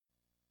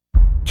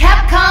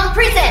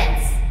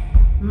presents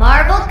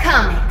Marvel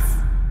Comics.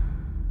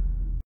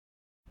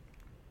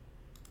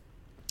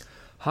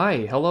 Hi,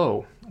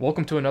 hello.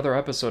 Welcome to another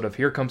episode of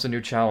Here Comes a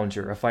New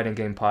Challenger, a fighting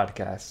game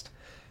podcast.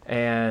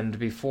 And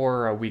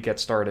before we get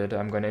started,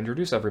 I'm going to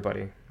introduce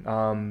everybody.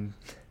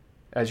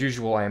 As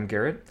usual, I am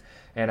Garrett,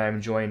 and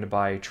I'm joined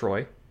by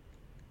Troy.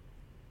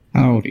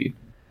 Howdy.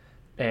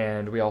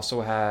 And we also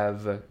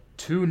have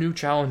two new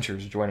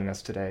challengers joining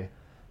us today.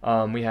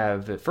 We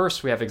have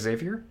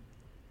Xavier.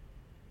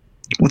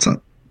 What's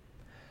up?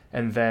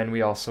 And then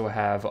we also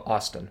have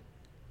Austin.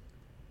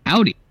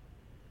 Howdy.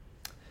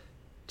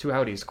 Two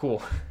howdies,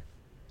 cool.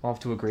 Off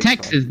to a great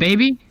Texas, start.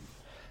 baby.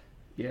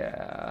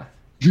 Yeah.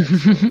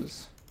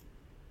 Texas.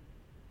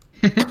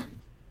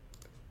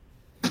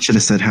 Should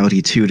have said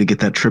howdy too to get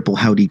that triple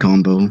howdy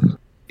combo.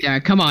 Yeah,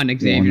 come on,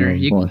 Xavier.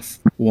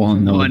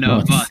 One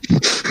of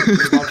us.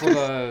 We're going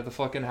for the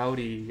fucking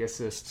howdy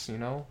assists, you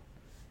know?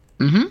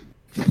 Mm-hmm.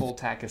 Triple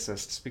tack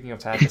assists. Speaking of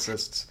tack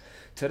assists,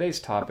 today's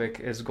topic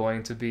is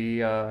going to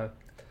be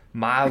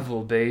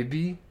MAHVEL,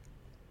 baby.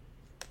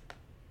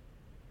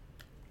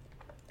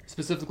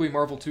 Specifically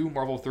Marvel 2,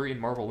 Marvel 3, and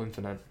Marvel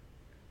Infinite.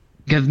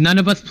 Because none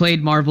of us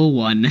played Marvel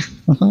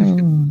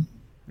 1.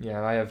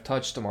 Yeah, I have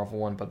touched Marvel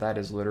 1, but that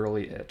is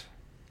literally it.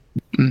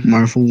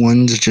 Marvel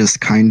 1's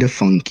just kind of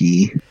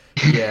funky.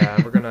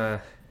 Yeah, we're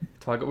gonna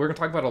talk about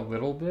it a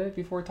little bit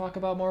before we talk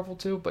about Marvel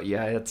 2, but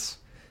yeah, it's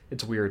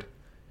weird.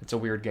 It's a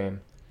weird game.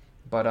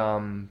 But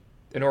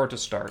in order to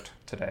start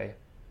today,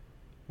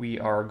 we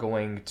are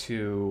going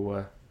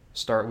to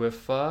start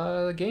with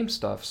game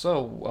stuff.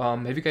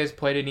 So, have you guys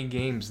played any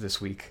games this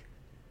week?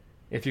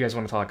 If you guys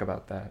want to talk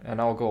about that. And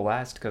I'll go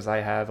last because I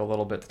have a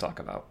little bit to talk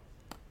about.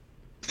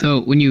 So,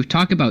 when you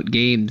talk about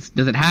games,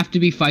 does it have to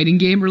be fighting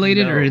game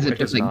related, No, or is it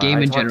just like game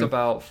in I general? talked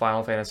about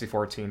Final Fantasy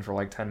XIV for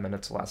like 10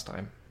 minutes last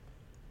time.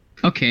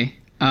 Okay.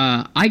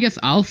 I guess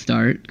I'll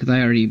start, because I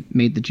already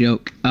made the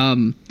joke.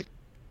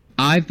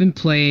 I've been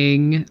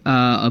playing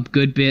a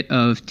good bit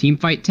of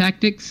Teamfight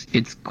Tactics.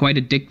 It's quite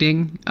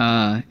addicting,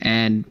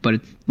 but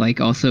it's like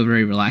also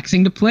very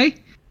relaxing to play.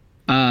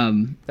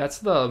 That's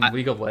the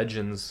League of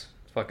Legends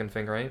fucking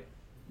thing, right?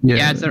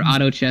 Yeah, it's their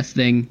auto chess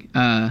thing,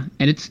 and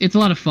it's a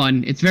lot of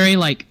fun. It's very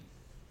like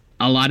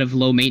a lot of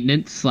low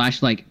maintenance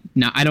 / like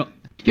you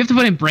have to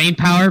put in brain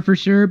power for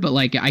sure, but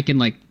like I can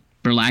like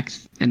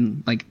relax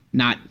and like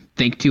not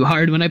think too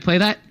hard when I play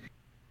that.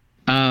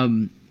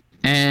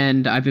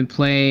 And I've been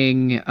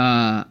playing.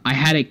 I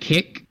had a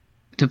kick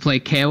to play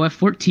KOF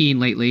 14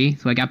 lately,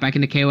 so I got back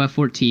into KOF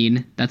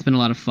 14. That's been a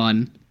lot of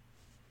fun.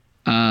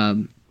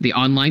 The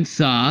online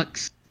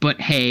sucks,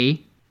 but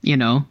hey, you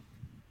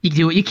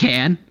do what you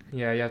can.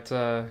 Yeah, you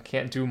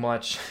can't do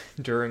much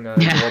during a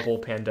global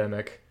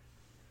pandemic.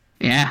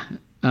 Yeah.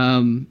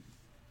 And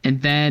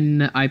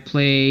then I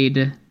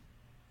played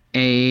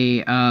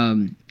I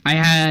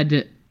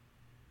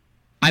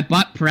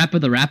bought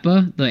Parappa the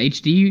Rappa, the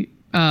HD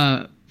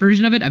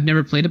version of it. I've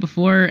never played it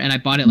before, and I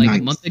bought it like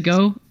a month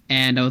ago,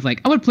 and I was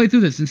like, I want to play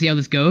through this and see how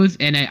this goes,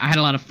 and I had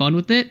a lot of fun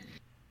with it.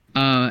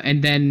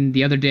 And then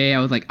the other day I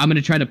was like, I'm going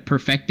to try to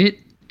perfect it.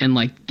 And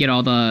like get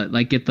all the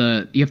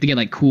you have to get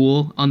like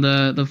cool on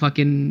the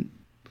fucking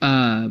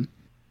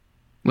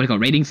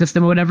rating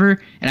system or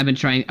whatever. And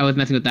I was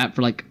messing with that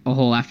for like a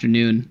whole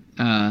afternoon.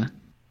 And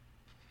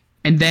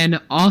then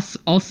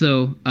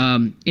also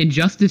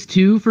Injustice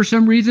 2 for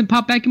some reason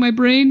popped back in my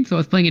brain, so I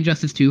was playing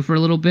Injustice 2 for a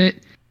little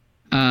bit.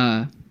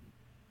 And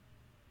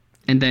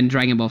then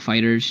Dragon Ball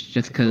FighterZ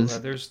just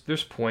because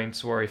there's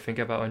points where I think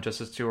about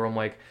Injustice 2 where I'm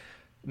like,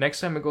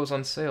 next time it goes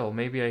on sale,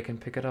 maybe I can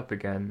pick it up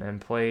again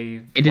and play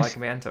Black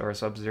Manta or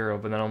Sub-Zero.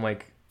 But then I'm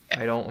like,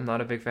 I'm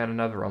not a big fan of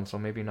NetherRealm, so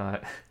maybe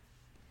not.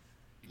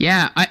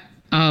 Yeah,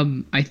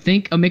 I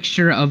think a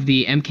mixture of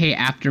the MK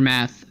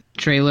Aftermath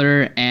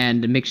trailer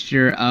and a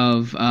mixture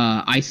of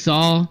I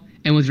saw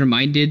and was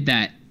reminded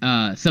that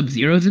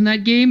Sub-Zero's in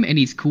that game and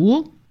he's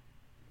cool.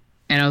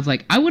 And I was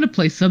like, I want to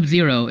play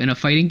Sub-Zero in a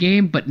fighting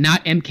game, but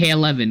not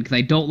MK11 because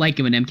I don't like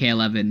him in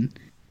MK11.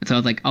 And so I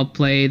was like, I'll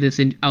play this.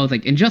 I was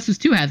like, Injustice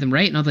 2 has him,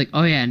 right? And I was like,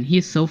 oh yeah, and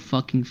he's so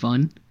fucking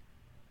fun.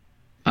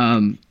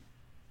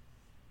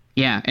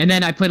 Yeah, and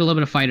then I played a little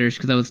bit of Fighters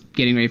because I was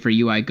getting ready for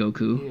UI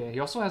Goku. Yeah, he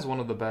also has one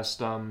of the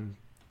best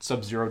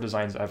Sub-Zero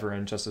designs ever in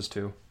Injustice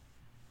 2.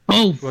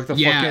 Oh, like the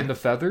yeah. the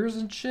feathers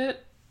and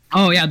shit.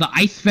 Oh yeah, the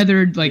ice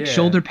feathered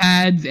shoulder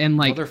pads and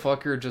like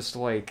motherfucker. Just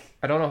like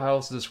I don't know how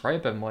else to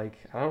describe him. Like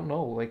I don't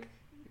know. Like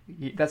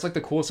that's like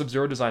the coolest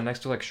Sub-Zero design next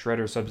to like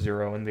Shredder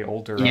Sub-Zero and the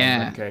older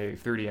MK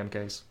 3D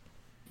MKs.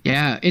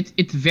 Yeah,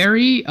 it's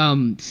very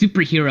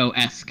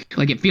superhero-esque.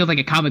 Like it feels like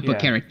a comic book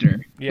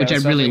character, which I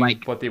really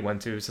like. What they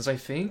went to, since I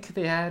think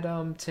they had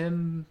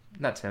the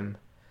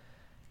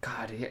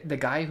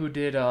guy who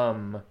did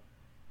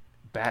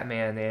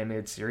Batman the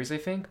animated series. I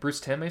think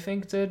Bruce Timm. I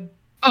think did.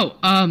 Oh,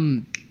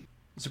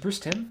 is it Bruce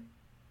Timm?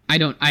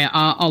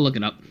 I'll look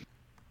it up.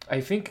 I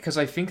think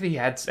he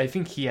had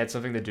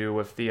something to do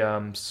with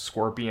the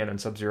Scorpion and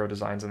Sub-Zero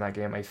designs in that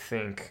game. I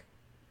think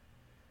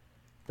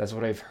that's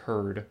what I've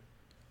heard.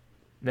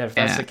 And if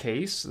that's Yeah. the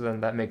case, then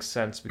that makes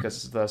sense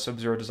because the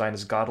Sub-Zero design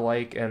is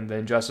godlike and the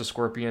Injustice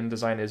Scorpion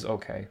design is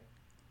okay.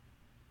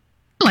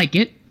 I like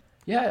it.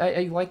 Yeah,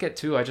 I like it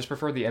too. I just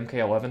prefer the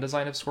MK11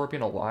 design of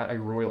Scorpion a lot. I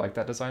really like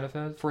that design of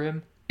him for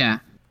him. Yeah.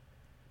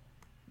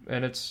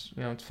 And it's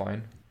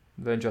fine.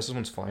 The Injustice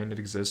one's fine. It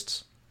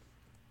exists.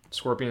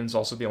 Scorpion's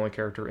also the only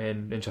character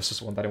in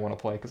Injustice 1 that I want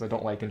to play because I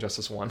don't like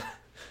Injustice 1.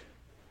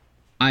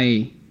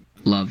 I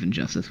love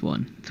Injustice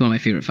 1. It's one of my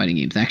favorite fighting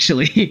games,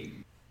 actually.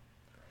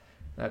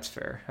 That's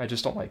fair. I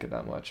just don't like it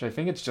that much. I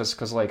think it's just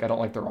because I don't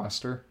like the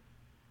roster.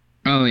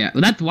 Oh yeah,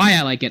 well, that's why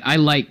I like it. I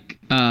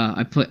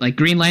play like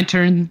Green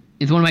Lantern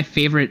is one of my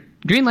favorite.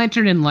 Green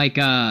Lantern and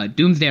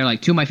Doomsday are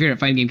like two of my favorite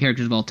fighting game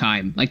characters of all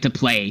time, like to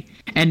play.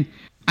 And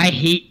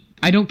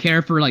I don't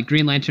care for like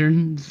Green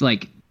Lantern's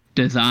like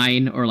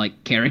design or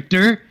like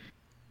character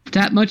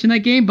that much in that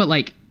game, but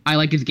like I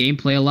like his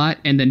gameplay a lot.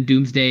 And then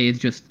Doomsday is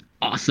just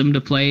awesome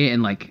to play,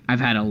 and like I've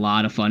had a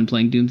lot of fun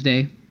playing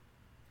Doomsday.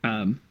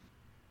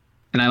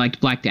 And I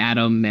liked Black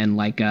Adam and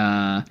I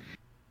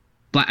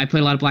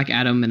played a lot of Black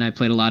Adam, and I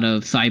played a lot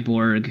of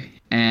Cyborg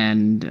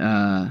and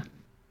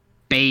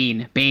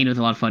Bane. Bane was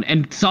a lot of fun,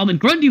 and Solomon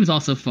Grundy was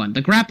also fun.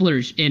 The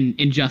grapplers in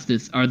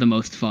Injustice are the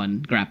most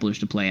fun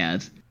grapplers to play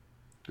as.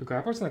 The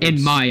grapplers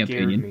In my scared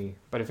opinion. me.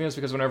 But I think it's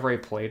because whenever I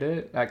played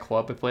it at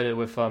club, I played it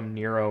with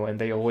Nero, and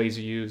they always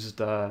used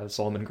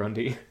Solomon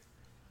Grundy.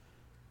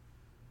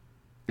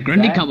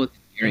 Grundy That- combo was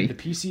And scary. the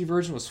PC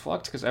version was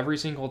fucked because every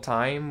single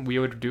time we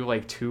would do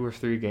like 2 or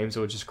 3 games, it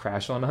would just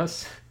crash on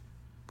us.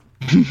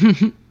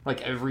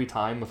 Like every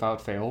time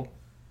without fail.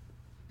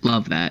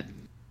 Love that.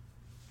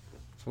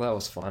 So that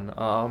was fun.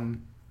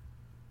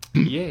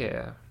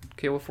 Yeah.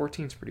 KO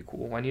 14 is pretty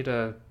cool. I need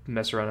to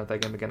mess around with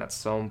that game again at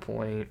some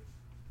point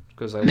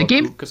because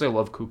I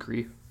love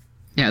Kukri.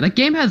 Yeah, that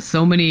game has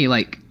so many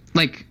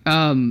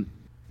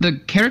the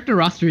character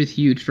roster is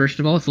huge. First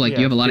of all, so like Yeah,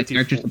 you have a lot of 50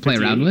 characters to play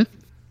around 58? with.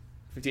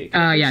 58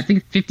 Yeah, I think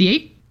it's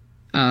 58.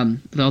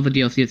 With all the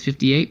DLC, it's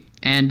 58.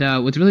 And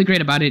what's really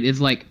great about it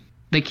is like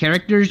the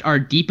characters are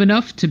deep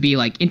enough to be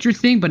like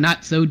interesting, but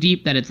not so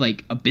deep that it's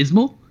like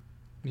abysmal.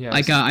 Yes.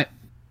 Like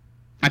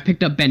I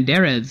picked up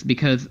Banderas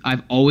because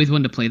I've always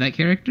wanted to play that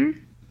character.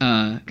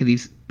 Because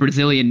he's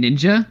Brazilian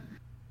ninja.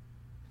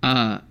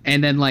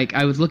 And then like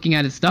I was looking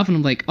at his stuff and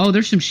I'm like, oh,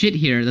 there's some shit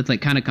here that's like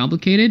kind of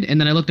complicated.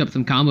 And then I looked up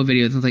some combo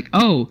videos and I was like,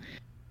 oh,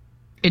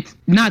 it's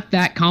not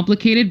that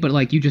complicated, but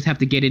like you just have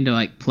to get into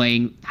like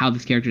playing how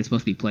this character is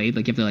supposed to be played.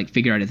 Like you have to like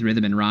figure out his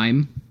rhythm and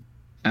rhyme.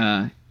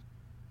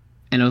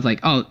 And I was like,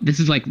 oh, this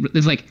is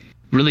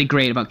really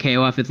great about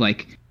KOF. It's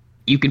like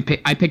you can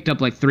pick. I picked up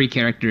like 3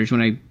 characters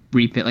when I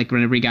when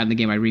I re-got in the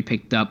game. I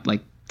re-picked up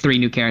like 3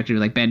 new characters,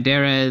 like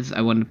Banderas.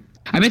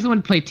 I basically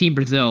wanted to play Team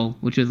Brazil,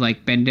 which was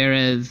like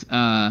Banderas,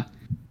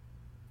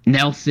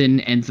 Nelson,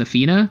 and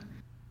Zafina.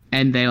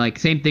 And they like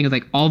same thing as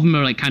like all of them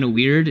are like kind of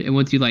weird. And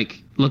once you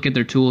like look at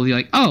their tools, you're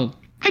like, oh,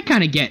 I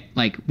kind of get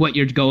like what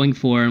you're going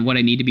for and what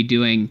I need to be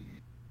doing.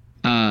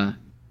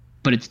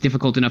 But it's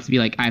difficult enough to be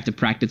like I have to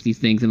practice these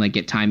things and like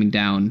get timing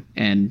down,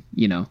 and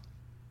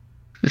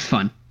it's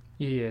fun.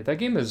 Yeah, that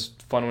game is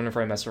fun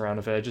whenever I mess around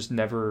with it. I just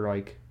never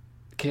like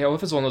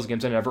KOF is one of those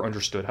games I never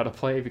understood how to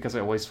play because I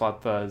always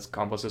thought the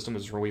combo system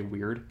was really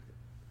weird.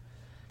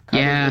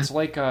 Yeah. It's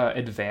like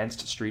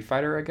advanced Street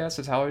Fighter, I guess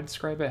is how I would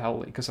describe it.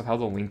 Because of how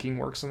the linking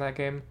works in that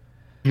game.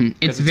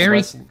 It's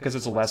very because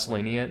it's less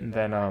lenient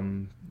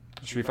than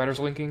Street Fighter's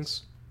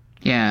linkings.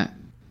 Yeah,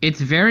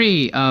 it's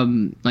very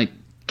like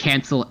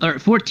cancel, or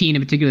 14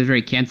 in particular is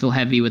very cancel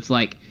heavy. It's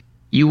like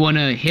you want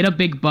to hit a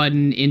big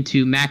button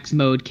into max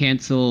mode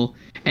cancel,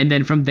 and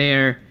then from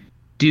there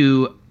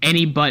do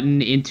any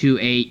button into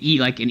an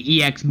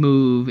EX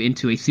move,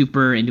 into a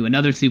super, into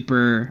another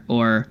super,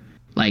 or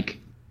like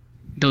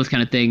those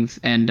kind of things.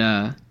 And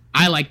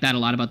I like that a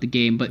lot about the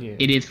game, but Yeah.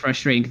 it is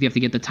frustrating because you have to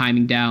get the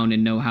timing down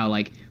and know how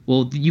like,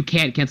 well, you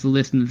can't cancel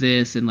this and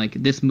this, and like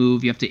this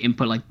move you have to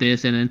input like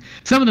this, and then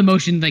some of the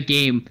motion in that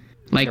game,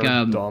 like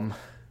They're dumb.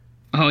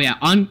 oh yeah,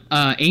 on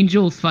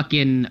Angel's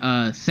fucking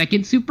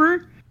second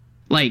super,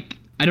 like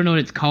I don't know what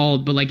it's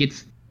called, but like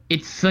it's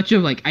such a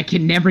like I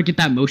can never get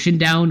that motion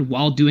down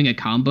while doing a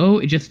combo.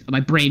 It just my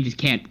brain just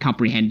can't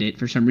comprehend it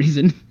for some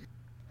reason.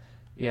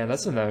 Yeah,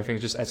 that's another thing.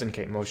 Just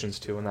SNK motions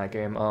too in that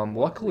game.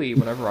 Luckily,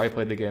 whenever I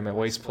played the game, I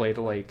always played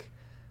like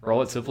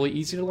relatively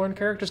easy to learn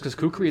characters because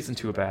Kukri isn't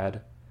too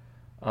bad.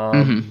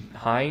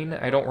 Hein,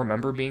 I don't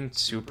remember being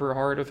super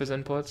hard with his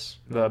inputs.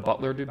 The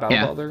Butler dude, Battle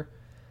Yeah. Butler,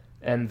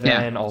 and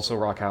then also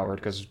Rock Howard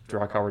because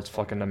Rock Howard's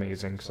fucking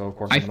amazing. So of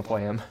course I'm gonna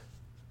play him.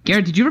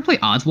 Garrett, did you ever play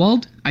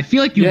Oswald? I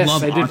feel like you Yes,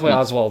 love I did play Oswald.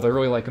 Oswald. I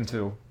really like him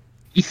too.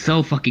 He's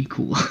so fucking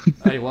cool.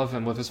 I love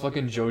him with his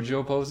fucking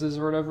JoJo poses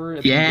or whatever. At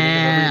the beginning of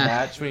Yeah. every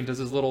match when he does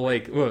his little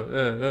like.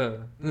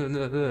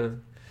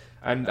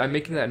 I'm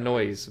making that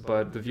noise,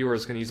 but the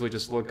viewers can easily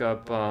just look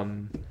up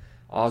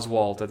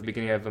Oswald at the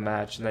beginning of a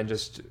match and then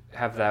just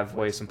have that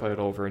voice and put it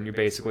over, and you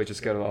basically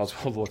just get what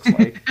Oswald looks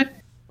like.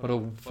 What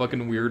a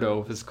fucking weirdo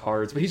with his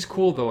cards, but he's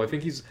cool though. I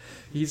think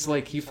he's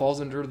like he falls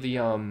under the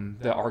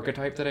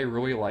archetype that I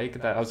really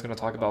like that I was gonna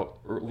talk about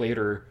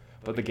later,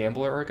 but the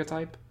gambler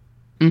archetype.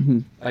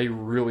 I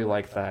really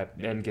like that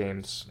in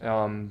games.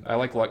 I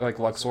like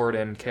Luxord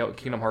and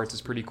Kingdom Hearts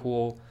is pretty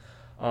cool.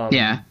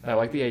 Yeah. I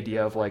like the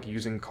idea of like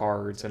using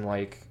cards and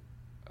like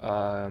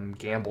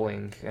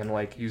gambling and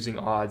like using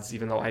odds,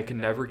 even though I can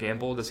never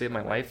gamble to save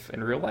my life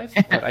in real life.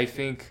 But I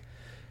think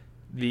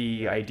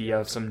the idea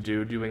of some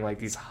dude doing like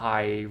these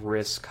high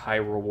risk, high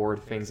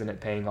reward things and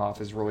it paying off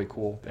is really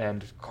cool.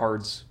 And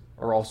cards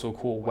are also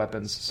cool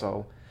weapons,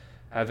 so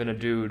having a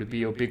dude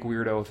be a big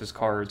weirdo with his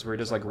cards where he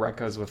does like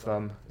rekkas with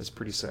them is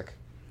pretty sick.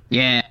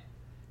 Yeah.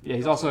 Yeah,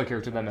 he's also a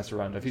character that messes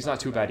around with. He's not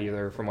too bad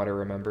either, from what I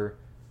remember.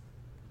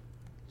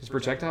 His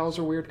projectiles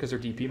are weird because they're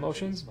DP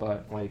motions,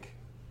 but like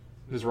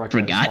his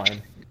rekka is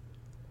fine.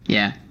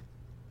 Yeah.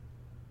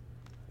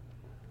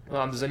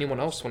 Does anyone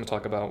else want to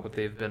talk about what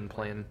they've been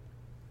playing?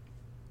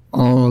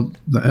 Oh,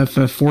 the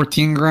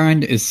FF14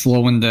 grind is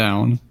slowing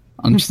down.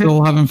 I'm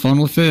still having fun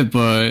with it,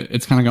 but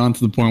it's kind of gotten to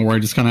the point where I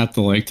just kind of have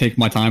to like take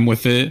my time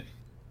with it,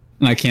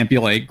 and I can't be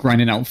like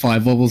grinding out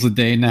 5 levels a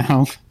day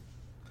now.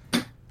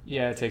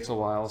 Yeah, it takes a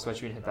while,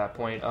 especially when you hit that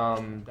point.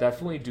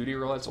 Definitely duty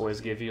roulettes always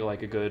give you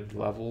like a good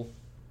level.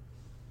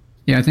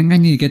 Yeah, I think I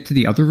need to get to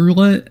the other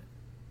roulette,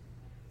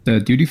 the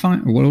duty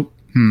find. What?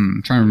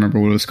 I'm trying to remember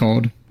what it was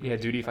called. Yeah,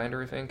 Duty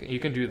Finder, I think. You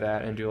can do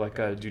that and do like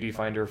a Duty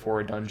Finder for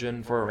a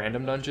dungeon, for a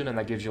random dungeon, and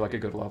that gives you like a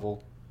good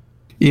level.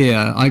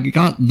 Yeah, I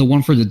got the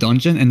one for the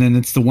dungeon, and then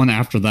it's the one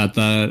after that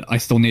that I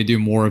still need to do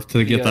more of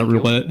to get that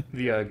roulette.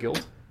 The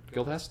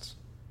guild tests?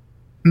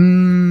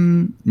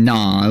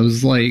 Nah, it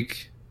was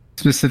like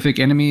specific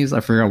enemies.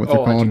 I forgot what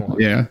they're Hunting called.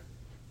 log. Yeah.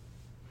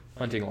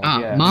 Hunting log, Ah,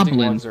 yeah. Moblin. Hunting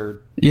logs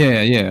are...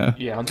 Yeah.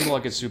 Yeah, hunting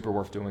log is super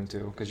worth doing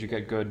too, because you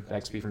get good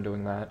XP from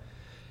doing that.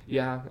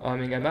 Yeah, I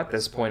mean, I'm at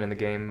this point in the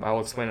game, I'll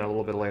explain it a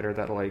little bit later,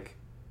 that like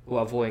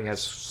leveling has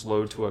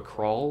slowed to a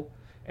crawl,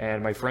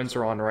 and my friends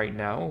are on right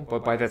now,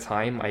 but by the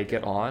time I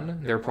get on,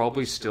 they're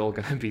probably still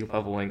going to be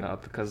leveling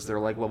up, because they're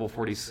like level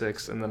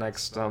 46, and the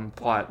next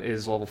plot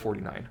is level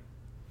 49.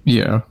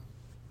 Yeah.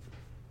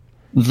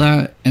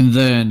 That, and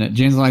then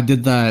James and I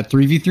did that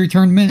 3v3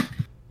 tournament.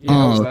 Yeah,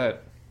 how was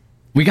that?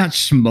 We got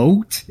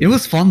smoked. It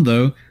was fun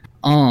though.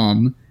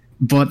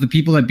 But the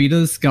people that beat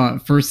us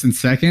got first and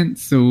second,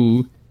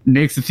 so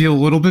makes it feel a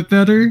little bit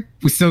better.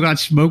 We still got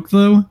smoked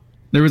though.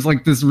 There was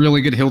like this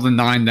really good Hilda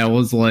 9 that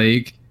was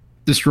like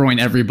destroying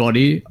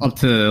everybody up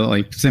to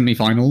like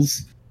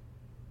semifinals.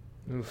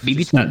 Oof, BB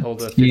just that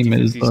hold a team 50-50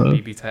 is,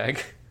 BB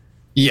tag.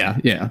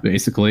 Yeah,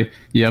 basically.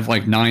 You have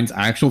like 9's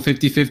actual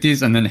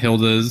 50-50s and then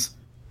Hilda's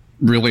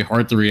really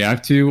hard to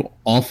react to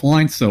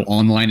offline, so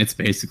online it's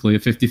basically a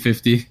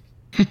 50-50.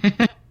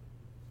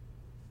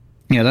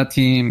 Yeah, that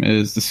team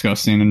is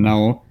disgusting, and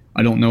now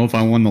I don't know if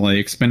I want to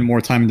like spend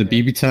more time in the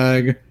BB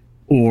tag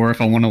or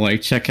if I want to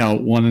like check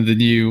out one of the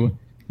new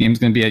games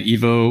going to be at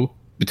EVO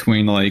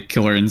between like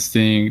Killer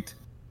Instinct,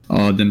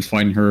 them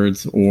fighting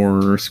herds,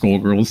 or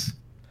Skullgirls.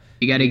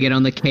 You gotta get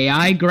on the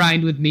KI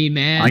grind with me,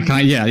 man.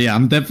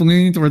 I'm definitely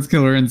leaning towards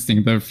Killer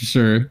Instinct though for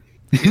sure.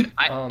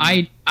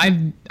 I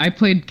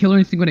played Killer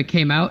Instinct when it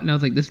came out, and I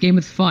was like, this game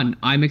is fun.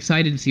 I'm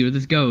excited to see where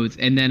this goes.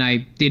 And then I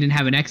didn't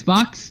have an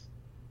Xbox,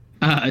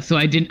 so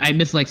I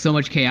missed like so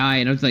much KI,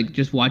 and I was like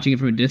just watching it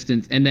from a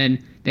distance. And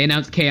then they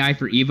announced KI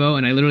for Evo,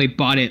 and I literally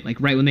bought it like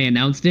right when they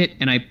announced it,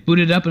 and I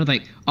booted it up, and I was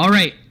like, all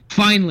right,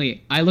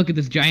 finally, I look at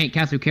this giant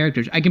cast of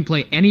characters. I can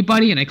play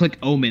anybody, and I click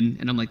Omen,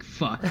 and I'm like,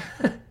 fuck.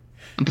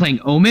 I'm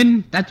playing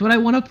Omen? That's what I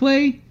want to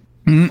play?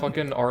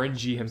 Fucking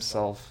RNG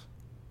himself.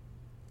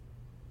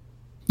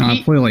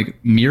 I play like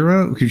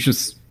Mira, who's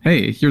just,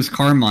 hey, here's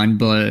Carmine,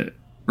 but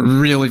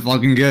really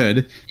fucking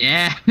good.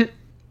 Yeah.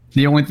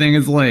 The only thing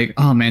is like,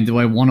 oh man, do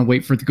I want to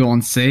wait for it to go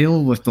on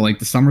sale with the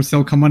summer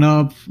sale coming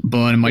up?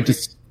 But I might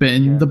just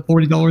spend the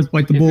 $40,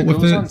 bite the bullet with it.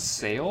 If it goes on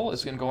sale,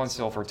 it's gonna go on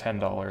sale for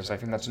 $10. I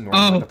think that's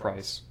normally the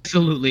price.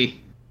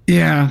 Absolutely.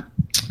 Yeah.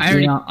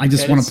 I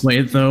just want to play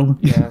it though.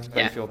 Yeah,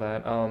 I feel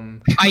that.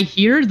 I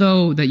hear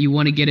though that you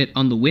want to get it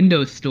on the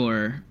Windows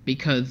Store,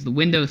 because the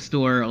Windows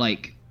Store,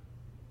 like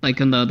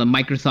on the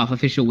Microsoft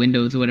official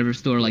Windows or whatever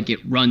store, like it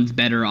runs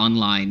better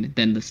online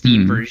than the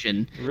Steam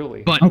version.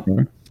 Really? But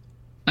Okay.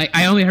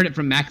 I only heard it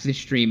from Max's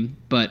stream,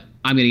 but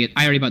I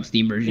already bought the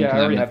Steam version. Yeah, I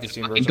already have the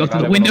Steam version. Go to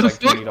the It was Windows like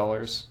Store.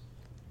 $20.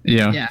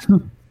 Yeah. Yeah.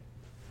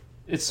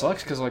 It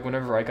sucks because like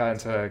whenever I got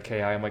into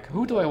KI, I'm like,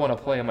 who do I want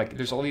to play? I'm like,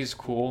 there's all these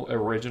cool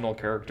original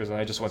characters, and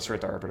I just went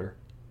straight to Arbiter.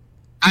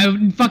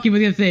 I fucking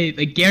was gonna say,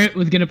 like, Garrett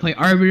was gonna play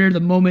Arbiter the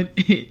moment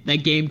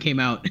that game came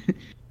out.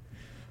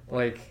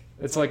 Like,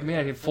 it's like,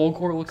 man,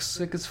 Fulgor looks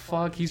sick as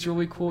fuck. He's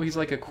really cool. He's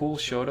like a cool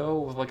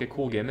Shoto with like a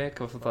cool gimmick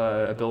with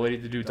the ability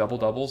to do double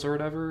doubles or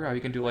whatever. How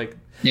you can do like,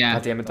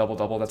 God damn it, double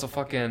double. That's a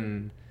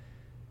fucking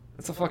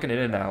in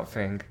and out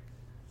thing.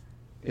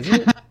 Is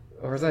it?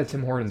 Or is that a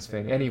Tim Hortons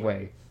thing?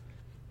 Anyway,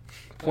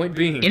 point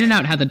being, In and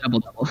Out had the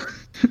double.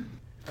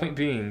 point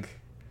being,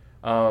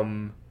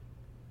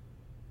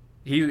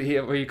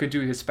 he could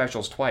do his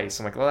specials twice.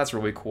 I'm like, well, that's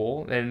really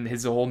cool. And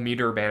his whole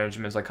meter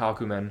management is like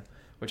Hakumen,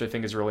 which I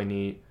think is really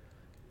neat.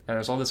 And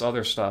there's all this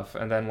other stuff.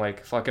 And then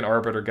like fucking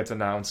Arbiter gets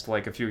announced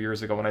like a few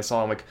years ago. When I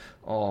saw him, like,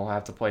 oh, I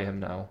have to play him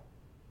now.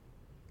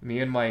 Me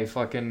and my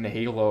fucking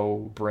Halo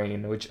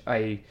brain, which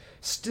I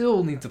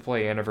still need to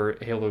play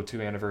Halo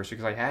 2 Anniversary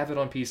because I have it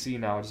on PC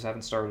now. I just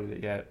haven't started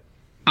it yet.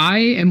 I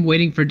am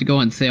waiting for it to go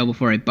on sale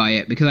before I buy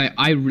it because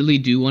I really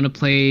do want to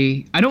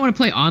play. I don't want to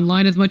play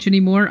online as much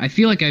anymore. I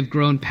feel like I've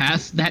grown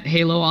past that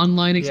Halo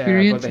online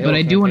experience, but but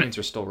I do want to. campaigns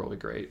are still really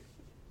great.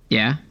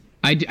 Yeah,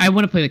 I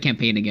want to play the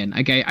campaign again.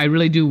 Like I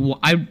really do.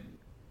 I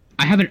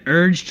have an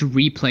urge to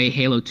replay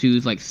Halo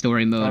 2's like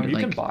story mode. You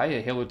like, can buy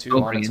a Halo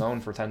 2 on its own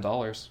for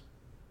 $10.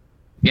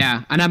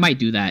 Yeah, and I might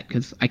do that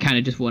because I kind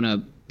of just want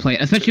to play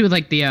it, especially with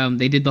like the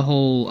they did the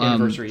whole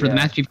for the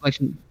Master Chief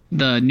Collection,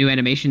 the new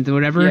animations or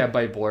whatever. Yeah,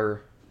 by Blur.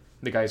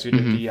 The guys who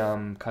did the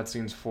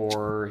cutscenes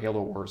for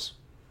Halo Wars.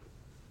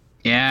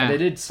 Yeah. And they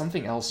did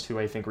something else too,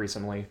 I think,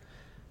 recently.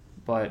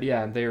 But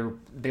yeah,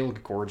 they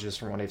look gorgeous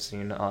from what I've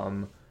seen.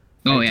 I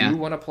do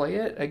want to play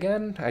it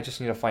again. I just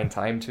need to find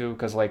time to,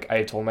 because like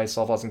I told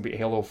myself I was gonna beat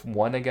Halo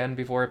 1 again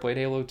before I played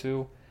Halo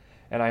 2,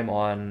 and I'm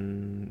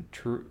on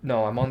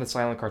the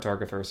Silent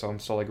Cartographer, so I'm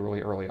still like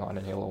really early on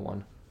in Halo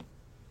 1.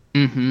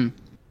 Mm-hmm.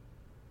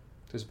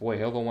 Because boy,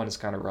 Halo 1 is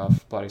kind of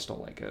rough, but I still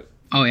like it.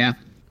 Oh yeah.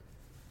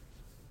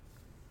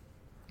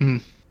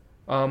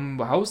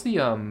 How's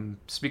the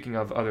speaking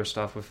of other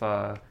stuff with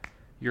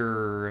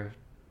your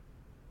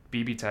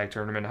BB tag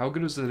tournament? How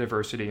good was the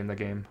diversity in the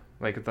game,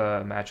 like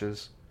the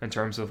matches in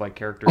terms of like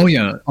characters? Oh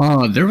yeah,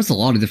 there was a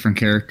lot of different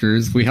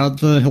characters. We had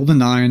the Hilda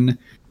 9.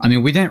 I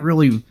mean, we didn't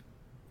really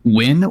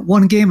win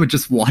one game, but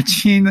just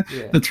watching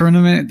the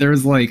tournament, there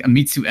was like a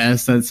Mitsu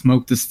S that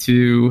smoked us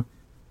too.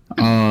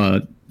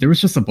 There was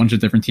just a bunch of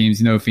different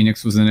teams. You know,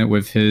 Phoenix was in it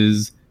with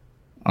his,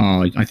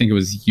 I think it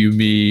was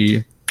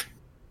Yumi,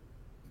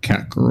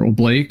 Cat Girl,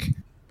 Blake,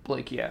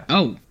 yeah.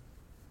 Oh.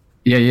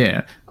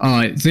 Yeah.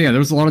 So yeah, there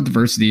was a lot of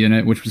diversity in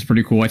it, which was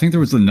pretty cool. I think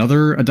there was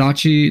another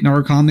Adachi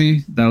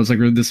Narukami that was like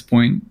really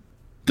disappointed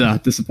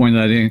that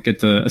I didn't get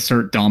to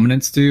assert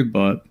dominance to,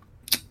 but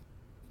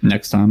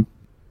next time.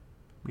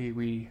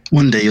 We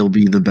One day you'll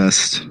be the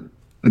best.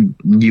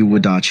 You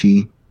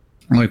Adachi.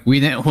 Like,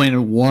 we didn't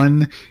win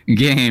one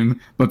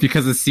game, but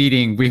because of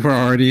seeding, we were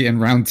already in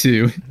round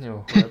 2.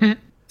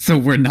 So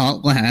we're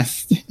not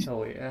last.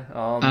 Oh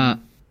yeah.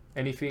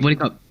 Anything? What do you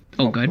call?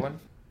 Oh, good.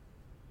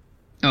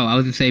 Oh, I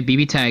was gonna say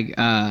BB Tag.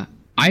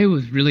 I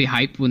was really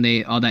hyped when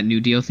all that new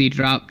DLC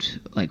dropped.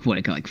 Like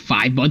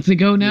 5 months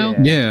ago now.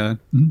 Yeah.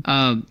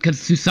 Because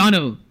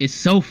Susanoo is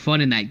so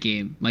fun in that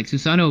game. Like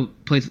Susanoo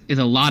is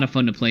a lot of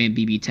fun to play in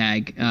BB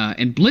Tag.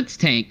 And Blitz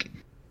Tank,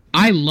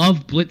 I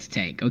love Blitz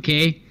Tank.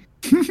 Okay.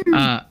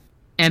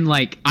 And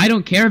like I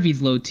don't care if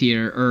he's low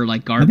tier or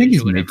like garbage. I think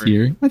he's or whatever.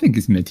 mid-tier. I think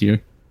he's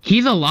mid-tier.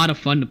 He's a lot of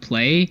fun to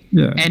play.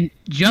 Yeah. And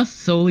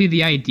just solely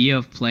the idea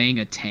of playing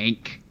a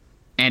tank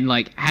and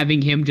like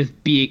having him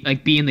just be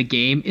in the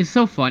game is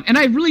so fun. And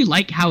I really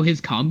like how his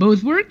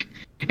combos work.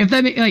 If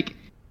that like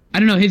I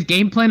don't know, his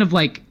game plan of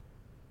like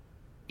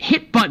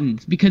hit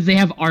buttons because they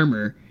have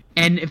armor,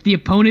 and if the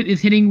opponent is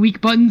hitting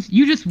weak buttons,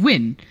 you just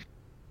win.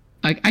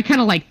 Like I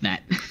kind of like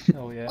that.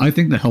 Oh yeah. I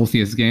think the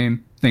healthiest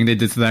thing they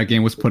did to that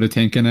game was put a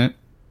tank in it.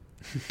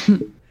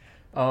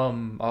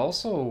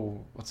 Also,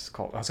 what's it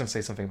called? I was gonna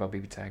say something about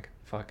BB Tag.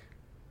 Fuck.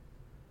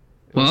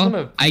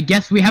 I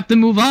guess we have to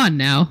move on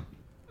now.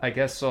 I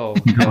guess so.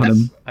 Got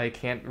him. I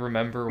can't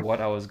remember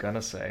what I was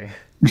gonna say.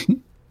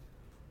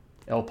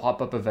 It'll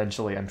pop up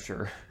eventually, I'm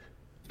sure.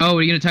 Oh,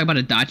 are you gonna talk about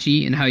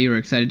Adachi and how you were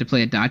excited to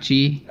play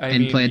Adachi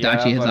play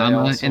Adachi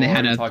Hazama, and they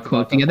had a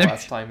quote together?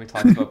 Last time we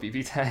talked about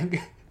BB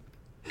Tag.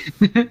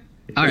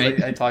 All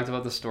right. I talked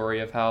about the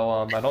story of how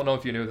I don't know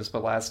if you knew this,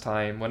 but last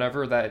time,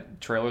 whenever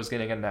that trailer was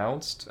getting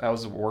announced, I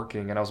was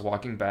working and I was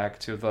walking back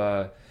to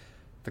the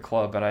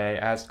club, and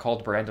I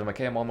called Brandon, I'm like,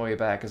 hey, I'm on my way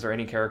back. Is there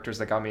any characters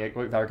that are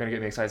gonna get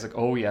me excited? He's like,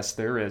 oh yes,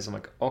 there is. I'm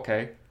like,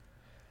 okay.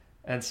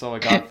 And so I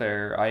got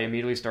there. I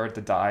immediately started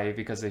to die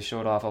because they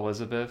showed off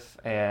Elizabeth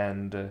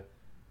and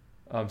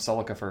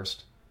Celica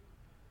first.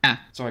 Yeah.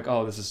 So I'm like,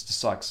 oh, this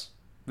sucks.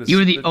 You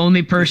were the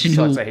only person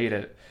sucks. who I hate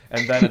it.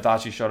 And then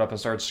Adachi showed up and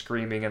started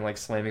screaming and like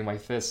slamming my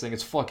fist, saying,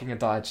 "It's fucking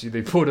Adachi!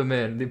 They put him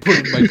in. They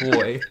put in my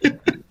boy."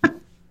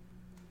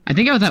 I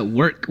think I was at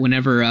work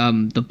whenever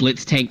the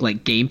Blitz Tank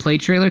like gameplay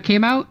trailer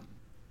came out,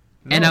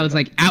 and I was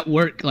like at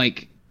work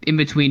like in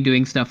between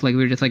doing stuff, like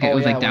we were just like it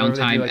was like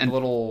downtime, do, like,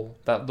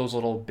 and those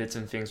little bits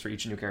and things for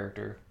each new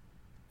character.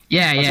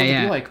 Yeah.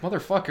 Be like,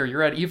 motherfucker,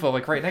 you're at Evo,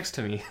 like right next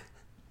to me.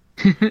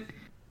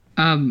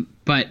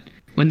 But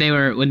when they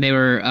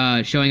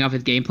were showing off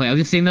his gameplay, I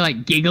was just sitting there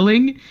like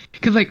giggling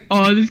because like,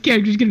 oh, this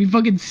character's gonna be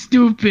fucking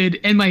stupid,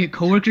 and my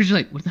coworkers are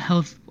like, what the hell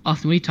is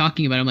Austin? What are you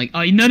talking about? I'm like,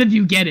 oh, none of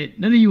you get it.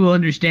 None of you will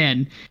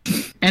understand.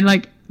 And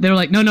like they were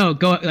like, no,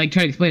 go like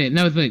try to explain it. And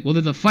I was like, well,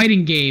 there's a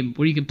fighting game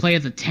where you can play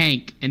as a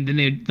tank, and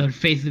then their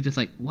faces are just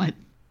like, what?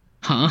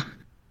 Huh?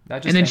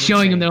 And then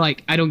showing them, they're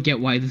like, I don't get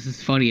why this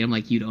is funny. I'm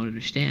like, you don't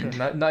understand.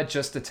 Not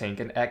just a tank,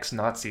 an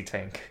ex-Nazi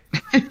tank.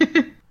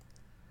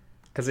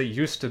 Because it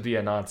used to be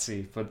a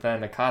Nazi, but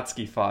then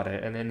Akatsuki fought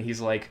it, and then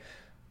he's like,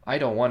 I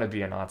don't want to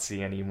be a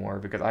Nazi anymore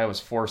because I was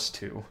forced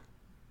to.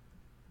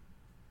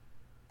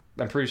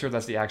 I'm pretty sure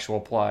that's the actual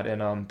plot in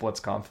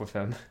Blitzkampf with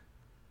him.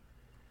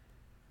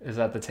 is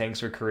that the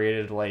tanks are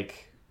created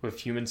like with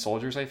human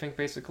soldiers, I think,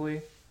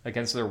 basically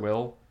against their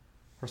will,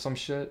 or some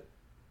shit.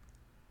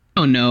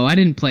 Oh no, I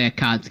didn't play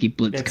Akatsuki It's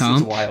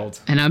Blitzkampf, wild,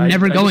 and I'm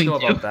never I going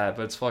just know to. about that,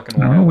 but it's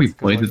fucking I wild. know we 'cause,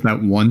 played like, it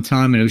that one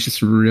time, and it was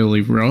just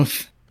really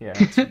rough. Yeah,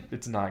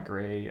 it's not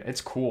great.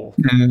 It's cool.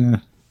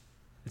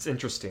 It's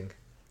interesting.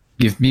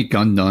 Give me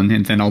Gundam,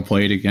 and then I'll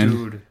play it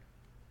again.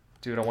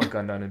 Dude, I want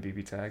Gundam and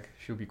BB Tag.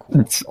 She would be cool.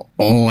 That's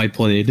all I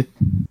played.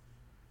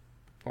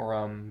 Or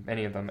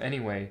any of them.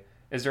 Anyway,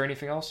 is there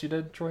anything else you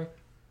did, Troy?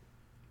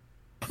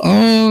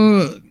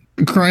 Oh,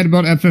 cried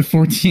about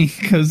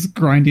FF14 because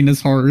grinding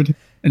is hard,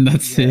 and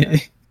that's Yeah.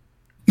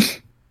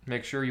 it.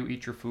 Make sure you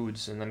eat your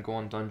foods and then go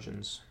on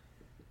dungeons.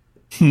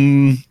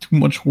 Too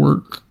much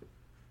work.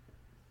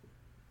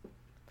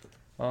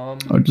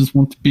 I just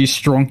want to be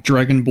strong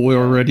dragon boy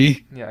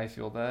already. Yeah, I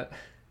feel that.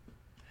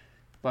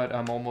 But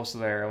I'm almost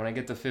there. When I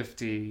get to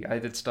 50, I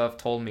did stuff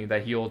told me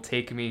that he'll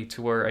take me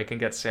to where I can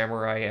get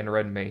Samurai and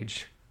Red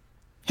Mage.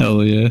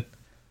 Hell yeah.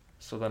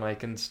 So then I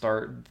can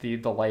start the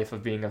life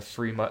of being a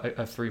free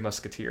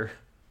musketeer.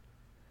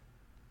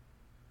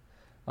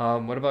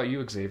 What about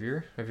you,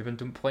 Xavier? Have you been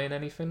playing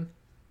anything?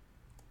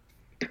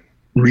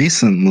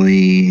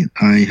 Recently,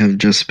 I have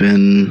just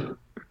been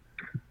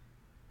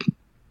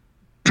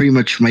pretty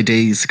much my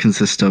days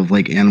consist of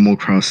like Animal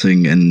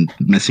Crossing and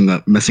messing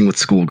with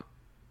school.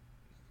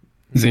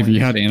 Xavier,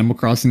 you had Animal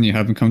Crossing, you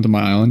haven't come to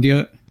my island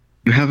yet?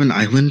 You have an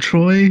island,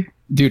 Troy?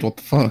 Dude, what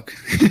the fuck?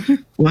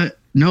 What?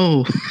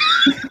 No.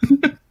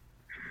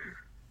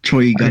 Troy,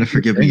 you gotta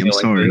forgive me. I'm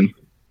sorry.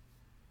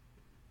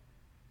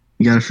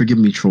 You gotta forgive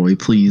me, Troy,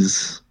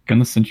 please.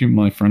 Gonna send you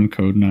my friend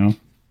code now.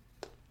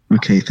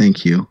 Okay,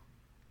 thank you.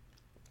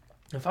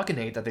 I fucking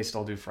hate that they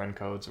still do friend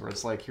codes where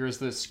it's like, here's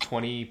this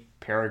 20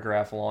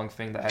 paragraph long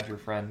thing to add your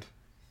friend.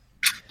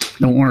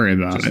 Don't worry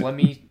about Just it. let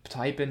me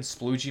type in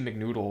Sploogey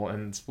McNoodle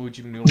and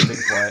Sploogey McNoodle Big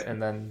Butt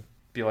and then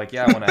be like,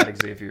 yeah, I want to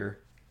add Xavier.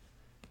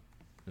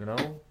 You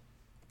know?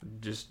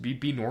 Just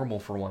be normal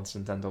for once,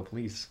 Nintendo,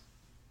 please.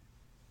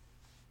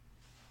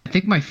 I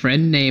think my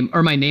friend name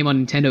or my name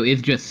on Nintendo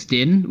is just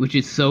Stin, which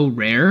is so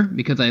rare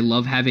because I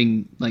love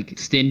having like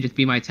Stin just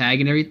be my tag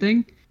and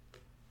everything.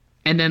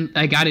 And then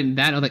I got in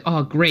that, and I was like,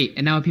 oh great,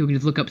 and now people can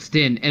just look up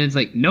Stin, and it's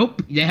like,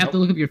 nope, you have to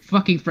look up your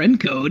fucking friend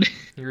code.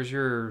 Here's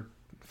your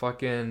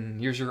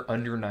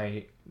under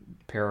night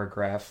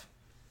paragraph.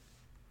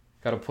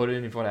 Gotta put it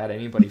in if you want to add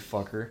anybody,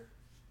 fucker.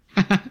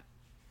 But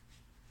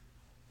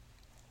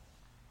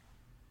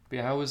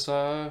yeah,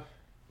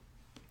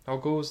 how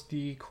goes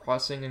the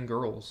crossing and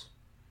girls?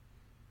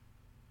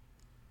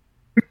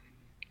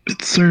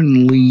 It's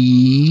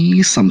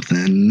certainly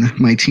something.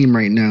 My team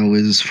right now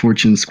is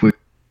Fortune Squid.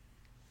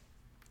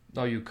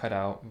 Oh, you cut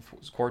out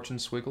Scorch and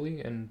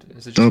Squiggly, and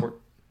is it just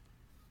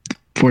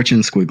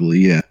Fortune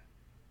Squiggly, yeah.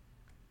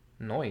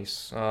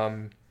 Nice.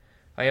 I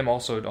am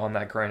also on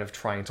that grind of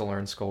trying to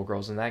learn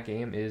Skullgirls, and that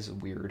game is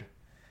weird.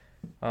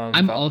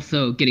 I'm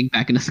also getting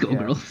back into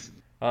Skullgirls.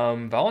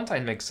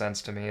 Valentine makes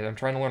sense to me. I'm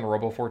trying to learn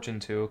Robo Fortune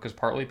too,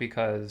 partly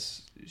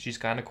because she's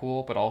kind of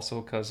cool, but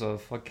also because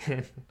of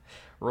fucking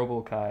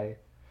Robo Kai.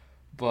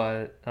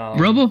 But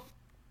Robo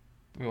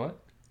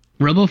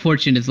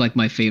Fortune is like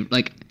my favorite.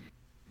 Like,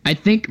 I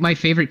think my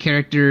favorite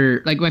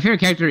character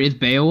is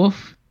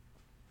Beowulf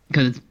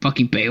because it's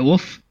fucking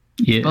Beowulf.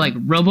 Yeah. But like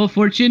Robo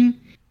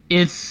Fortune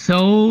is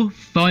so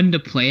fun to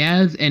play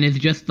as, and is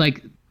just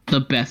like the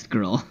best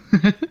girl.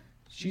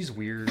 she's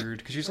weird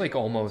because she's like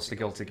almost a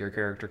Guilty Gear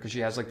character because she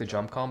has like the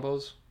jump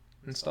combos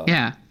and stuff.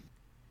 Yeah.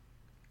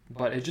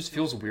 But it just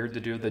feels weird to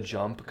do the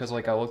jump because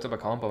like I looked up a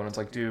combo and it's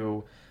like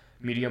do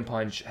medium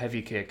punch,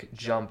 heavy kick,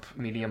 jump,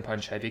 medium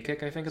punch, heavy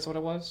kick, I think is what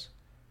it was.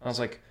 I was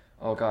like,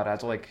 oh god, I have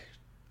to like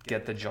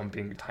get the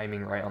jumping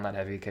timing right on that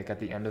heavy kick at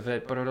the end of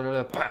it.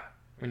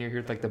 When you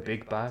hear like the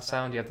big bass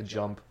sound, you have to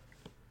jump.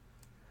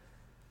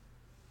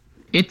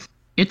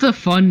 It's a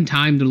fun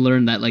time to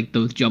learn that like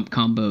those jump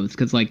combos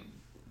because like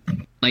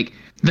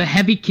the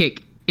heavy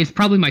kick is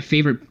probably my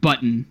favorite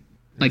button.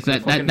 Like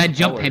that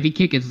jump heavy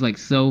kick is like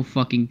so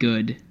fucking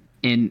good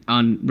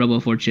on Robo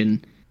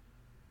Fortune.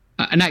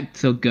 Not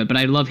so good, but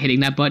I love hitting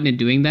that button and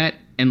doing that,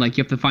 and like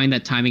you have to find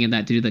that timing and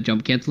that to do the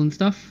jump cancel and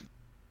stuff.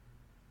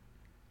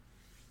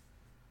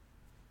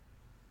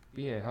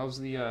 Yeah, how's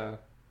the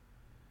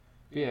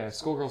yeah,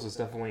 Skullgirls is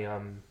definitely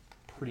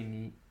pretty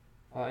neat.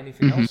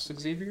 Anything else,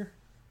 Xavier?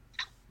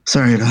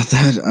 Sorry about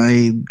that.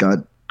 I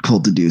got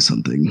called to do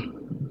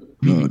something.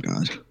 Oh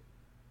god.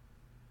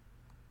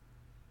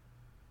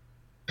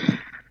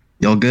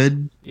 Y'all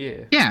good?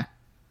 Yeah. Yeah.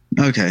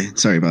 Okay,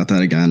 sorry about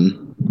that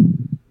again.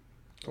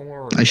 Don't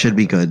worry. I should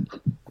be good.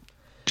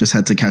 Just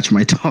had to catch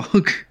my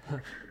dog.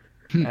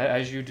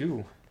 As you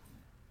do.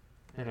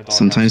 And a dog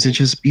Sometimes it has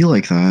to. just be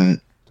like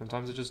that.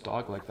 Sometimes it just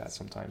dog like that.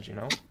 Sometimes, you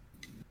know.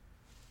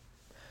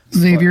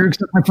 Xavier,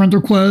 accept my friend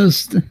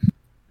request.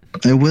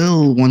 I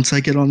will once I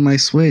get on my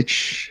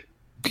Switch.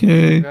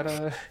 Okay. We're on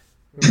a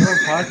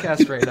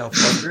podcast right now,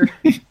 fucker.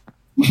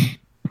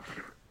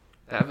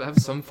 Have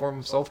some form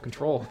of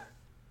self-control,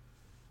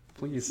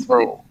 please.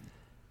 Bro,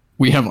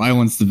 we have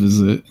islands to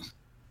visit.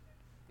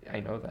 I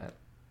know that.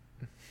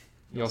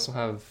 You also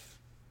have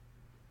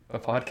a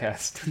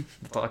podcast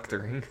to talk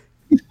during.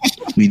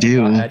 We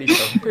do. Not at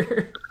each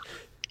other.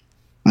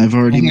 I've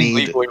already Only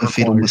made legally a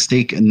fatal required.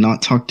 mistake and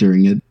not talked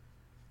during it.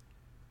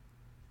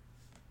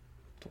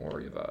 Don't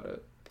worry about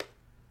it.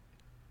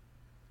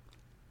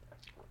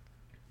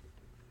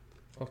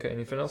 Okay,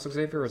 anything else,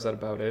 Xavier, or is that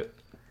about it?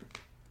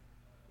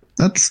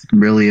 That's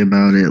really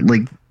about it.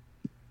 Like,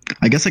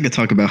 I guess I could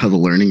talk about how the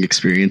learning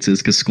experience is,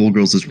 because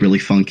Schoolgirls is really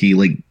funky.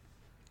 Like,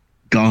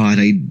 God,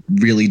 I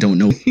really don't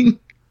know.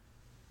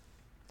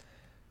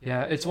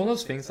 Yeah, it's one of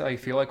those things that I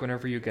feel like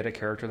whenever you get a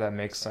character that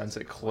makes sense,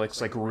 it clicks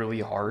like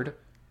really hard.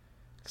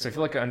 Because I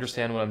feel like I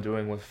understand what I'm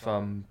doing with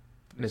Valentine,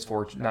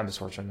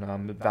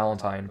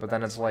 but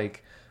then it's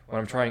like when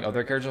I'm trying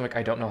other characters, I'm like,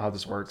 I don't know how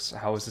this works.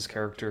 How is this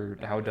character?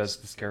 How does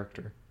this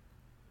character?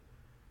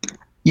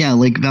 Yeah,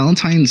 like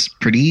Valentine's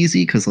pretty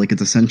easy because like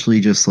it's essentially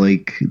just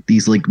like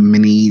these like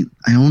mini.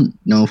 I don't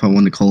know if I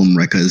want to call them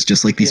Rekkas,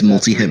 just like these Yeah,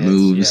 that's multi-hit what it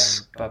is,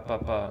 moves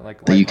yeah.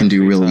 Like that you can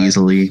do real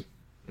easily.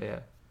 Yeah.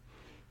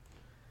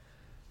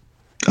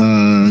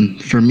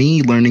 For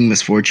me, learning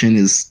Misfortune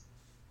is.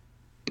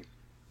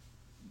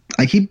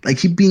 I keep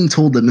being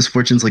told that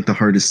Misfortune's like the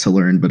hardest to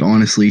learn, but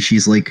honestly,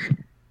 she's like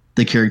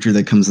the character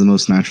that comes the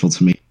most natural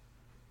to me.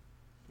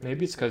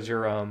 Maybe it's because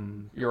you're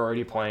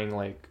already playing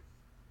like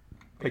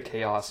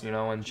Chaos, you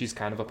know, and she's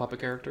kind of a puppet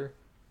character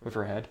with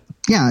her head.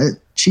 Yeah,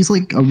 she's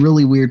like a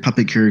really weird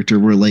puppet character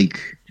where like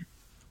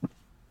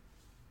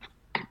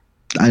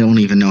I don't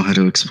even know how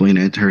to explain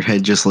it. Her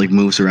head just like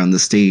moves around the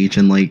stage,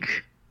 and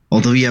like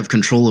although you have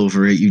control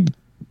over it,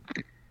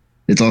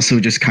 it's also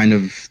just kind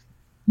of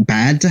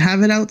bad to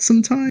have it out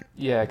sometimes.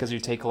 Yeah, because you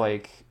take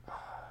like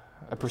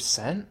a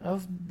 %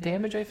 of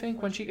damage, I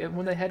think,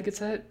 when the head gets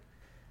hit.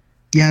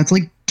 Yeah, it's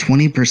like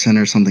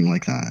 20% or something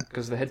like that.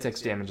 Because the head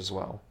takes damage as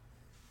well.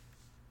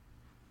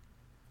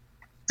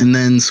 And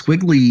then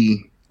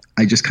Squiggly,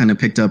 I just kind of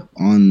picked up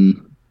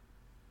on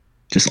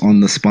just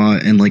on the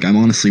spot, and like I'm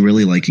honestly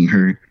really liking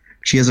her.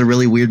 She has a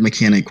really weird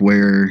mechanic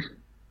where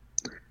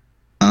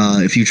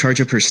if you charge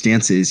up her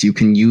stances, you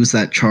can use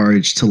that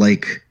charge to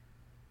like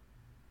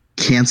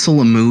cancel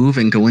a move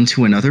and go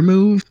into another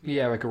move.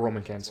 Yeah, like a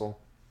Roman cancel.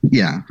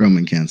 Yeah,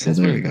 Roman cancel. That's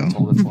There really we go. That's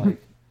all it's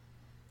like.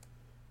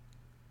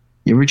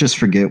 You ever just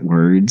forget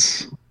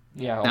words?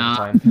 Yeah, all the Nah,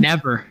 time.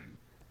 never.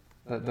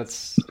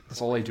 That's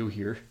all I do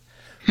here.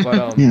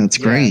 But Yeah, it's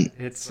great.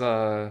 It's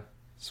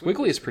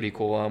Squiggly is pretty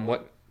cool.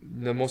 What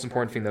the most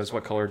important thing though is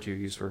what color do you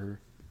use for her?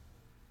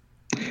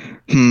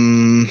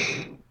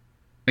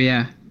 But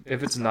yeah.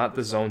 If it's not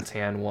the zone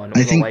tan one or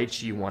I the think- light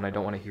G one, I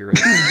don't want to hear it.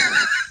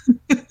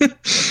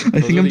 I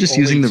think are I'm the just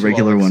using only the two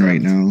regular I'll one right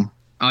accept. now.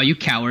 Oh, you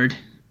coward.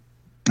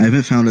 I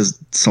haven't found a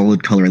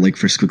solid color I like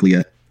for Squiggly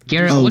yet.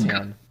 Garrett, Oh, what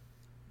Tan.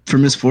 For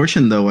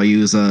Misfortune, though, I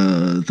use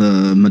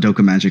the Madoka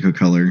Magica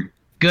color.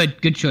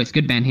 Good choice.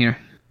 Good man here.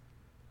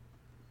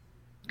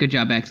 Good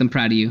job, X. I'm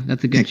proud of you.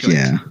 That's a good Heck choice.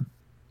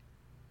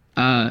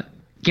 yeah.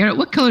 Garrett,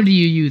 what color do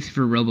you use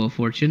for Robo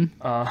Fortune?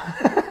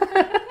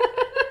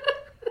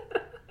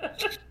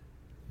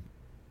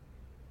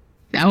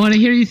 I want to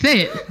hear you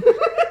say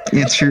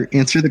it.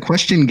 Answer the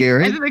question,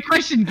 Garrett. Answer the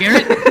question,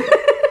 Garrett.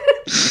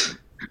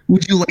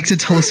 Would you like to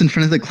tell us in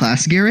front of the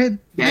class, Garrett?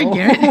 Yeah,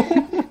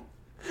 Garrett.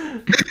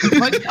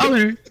 What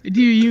color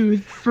do you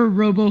use for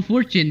Robo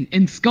Fortune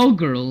in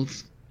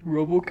Skullgirls?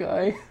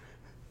 Robokai.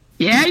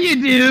 Yeah,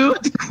 you do.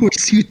 Of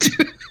course you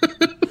do.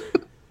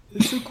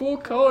 It's a cool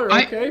color.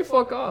 Okay,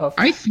 fuck off.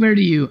 I swear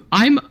to you,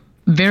 I'm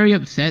very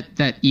upset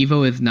that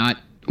Evo is not.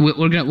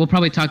 We'll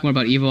probably talk more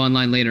about Evo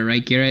Online later,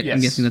 right, Garrett? I'm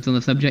Yes. guessing that's on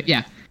the subject.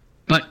 Yeah,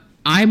 but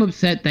I'm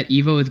upset that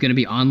Evo is going to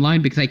be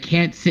online because I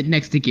can't sit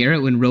next to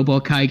Garrett when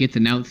RoboKai gets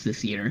announced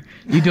this year.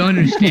 You don't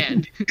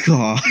understand.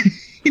 God.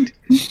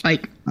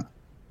 Like,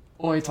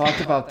 Well, I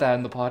talked about that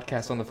in the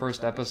podcast on the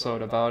first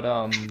episode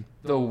about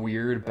the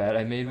weird bet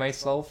I made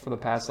myself for the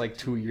past like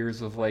 2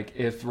 years of like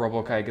if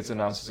RoboKai gets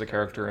announced as a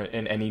character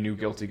in any new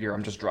Guilty Gear,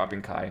 I'm just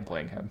dropping Kai and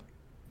playing him.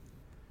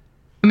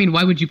 I mean,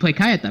 why would you play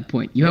Kai at that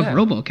point? You have Yeah.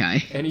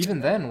 RoboKai. And even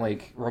then,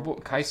 like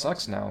Kai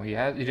sucks now. He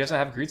doesn't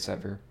have Greed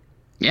Sever.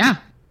 Yeah,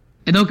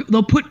 and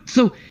they'll put.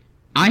 So,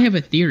 I have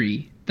a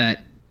theory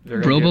that They're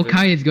gonna give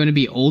RoboKai is going to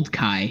be old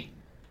Kai.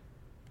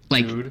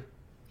 Like, Dude,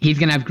 he's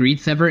gonna have Greed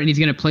Sever, and he's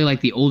gonna play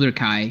like the older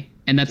Kai,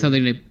 and that's how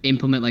they're gonna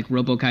implement like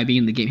RoboKai being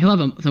in the game. He'll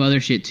have some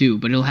other shit too,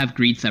 but he'll have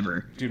Greed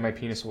Sever. my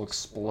penis will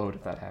explode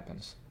if that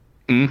happens.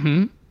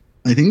 Mm-hmm.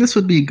 I think this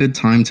would be a good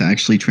time to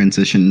actually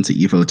transition into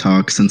Evo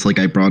talk since like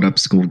I brought up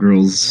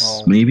Schoolgirls,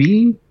 Oh.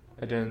 maybe?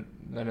 I didn't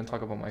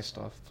talk about my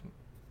stuff.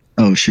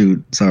 Oh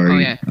shoot, sorry. Oh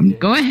yeah,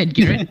 go ahead,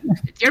 Garrett.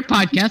 It's your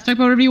podcast. Talk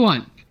about whatever you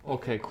want.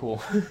 Okay,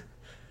 cool.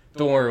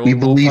 Don't worry. We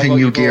believe talk in about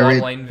you, Evo Garrett.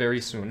 Online very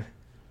soon.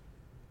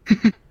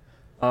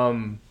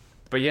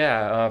 But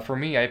yeah, for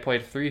me, I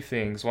played 3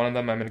 things. One of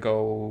them I'm gonna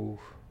go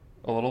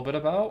a little bit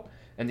about,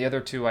 and the other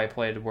 2 I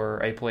played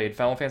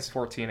Final Fantasy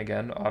XIV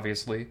again,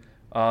 obviously,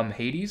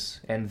 Hades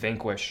and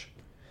Vanquish.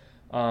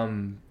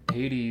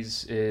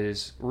 Hades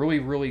is really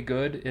really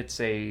good. It's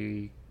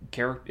a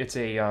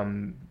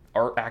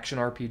action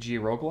RPG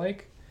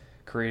roguelike.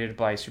 created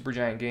by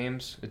Supergiant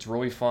Games. It's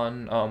really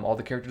fun. All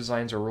the character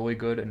designs are really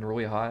good and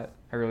really hot.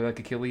 I really like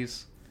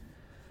Achilles.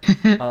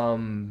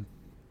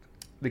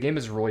 The game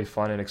is really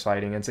fun and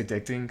exciting. It's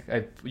addicting.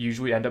 I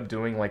usually end up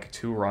doing like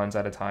 2 runs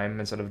at a time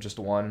instead of just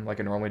one, like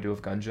I normally do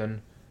with Gungeon,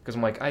 because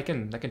I'm like I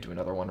can do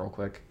another one real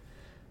quick.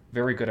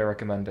 Very good. I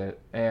recommend it.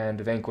 And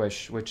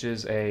Vanquish, which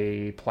is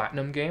a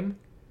Platinum game.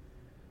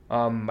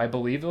 I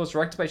believe it was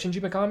directed by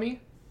Shinji Mikami,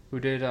 who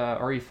did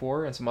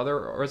RE4 and some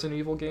other Resident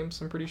Evil games.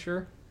 I'm pretty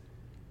sure.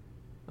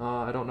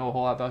 I don't know a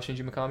whole lot about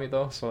Shinji Mikami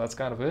though, so that's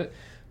kind of it.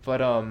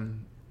 But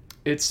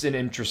it's an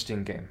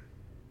interesting game.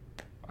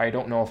 I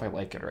don't know if I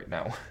like it right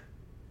now.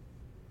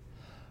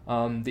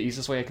 The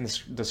easiest way I can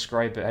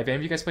describe it. Have any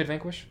of you guys played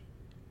Vanquish?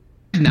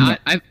 No,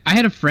 I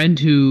had a friend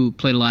who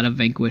played a lot of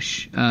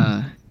Vanquish,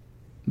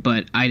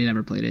 but I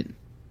never played it.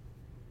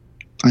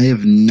 I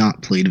have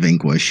not played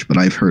Vanquish, but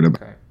I've heard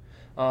about it.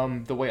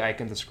 Okay. The way I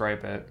can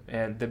describe it,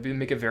 and to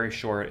make it very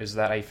short, is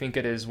that I think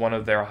it is one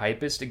of their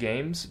hypest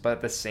games, but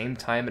at the same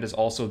time, it is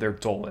also their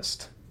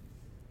dullest.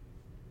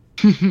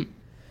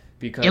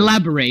 Because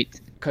Elaborate.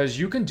 Because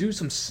you can do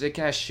some sick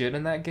ass shit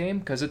in that game.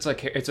 Because it's a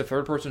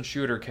third person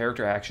shooter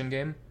character action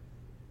game.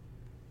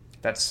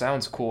 That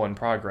sounds cool in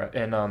progress.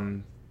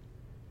 And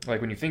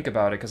like when you think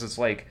about it, because it's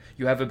like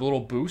you have a little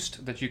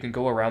boost that you can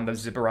go around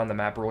zip around the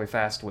map really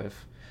fast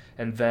with,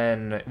 and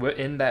then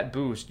in that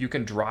boost you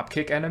can drop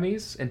kick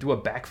enemies and do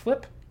a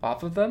backflip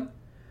off of them,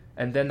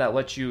 and then that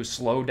lets you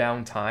slow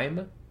down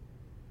time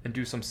and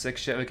do some sick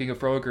shit. Like you can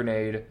throw a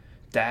grenade,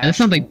 dash,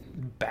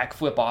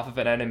 backflip off of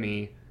an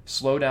enemy,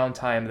 slow down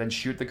time, then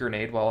shoot the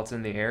grenade while it's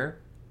in the air.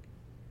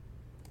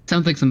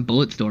 Sounds like some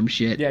Bulletstorm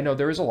shit. Yeah, no,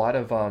 there's a lot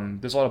of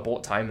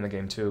bullet time in the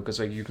game too, because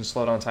like you can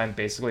slow down time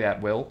basically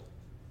at will.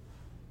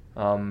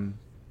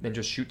 And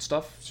just shoot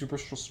stuff super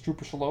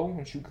slow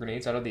and shoot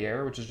grenades out of the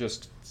air, which is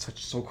just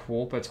so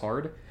cool, but it's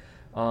hard.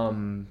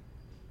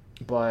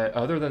 But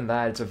other than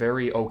that, it's a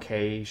very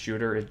okay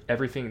shooter.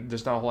 Everything,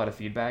 there's not a whole lot of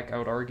feedback, I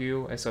would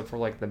argue, except for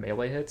like the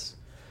melee hits.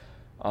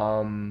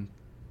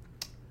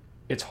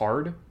 It's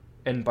hard.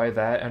 And by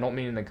that, I don't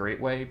mean in a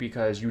great way,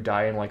 because you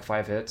die in like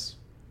 5 hits.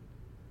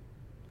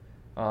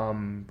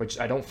 Which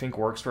I don't think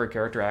works for a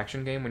character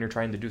action game when you're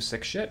trying to do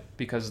sick shit,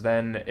 because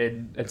then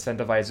it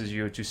incentivizes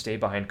you to stay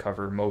behind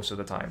cover most of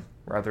the time,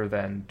 rather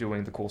than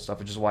doing the cool stuff,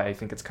 which is why I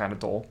think it's kind of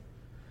dull.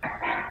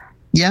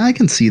 Yeah, I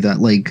can see that.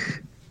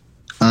 Like,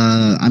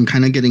 I'm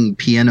kind of getting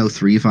Piano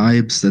 3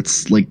 vibes.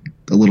 That's like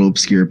a little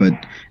obscure, but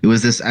it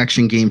was this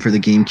action game for the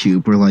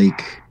GameCube where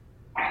like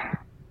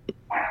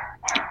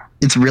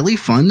it's really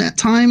fun at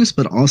times,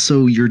 but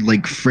also you're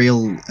like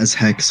frail as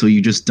heck, so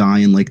you just die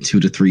in like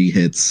 2 to 3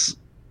 hits.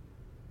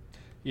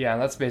 Yeah,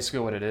 that's basically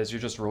what it is. You're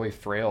just really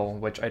frail,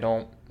 which I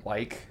don't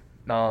like.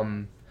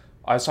 I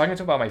was talking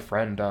to about my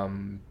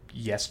friend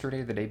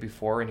yesterday, the day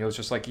before, and he was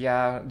just like,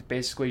 yeah,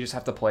 basically you just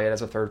have to play it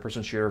as a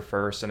third-person shooter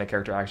first and a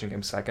character action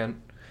game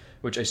second,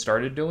 which I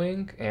started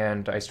doing,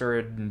 and I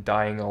started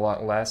dying a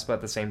lot less, but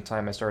at the same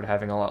time I started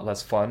having a lot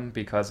less fun,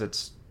 because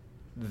it's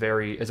a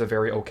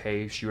very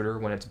okay shooter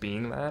when it's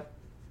being that.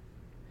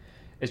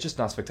 It's just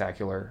not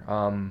spectacular.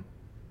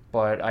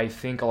 But I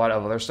think a lot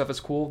of other stuff is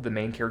cool. The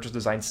main character's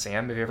design,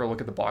 Sam, if you ever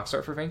look at the box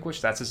art for Vanquish,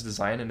 that's his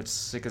design, and it's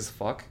sick as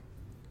fuck.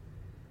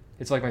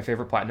 It's like my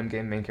favorite Platinum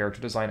game main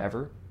character design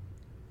ever.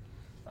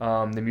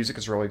 The music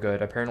is really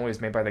good. Apparently it's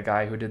made by the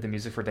guy who did the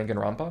music for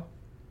Danganronpa,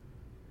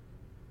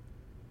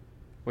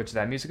 which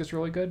that music is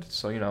really good,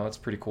 so it's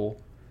pretty cool.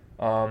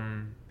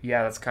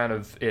 Yeah, that's kind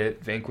of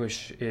it.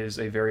 Vanquish is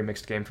a very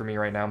mixed game for me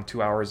right now. I'm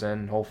 2 hours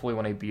in. Hopefully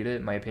when I beat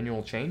it, my opinion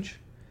will change.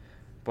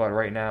 But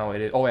right now,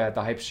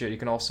 the hype shit, you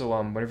can also,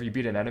 whenever you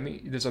beat an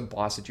enemy, there's a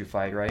boss that you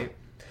fight, right?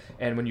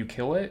 And when you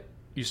kill it,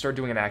 you start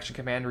doing an action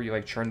command where you,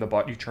 like,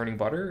 churning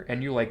butter,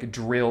 and you, like,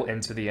 drill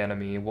into the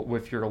enemy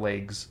with your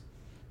legs.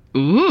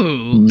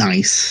 Ooh.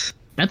 Nice.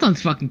 That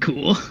sounds fucking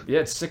cool.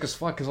 Yeah, it's sick as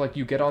fuck, because, like,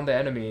 you get on the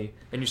enemy,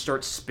 and you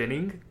start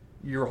spinning,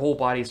 your whole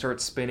body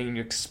starts spinning, and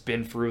you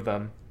spin through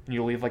them, and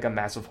you leave, like, a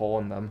massive hole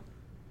in them.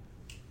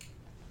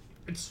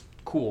 It's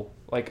cool.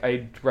 Like,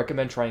 I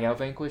recommend trying out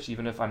Vanquish,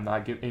 even if I'm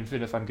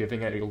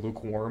giving it a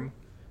lukewarm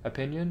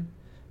opinion,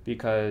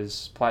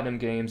 because Platinum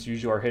games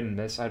usually are hit and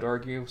miss, I'd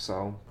argue.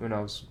 So who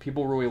knows?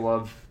 People really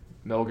love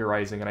Metal Gear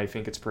Rising, and I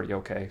think it's pretty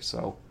okay.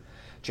 So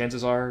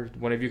chances are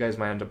one of you guys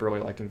might end up really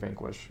liking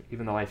Vanquish,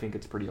 even though I think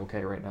it's pretty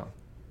okay right now.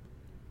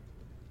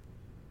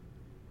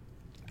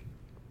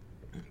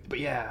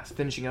 But yeah,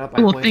 finishing it up.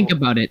 I will think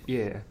about it.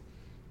 Yeah.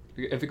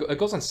 If it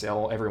goes on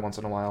sale every once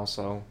in a while,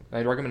 so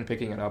I'd recommend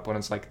picking it up when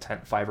it's like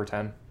 5 or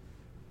 10.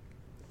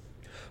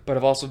 But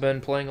I've also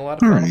been playing a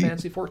lot of Final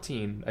Fantasy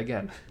XIV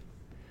again.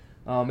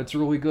 It's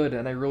really good,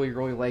 and I really,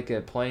 really like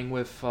it. Playing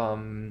with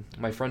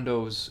my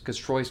friendos, because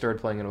Troy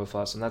started playing it with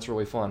us, and that's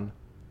really fun.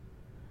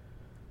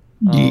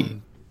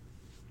 I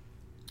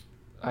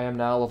am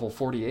now level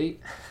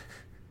 48.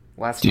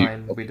 Last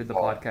time we did the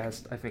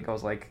podcast, I think I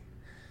was like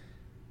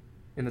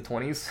in the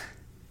 20s,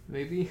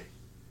 maybe.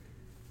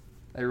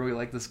 I really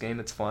like this game.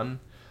 It's fun.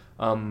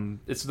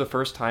 It's the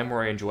first time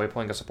where I enjoy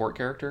playing a support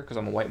character, because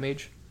I'm a white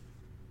mage.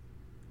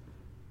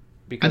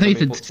 because thought I'm you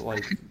said able to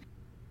like.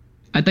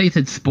 I thought you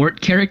said sport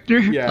character,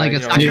 Yeah, like a you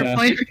know, soccer yeah.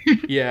 player.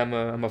 Yeah,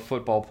 I'm a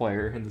football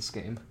player in this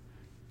game.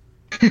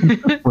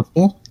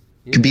 Football?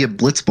 Could be Yeah. a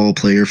blitzball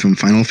player from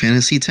Final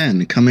Fantasy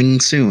X coming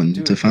soon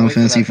Dude, to they're Final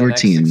waiting for Fantasy the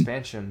next XIV.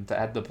 expansion to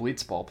add the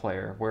blitzball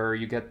player, where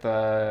you get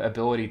the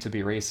ability to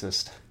be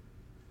racist.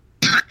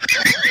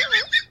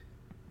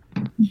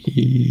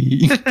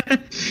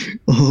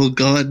 Oh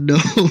God, no!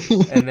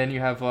 And then you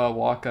have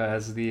Waka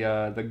as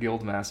the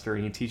guild master,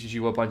 and he teaches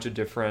you a bunch of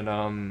different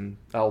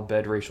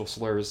Al-Bhed racial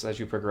slurs as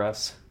you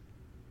progress.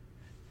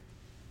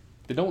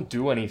 They don't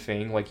do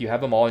anything. Like, you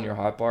have them all in your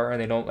hotbar,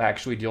 and they don't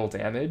actually deal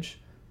damage,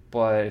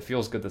 but it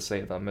feels good to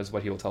say them, is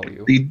what he'll tell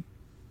you.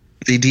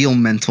 They deal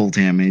mental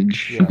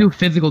damage. Yeah. They do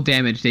physical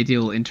damage. They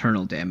deal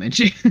internal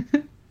damage.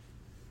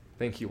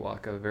 Thank you,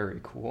 Waka. Very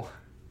cool.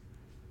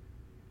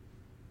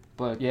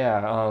 But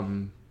yeah,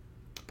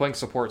 playing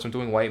support, so I'm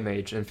doing White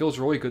Mage, and it feels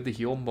really good to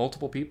heal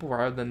multiple people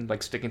rather than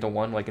like sticking to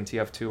one like in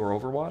TF2 or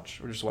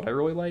Overwatch, which is what I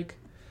really like.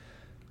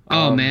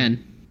 Oh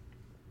man.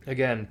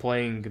 Again,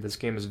 playing this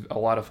game is a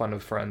lot of fun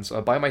with friends.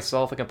 By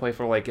myself, I can play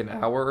for like an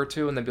hour or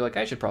two and then be like,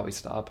 I should probably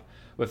stop.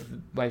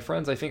 With my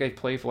friends, I think I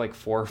play for like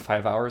 4 or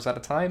 5 hours at a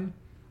time.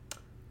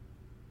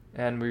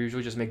 And we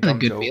usually just make That's a dumb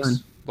good jokes feeling.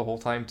 the whole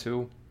time,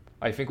 too.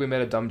 I think we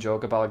made a dumb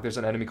joke about like there's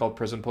an enemy called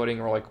prison pudding,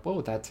 and we're like, what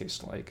would that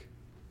taste like?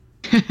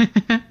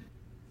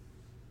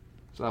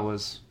 So that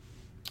was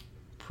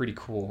pretty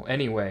cool.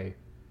 Anyway,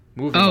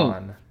 moving Oh.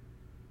 on.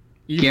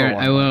 Evo Garrett,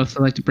 I would Online.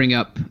 also like to bring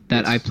up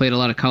that I Yes. played a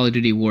lot of Call of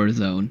Duty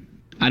Warzone.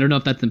 I don't know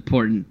if that's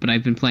important, but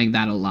I've been playing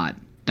that a lot.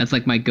 That's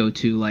like my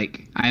go-to.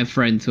 Like, I have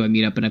friends who I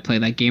meet up and I play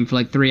that game for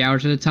like 3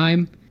 hours at a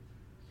time,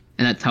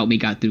 and that's helped me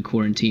got through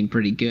quarantine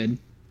pretty good.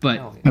 But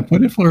Hell yeah. I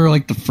played it for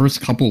like the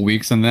first couple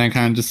weeks, and then I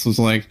kind of just was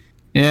like,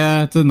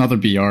 yeah, it's another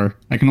BR.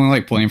 I can only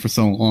like playing for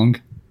so long.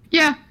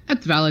 yeah,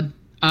 that's valid.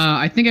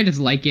 I think I just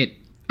like it.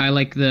 I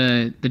like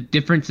the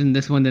difference in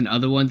this one than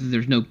other ones is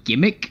there's no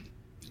gimmick.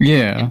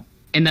 Yeah.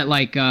 And that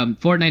like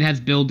Fortnite has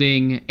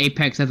building,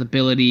 Apex has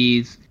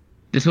abilities.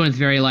 This one is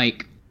very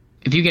like,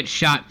 if you get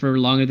shot for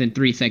longer than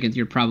 3 seconds,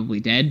 you're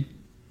probably dead.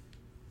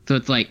 So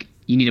it's like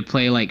you need to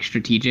play like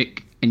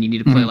strategic, and you need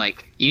to play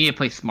you need to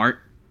play smart.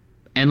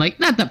 And like,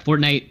 not that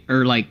Fortnite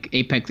or like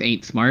Apex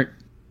ain't smart,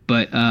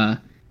 but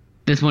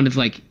this one is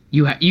like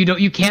you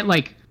can't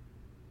like,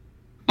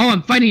 oh,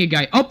 I'm fighting a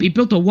guy. Oh, he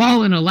built a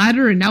wall and a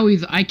ladder, and now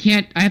I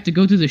have to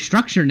go through the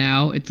structure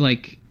now. It's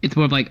like, it's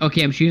more of like,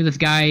 okay, I'm shooting this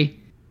guy.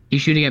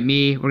 He's shooting at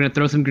me. We're gonna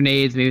throw some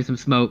grenades, maybe some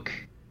smoke,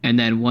 and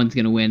then one's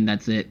gonna win.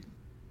 That's it.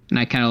 And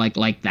I kind of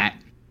like that.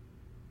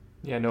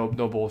 Yeah, no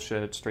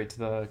bullshit. Straight to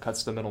the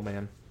cuts to the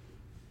middleman.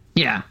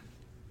 Yeah.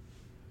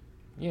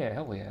 Yeah,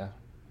 hell yeah.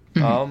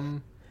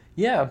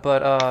 Yeah,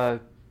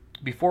 but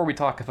before we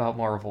talk about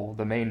Marvel,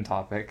 the main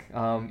topic,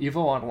 Evo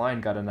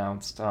Online got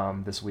announced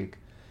this week,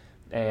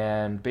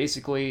 and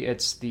basically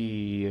it's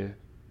the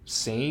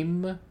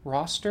same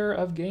roster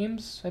of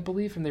games, I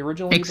believe, from the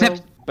original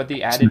Except- Evo, but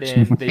they added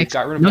in, they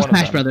got rid of No one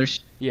Smash of them. Brothers.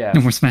 Yeah,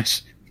 No more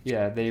Smash.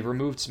 yeah, they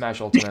removed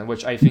Smash Ultimate,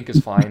 which I think is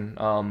fine.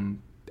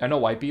 I know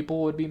white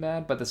people would be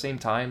mad, but at the same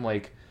time,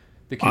 like,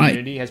 the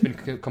community has been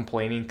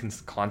complaining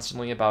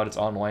constantly about its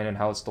online and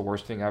how it's the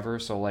worst thing ever,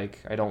 so, like,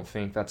 I don't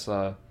think that's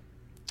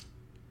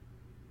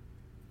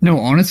No,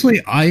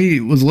 honestly, I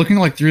was looking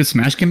like through the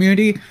Smash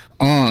community.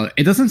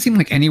 It doesn't seem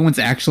like anyone's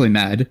actually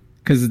mad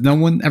because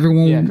everyone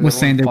Yeah, 'cause was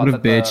saying they everyone would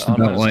have thought that the bitched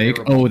online about was like,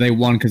 terrible. oh, they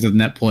won because of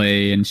net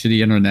play and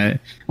shitty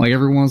internet. Like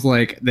everyone was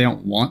like, they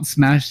don't want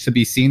Smash to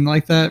be seen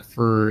like that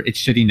for its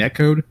shitty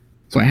netcode.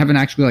 So I haven't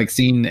actually like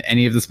seen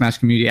any of the Smash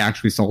community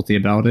actually salty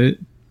about it.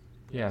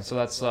 Yeah, so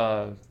that's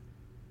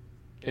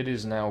it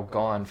is now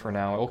gone for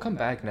now. It'll come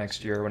back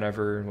next year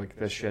whenever like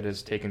this shit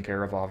is taken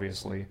care of,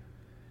 obviously.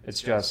 It's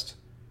just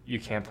you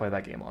can't play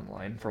that game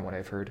online from what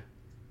I've heard.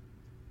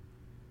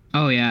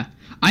 Oh yeah,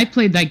 I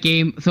played that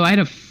game. So I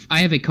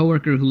have a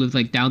coworker who lives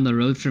like down the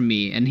road from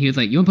me, and he was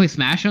like, "You want to play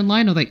Smash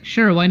Online?" I was like,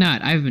 "Sure, why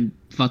not?" I haven't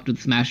fucked with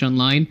Smash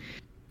Online,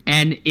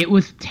 and it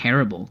was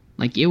terrible.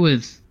 Like it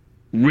was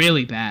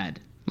really bad,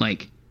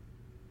 like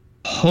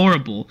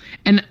horrible.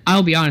 And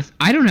I'll be honest,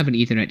 I don't have an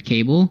Ethernet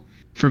cable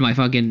for my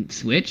fucking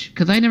Switch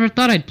because I never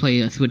thought I'd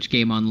play a Switch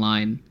game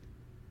online.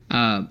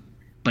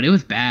 But it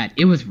was bad.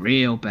 It was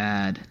real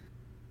bad.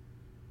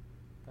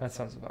 That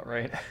sounds about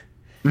right.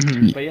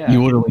 Mm-hmm. But yeah.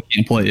 You literally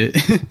can't play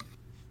it.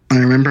 I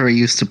remember I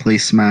used to play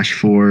Smash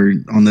 4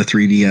 on the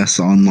 3DS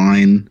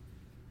online,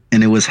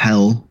 and it was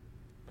hell.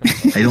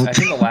 I don't I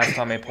think the last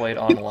time I played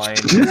online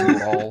was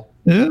Brawl,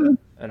 Yeah,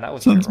 and that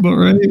was sounds about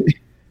terrible. right.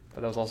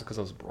 But that was also because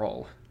it was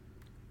Brawl.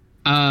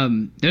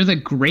 There's a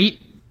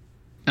great,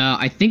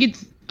 I think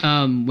it's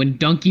when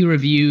Donkey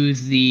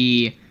reviews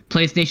the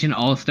PlayStation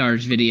All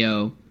Stars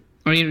video,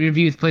 or he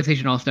reviews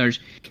PlayStation All Stars.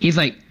 He's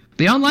like,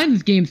 the online in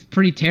this game's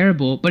pretty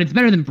terrible, but it's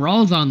better than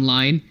Brawl's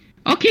online.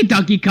 Okay,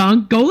 Donkey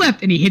Kong, go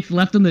left, and he hits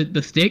left on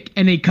the stick,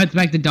 and then he cuts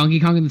back to Donkey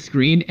Kong on the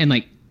screen, and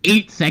like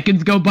 8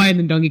 seconds go by, and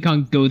then Donkey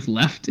Kong goes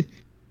left,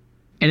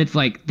 and it's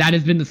like that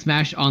has been the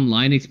Smash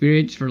Online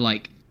experience for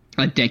like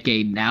a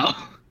decade now.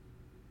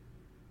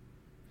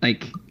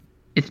 Like,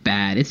 it's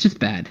bad. It's just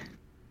bad.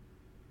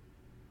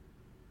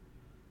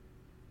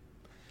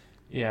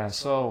 Yeah,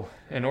 so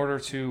in order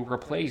to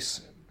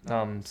replace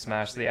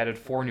Smash, they added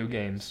 4 new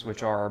games,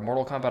 which are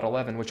Mortal Kombat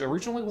 11, which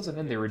originally wasn't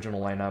in the original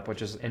lineup,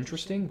 which is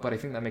interesting, but I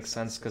think that makes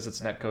sense because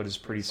its netcode is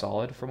pretty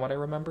solid from what I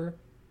remember.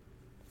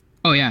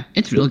 Oh yeah,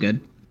 it's real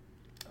good.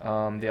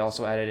 They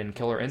also added in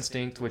Killer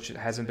Instinct, which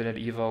hasn't been at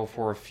EVO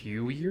for a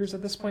few years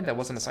at this point. That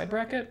wasn't a side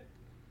bracket.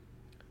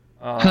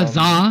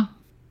 Huzzah!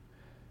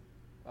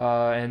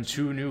 And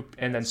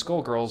then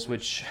Skullgirls,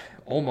 which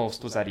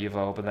almost was at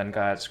EVO, but then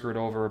got screwed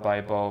over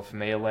by both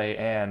Melee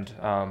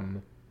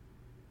and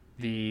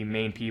the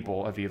main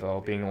people of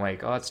EVO being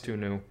like, oh, it's too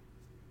new.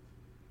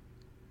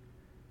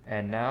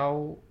 And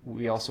now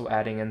we also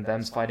adding in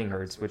Them's Fighting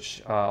Herds,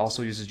 which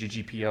also uses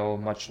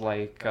GGPO, much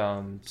like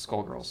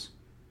Skullgirls.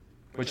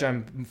 Which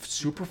I'm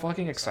super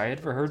fucking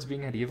excited for Herds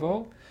being at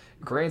EVO.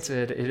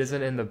 Granted, it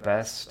isn't in the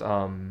best,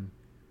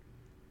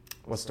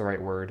 what's the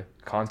right word?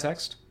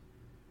 Context?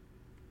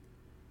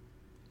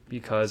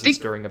 Because it's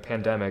during a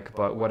pandemic,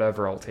 but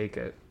whatever, I'll take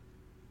it.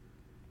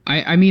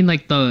 I mean,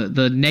 like,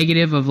 the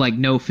negative of, like,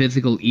 no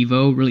physical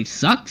EVO really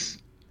sucks.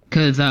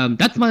 Because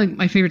that's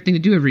my favorite thing to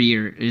do every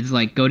year is,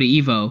 like, go to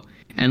EVO.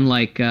 And,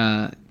 like,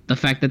 the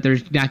fact that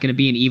there's not going to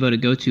be an EVO to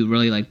go to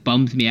really, like,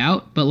 bums me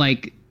out. But,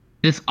 like,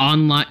 this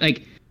online,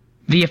 like,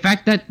 the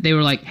fact that they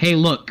were like, hey,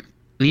 look,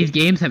 these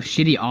games have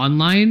shitty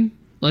online.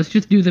 Let's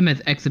just do them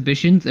as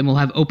exhibitions, and we'll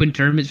have open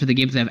tournaments for the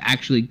games that have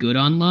actually good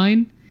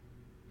online.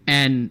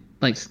 And,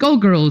 like,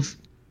 Skullgirls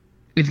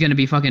is going to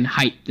be fucking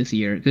hyped this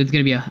year. There's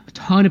going to be a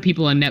ton of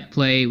people on net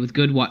play with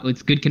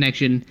good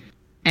connection.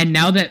 And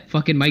now that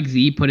fucking Mike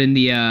Z put in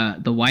the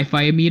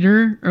Wi-Fi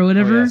meter or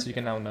whatever, Oh, yeah, so you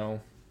can now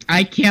know.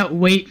 I can't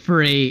wait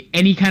for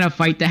any kind of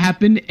fight to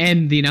happen,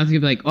 and the announcer's gonna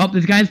be like, "Oh,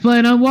 this guy's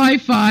playing on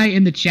Wi-Fi,"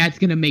 and the chat's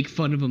gonna make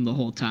fun of him the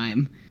whole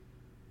time.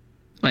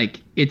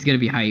 Like, it's gonna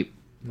be hype.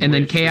 And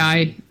then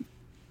KI,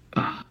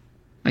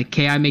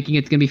 KI making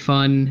it's gonna be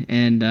fun,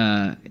 and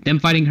them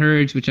fighting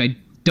Herds, which I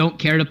don't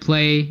care to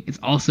play. It's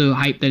also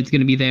hype that it's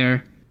gonna be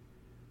there.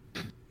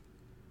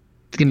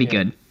 It's gonna be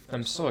good.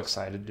 I'm so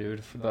excited,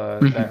 dude. For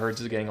that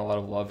Herds is getting a lot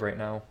of love right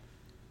now.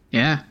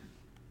 Yeah.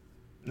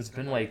 It's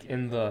been like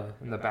in the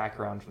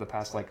background for the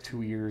past like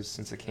 2 years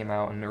since it came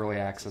out in early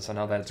access, and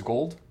now that it's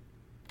gold,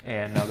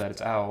 and now that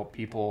it's out,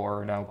 people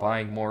are now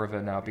buying more of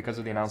it now because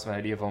of the announcement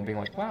idea of being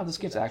like, wow, this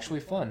game's actually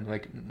fun.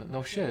 Like,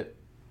 no shit.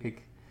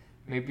 Like,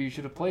 maybe you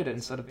should have played it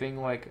instead of being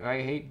like,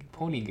 I hate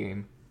pony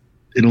game.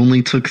 It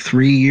only took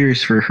 3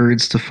 years for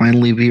Herds to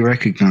finally be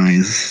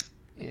recognized.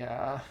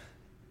 Yeah.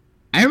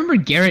 I remember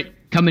Garrett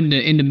coming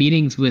into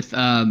meetings with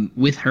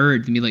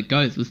Herds and be like,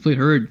 guys, let's play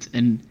Herds,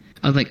 and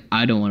I was like,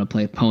 I don't want to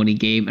play a pony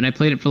game. And I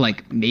played it for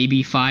like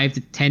maybe 5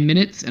 to 10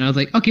 minutes. And I was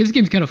like, okay, this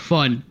game's kind of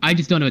fun. I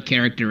just don't have a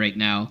character right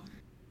now.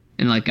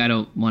 And like, I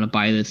don't want to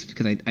buy this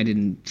because I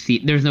didn't see,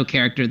 there's no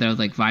character that I was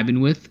like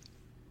vibing with.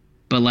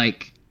 But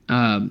like,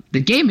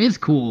 the game is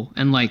cool.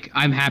 And like,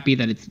 I'm happy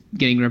that it's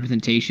getting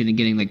representation and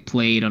getting like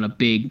played on a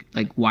big,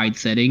 like wide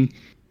setting.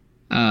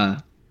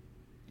 And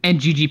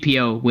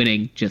GGPO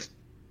winning just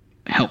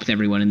helps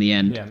everyone in the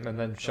end. Yeah, and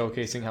then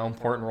showcasing how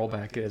important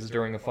rollback is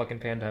during a fucking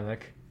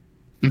pandemic.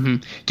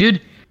 Mm-hmm.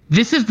 Dude,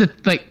 this is the,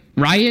 like,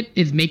 Riot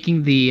is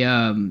making the,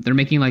 they're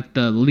making, like,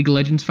 the League of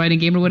Legends fighting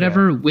game or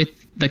whatever with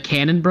the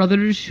Cannon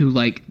brothers, who,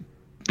 like,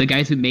 the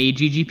guys who made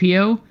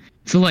GGPO.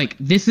 So, like,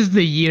 this is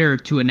the year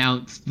to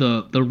announce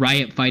the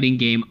Riot fighting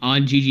game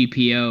on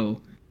GGPO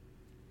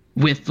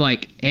with,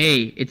 like,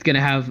 hey, it's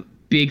gonna have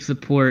big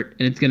support,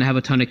 and it's gonna have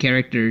a ton of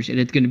characters, and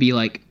it's gonna be,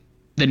 like,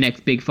 the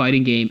next big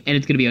fighting game, and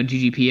it's gonna be on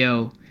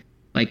GGPO.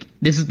 Like,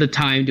 this is the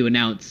time to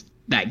announce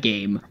that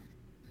game.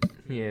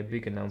 Yeah,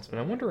 big announcement.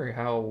 I wonder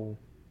how...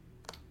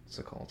 What's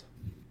it called?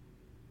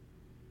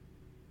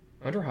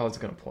 I wonder how it's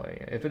going to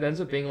play. If it ends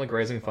up being like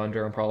Rising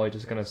Thunder, I'm probably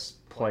just going to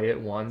play it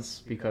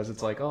once because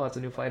it's like, oh, it's a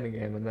new fighting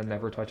game, and then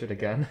never touch it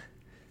again.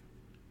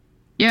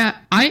 Yeah,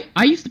 I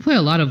used to play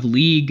a lot of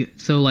League,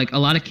 so like a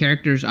lot of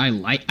characters I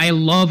like. I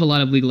love a lot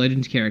of League of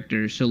Legends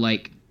characters, so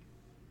like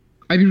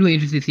I'd be really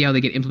interested to see how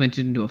they get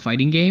implemented into a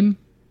fighting game.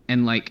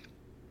 And like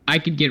I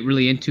could get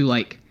really into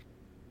like,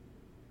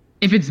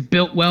 if it's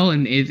built well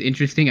and is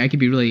interesting, I could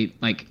be really,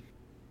 like,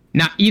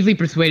 not easily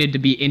persuaded to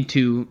be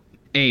into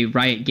a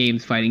Riot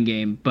Games fighting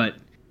game, but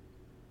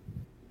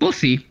we'll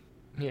see.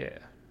 Yeah.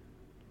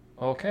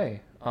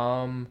 Okay.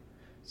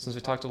 Since we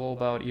talked a little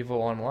about EVO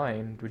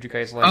Online, would you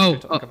guys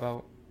like to talk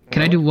about...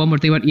 Can I do one more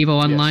thing about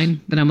EVO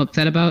Online that I'm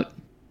upset about?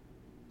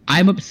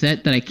 I'm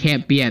upset that I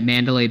can't be at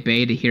Mandalay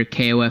Bay to hear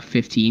KOF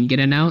 15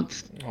 get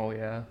announced. Oh,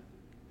 yeah.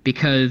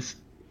 Because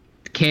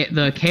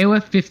the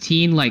KOF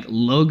 15, like,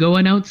 logo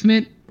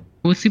announcement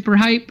was super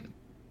hype,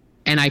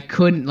 and I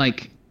could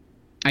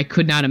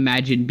not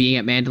imagine being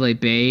at Mandalay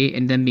Bay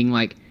and then being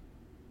like,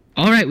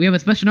 all right, we have a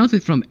special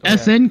announcement from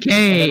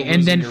SNK,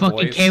 and then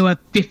fucking voice. KOF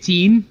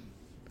 15.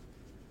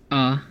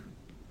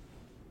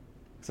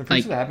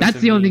 Like, that's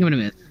the only thing I'm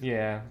gonna miss.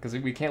 Yeah, because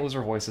we can't lose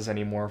our voices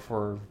anymore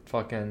for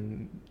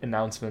fucking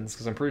announcements,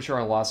 because I'm pretty sure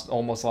I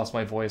almost lost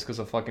my voice because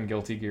of fucking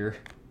Guilty Gear.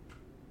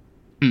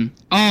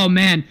 Oh,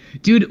 man.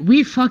 Dude,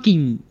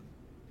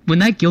 when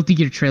that Guilty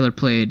Gear trailer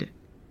played,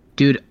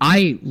 Dude,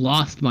 I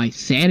lost my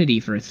sanity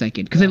for a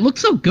second because it looked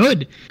so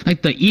good.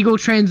 Like the ego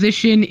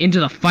transition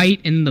into the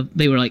fight, and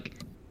they were like,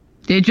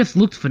 it just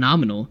looked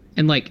phenomenal.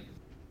 And like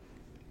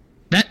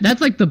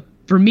that's like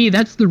for me,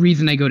 that's the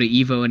reason I go to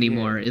Evo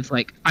anymore. Yeah. It's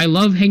like I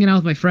love hanging out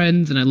with my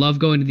friends, and I love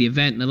going to the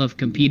event, and I love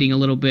competing a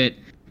little bit.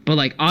 But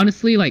like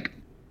honestly, like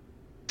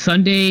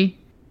Sunday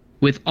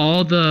with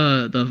all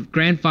the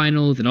grand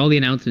finals and all the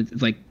announcements,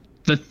 it's like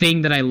the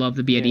thing that I love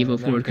to be at Evo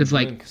for, because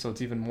like so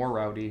it's even more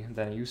rowdy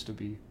than it used to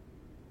be.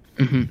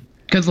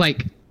 Because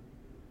like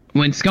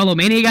when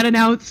Skullomania got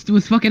announced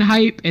was fucking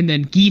hype, and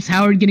then Geese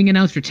Howard getting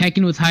announced for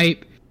Tekken was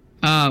hype.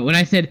 When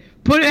I said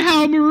put it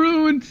Hal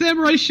Maru and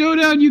Samurai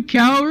Showdown, you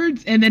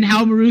cowards, and then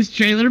Hal Maru's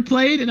trailer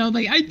played, and I was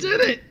like, I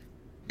did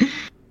it.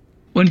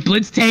 When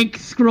Blitztank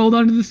scrolled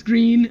onto the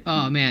screen,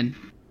 oh man,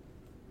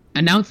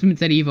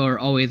 announcements at Evo are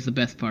always the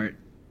best part.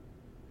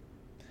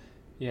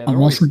 Yeah, I'm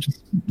also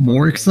just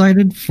more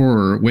excited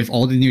with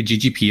all the new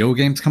GGPO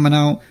games coming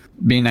out,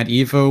 being at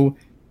Evo.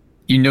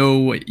 You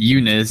know,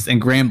 Eunice and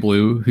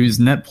Granblue, whose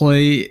net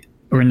play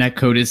or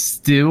netcode is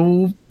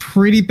still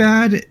pretty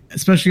bad,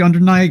 especially under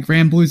Night.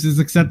 Granblue's is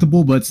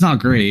acceptable, but it's not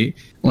great.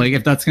 Like,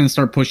 if that's going to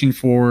start pushing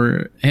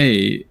for,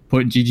 hey,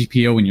 put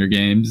GGPO in your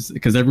games,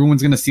 because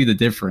everyone's going to see the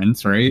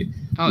difference, right?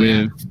 Oh, with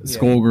yeah.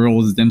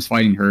 Skullgirls, Dims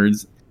Fighting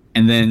Herds,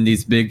 and then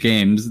these big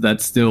games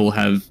that still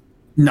have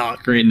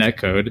not great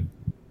netcode.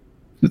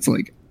 It's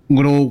like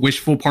little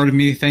wishful part of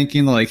me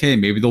thinking like, hey,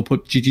 maybe they'll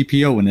put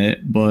GGPO in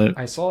it, but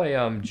I saw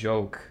a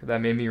joke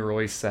that made me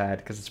really sad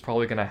because it's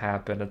probably gonna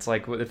happen. It's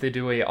like if they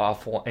do a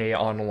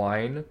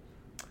online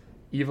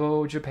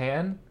Evo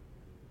Japan,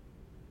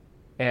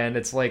 and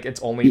it's like it's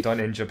only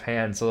done in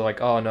Japan, so they're like,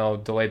 oh no,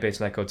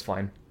 delay-based netcode's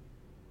fine.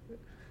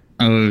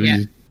 Yeah.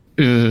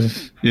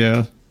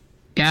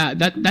 Yeah,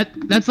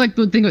 that's like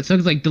the thing that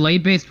sucks. Like delay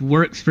based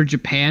works for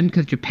Japan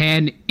because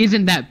Japan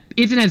isn't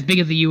as big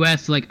as the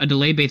US. So like a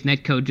delay based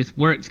netcode just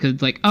works because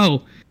it's like,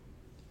 oh,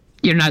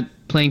 you're not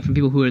playing from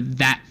people who are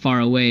that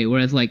far away.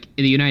 Whereas like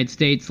in the United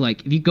States,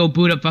 like if you go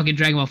boot up fucking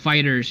Dragon Ball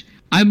FighterZ,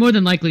 I'm more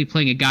than likely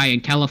playing a guy in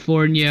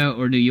California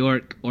or New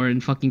York or in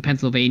fucking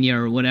Pennsylvania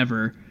or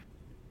whatever.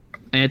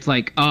 And it's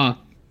like, oh,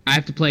 I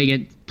have to play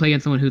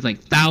against someone who's like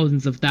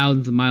thousands of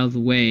miles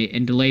away,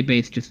 and delay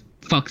based just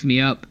fucks me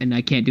up and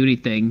I can't do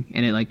anything,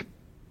 and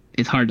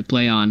it's hard to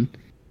play on.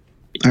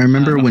 I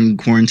remember when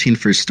quarantine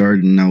first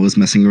started and I was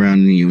messing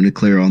around in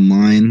Uniclear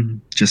online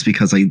just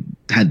because I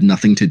had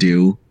nothing to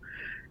do,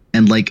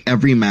 and like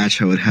every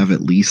match I would have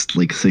at least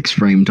like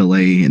 6-frame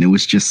delay, and it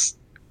was just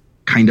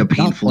kind of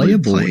painful to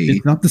play.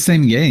 It's not the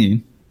same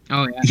game.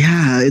 Oh yeah.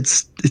 Yeah,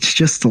 it's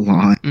just a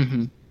lot.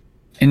 Mm-hmm.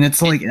 And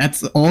it's like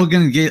that's all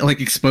gonna get like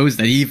exposed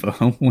at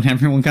Evo when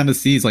everyone kind of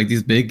sees like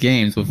these big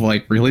games with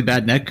like really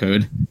bad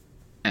netcode.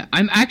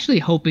 I'm actually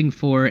hoping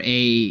for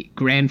a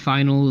grand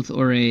finals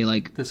or a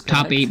like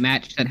top 8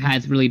 match that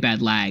has really bad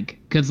lag,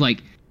 because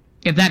like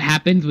if that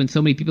happens when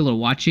so many people are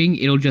watching,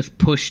 it'll just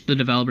push the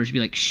developers to be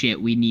like,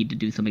 shit, we need to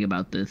do something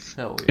about this.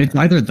 Hell yeah. It's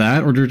either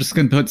that or they're just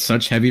gonna put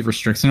such heavy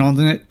restrictions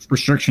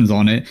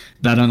on it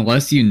that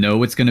unless you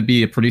know it's gonna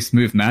be a pretty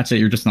smooth match, that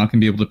you're just not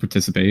gonna be able to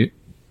participate.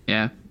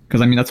 Yeah.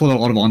 Because I mean that's what a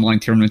lot of online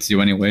tournaments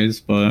do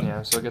anyways. But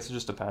yeah, so I guess it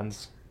just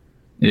depends.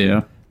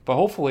 Yeah. But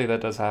hopefully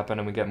that does happen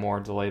and we get more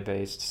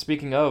delay-based.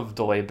 Speaking of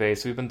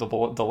delay-based, we've been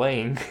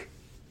delaying.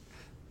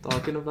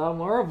 Talking about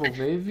Marvel,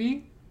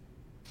 baby.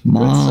 Good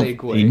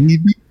segue.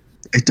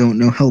 I don't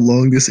know how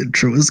long this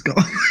intro has gone.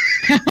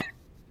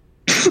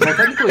 Well,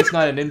 technically it's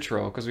not an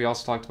intro, because we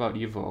also talked about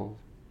Evo.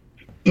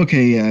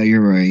 Okay, yeah,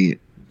 you're right.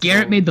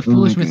 Garrett made the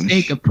foolish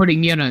mistake of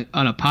putting me on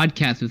a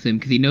podcast with him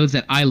because he knows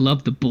that I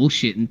love the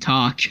bullshit and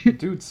talk.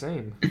 Dude,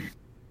 same.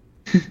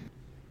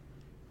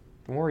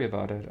 Don't worry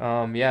about it.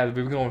 Yeah, we've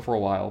been going for a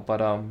while, but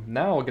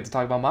now we'll get to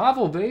talk about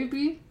MAHVEL,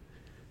 baby.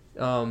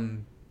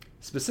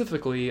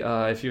 Specifically,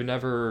 if you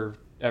never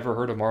ever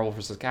heard of Marvel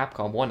vs.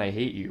 Capcom, 1, I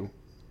hate you.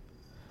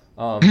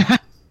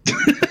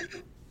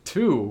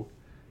 2,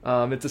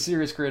 it's a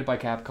series created by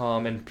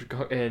Capcom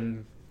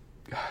and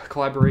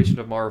collaboration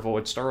of Marvel.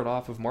 It started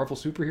off with Marvel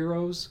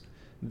Superheroes,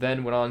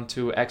 then went on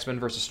to X-Men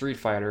vs. Street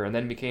Fighter, and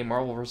then became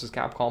Marvel vs.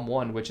 Capcom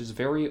 1, which is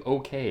very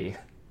okay.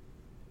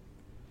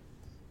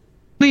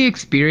 The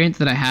experience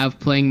that I have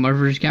playing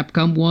Marvel vs.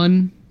 Capcom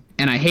 1,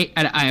 and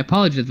I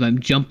apologize if I'm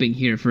jumping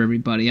here for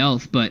everybody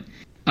else, but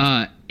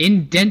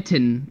in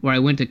Denton, where I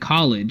went to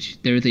college,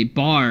 there was a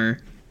bar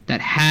that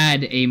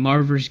had a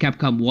Marvel vs.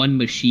 Capcom 1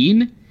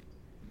 machine,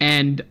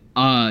 and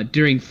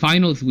during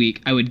finals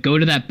week, I would go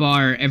to that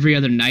bar every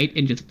other night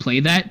and just play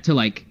that to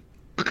like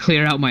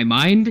clear out my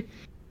mind,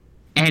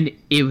 and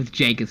it was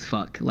jank as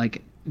fuck.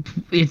 Like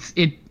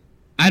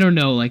I don't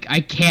know, like I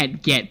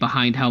can't get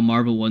behind how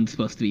Marvel 1's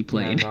supposed to be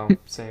played. Yeah, no,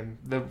 same.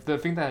 The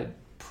thing that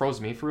throws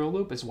me for a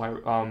loop is why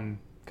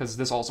because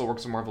this also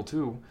works in Marvel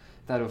 2,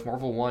 that with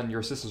Marvel 1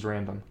 your assist is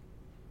random.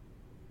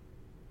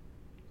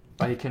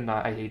 I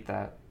hate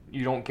that.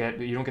 You don't get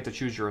to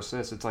choose your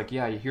assist. It's like,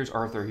 yeah, here's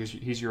Arthur.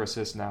 He's your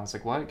assist now. It's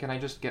like, what? Can I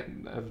just get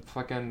a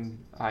fucking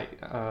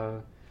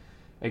a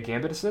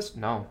Gambit assist?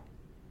 No.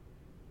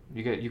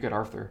 You get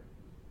Arthur.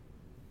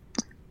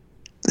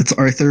 It's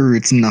Arthur or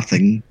it's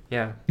nothing.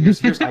 Yeah,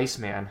 here's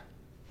Iceman.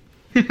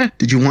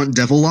 Did you want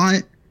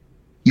Devil-Lot?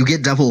 You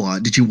get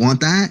Devil-Lot. Did you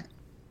want that?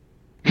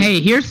 Hey,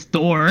 here's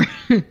Thor.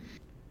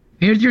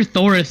 Here's your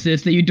Thor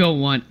assist that you don't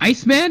want.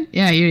 Iceman?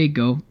 Yeah, here you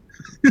go.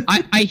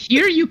 I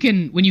hear you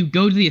can, when you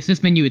go to the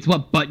assist menu, it's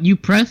what button you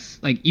press.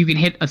 Like, you can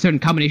hit a certain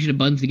combination of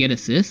buttons to get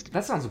assist.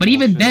 That sounds But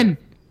even then,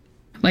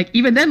 I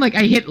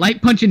hit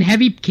light punch and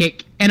heavy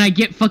kick, and I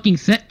get fucking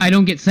I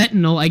don't get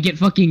Sentinel, I get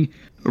fucking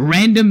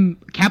random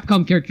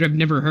Capcom character I've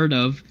never heard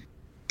of,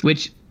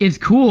 which is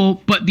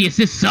cool, but the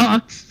assist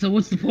sucks, so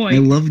what's the point? I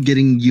love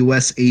getting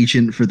U.S.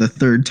 Agent for the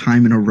 3rd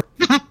time in a row.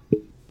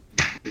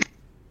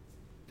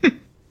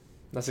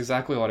 That's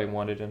exactly what I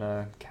wanted in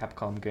a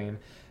Capcom game.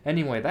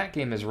 Anyway, that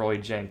game is really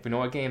jank. But you know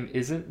what game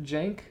isn't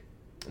jank?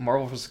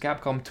 Marvel vs.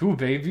 Capcom 2,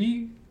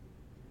 baby!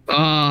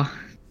 I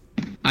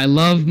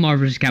love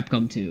Marvel vs.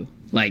 Capcom 2.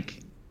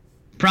 Like,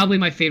 probably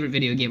my favorite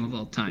video game of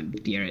all time,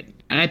 Garrett.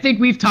 And I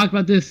think we've talked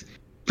about this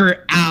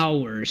for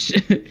hours.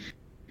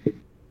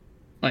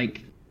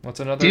 Like, what's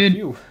another dude,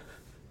 few?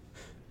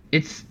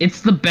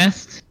 It's the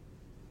best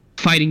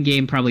fighting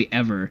game probably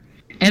ever.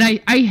 And I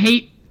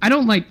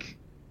don't like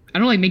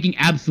making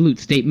absolute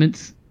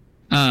statements,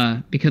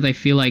 because I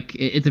feel like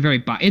this is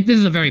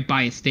a very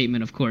biased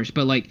statement, of course.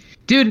 But like,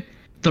 dude,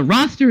 the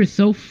roster is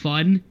so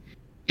fun,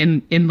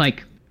 and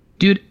like,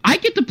 dude, I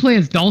get to play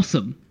as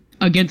Dalsum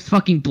against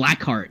fucking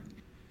Blackheart.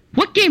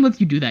 What game lets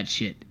you do that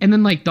shit? And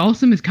then like,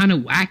 Dalsum is kind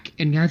of whack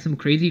and has some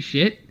crazy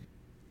shit.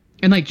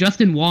 And like,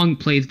 Justin Wong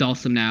plays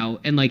Dalsum now,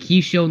 and like,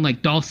 he's shown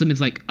like Dalsum is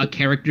like a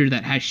character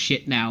that has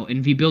shit now, and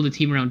if you build a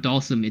team around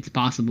Dalsum, it's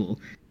possible.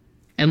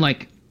 And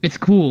like, it's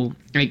cool.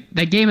 Like,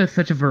 that game has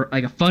such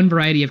a fun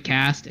variety of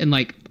cast, and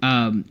like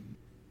the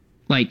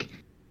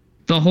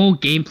whole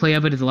gameplay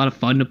of it is a lot of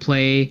fun to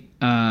play.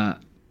 What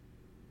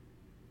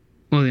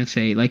was I gonna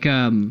say? Like,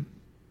 and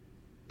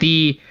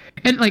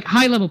like,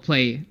 high level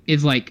play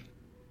is like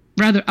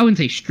rather, I wouldn't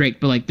say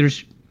strict, but like,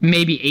 there's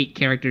maybe 8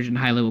 characters in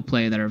high level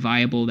play that are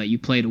viable that you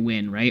play to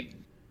win, right?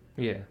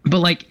 Yeah. But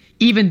like,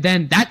 even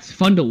then, that's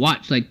fun to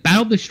watch. Like,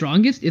 Battle of the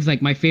Strongest is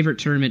like my favorite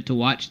tournament to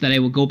watch that I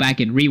will go back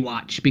and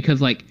rewatch,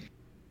 because like,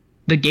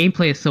 the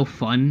gameplay is so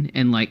fun,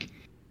 and like,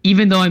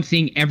 even though I'm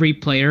seeing every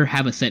player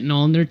have a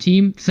Sentinel on their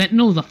team,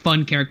 Sentinel is a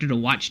fun character to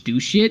watch do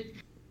shit.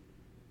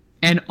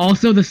 And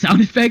also, the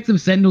sound effects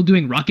of Sentinel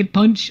doing Rocket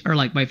Punch are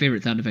like my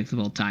favorite sound effects of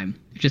all time.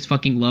 Just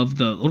fucking love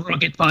the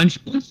Rocket Punch.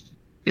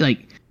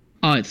 Like,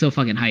 oh, it's so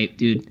fucking hype,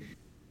 dude.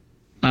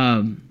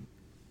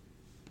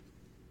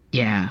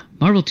 Yeah,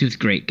 Marvel 2 is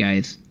great,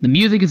 guys. The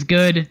music is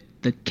good.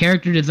 The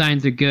character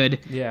designs are good.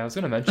 Yeah, I was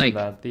gonna mention like,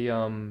 that.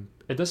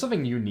 It does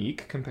something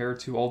unique compared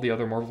to all the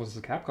other Marvel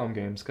vs. Capcom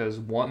games, because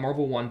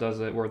Marvel 1 does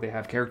it where they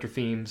have character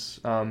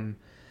themes,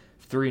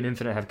 3 and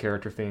Infinite have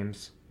character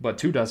themes, but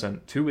 2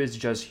 doesn't. 2 is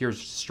just,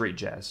 here's straight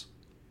jazz.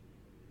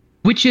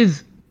 Which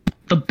is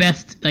the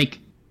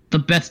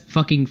best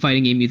fucking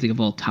fighting game music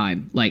of all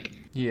time. Like,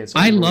 yeah, it's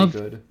really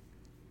good.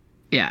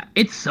 Yeah,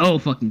 it's so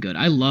fucking good.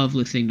 I love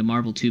listening to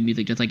Marvel 2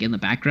 music just like in the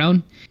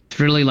background. It's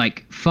really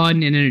like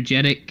fun and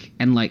energetic,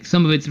 and like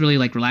some of it's really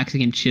like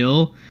relaxing and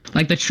chill.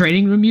 Like, the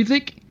training room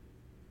music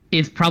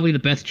is probably the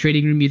best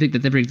training room music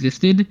that's ever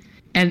existed.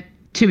 And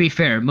to be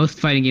fair, most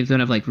fighting games don't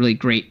have like really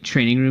great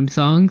training room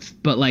songs,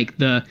 but like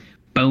the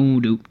boom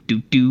doo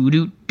doo doo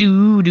doo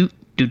doo doo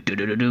doo doo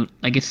doo doo,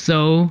 like, it's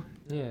so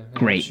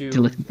great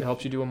to listen to. It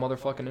helps you do a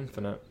motherfucking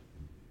Infinite.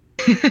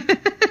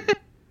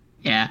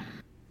 Yeah.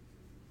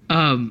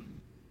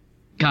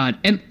 God,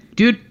 and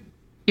dude,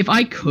 if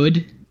I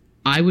could,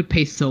 I would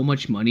pay so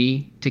much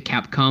money to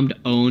Capcom to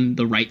own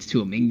the rights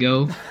to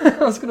Amingo.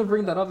 I was gonna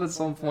bring that up at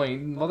some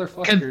point,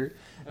 motherfucker.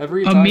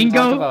 Every time you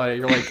talk about it,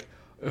 you're like,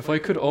 if I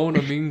could own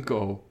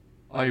Amingo,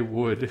 I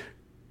would.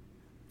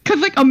 Cause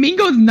like,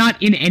 Amingo's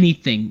not in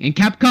anything, and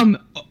Capcom,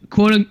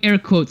 quote air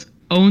quotes,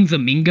 owns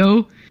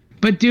Amingo.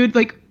 But dude,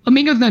 like,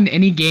 Amingo's not in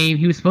any game.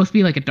 He was supposed to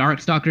be like a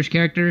Darkstalkers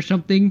character or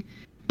something,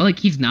 but like,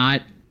 he's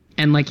not,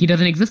 and like, he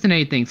doesn't exist in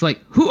anything. So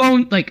like, who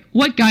owns, like,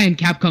 what guy in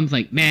Capcom's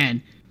like,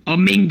 man,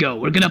 Amingo,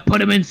 we're gonna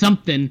put him in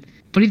something,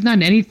 but he's not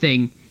in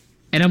anything.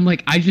 And I'm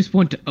like, I just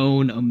want to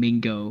own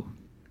Amingo.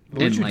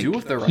 What would you do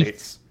with the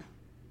rights?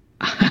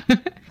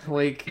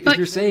 Like, if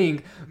you're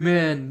saying,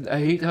 man, I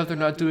hate how they're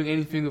not doing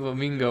anything with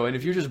Amingo, and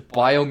if you just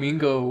buy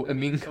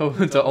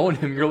Amingo to own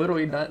him, you're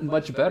literally not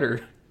much better.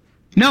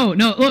 No,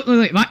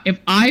 look, if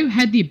I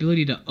had the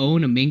ability to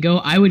own Amingo,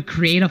 I would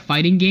create a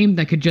fighting game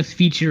that could just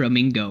feature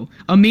Amingo.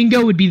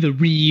 Amingo would be the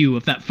Ryu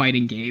of that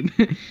fighting game.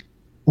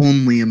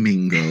 Only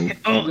Amingo.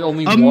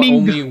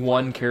 Only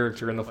one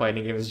character in the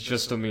fighting game is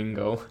just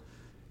Amingo.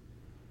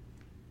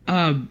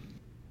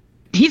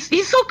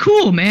 He's so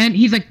cool, man.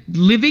 He's like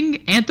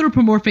living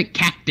anthropomorphic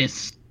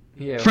cactus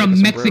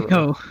from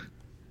Mexico,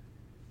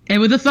 and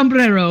with a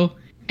sombrero,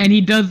 and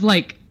he has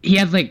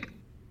like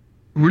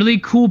really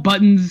cool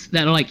buttons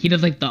that are like, he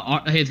does like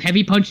his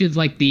heavy punches,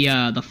 like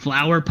the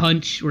flower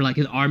punch, where like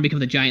his arm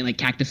becomes a giant like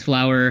cactus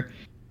flower,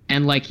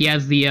 and like he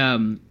has the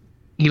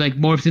he like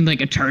morphs into like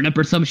a turnip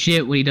or some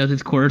shit when he does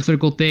his quarter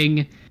circle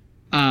thing.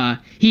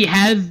 He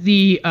has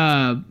the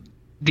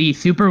the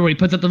super where he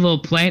puts up the little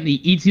plant and he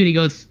eats you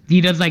and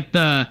he does like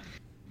the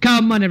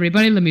come on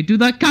everybody, let me do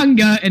the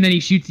conga, and then he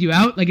shoots you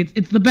out. Like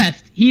it's the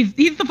best. He's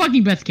the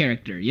fucking best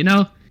character, you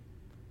know?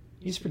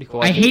 He's pretty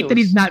cool. I hate that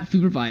he's not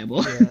super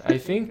viable. Yeah, I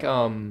think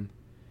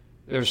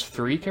there's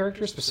 3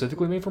 characters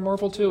specifically made for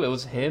Marvel 2. It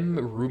was him,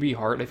 Ruby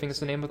Hart, I think is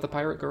the name of the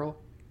pirate girl.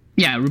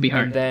 Yeah, Ruby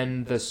Hart. And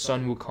then the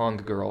Sun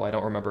Wukong girl, I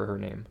don't remember her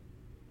name.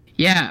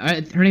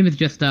 Yeah, her name is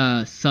just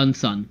Sun.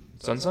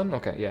 Sun?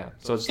 Okay, yeah.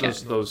 So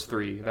it's those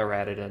 3 that were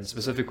added in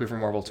specifically for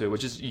Marvel 2,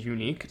 which is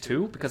unique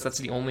too, because that's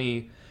the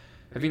only...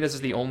 I think this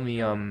is the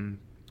only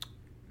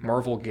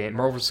Marvel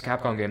vs.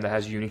 Capcom game that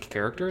has unique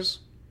characters.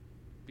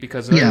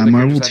 Because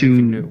Marvel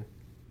 2... new.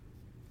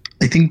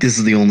 I think this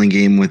is the only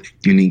game with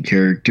unique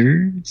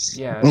characters.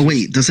 Yeah. Oh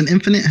wait, does an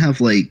Infinite have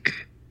like...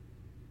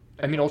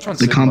 I mean, Ultron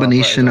the Sigma,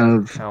 combination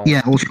of... count.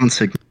 Yeah, Ultron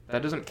Sigma.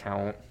 That doesn't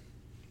count.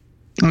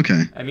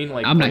 Okay. I mean,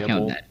 like, I'm playable. not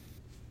counting that.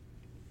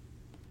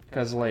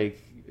 Because,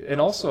 like... And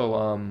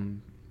also,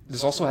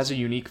 this also has a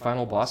unique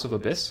final boss of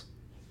Abyss.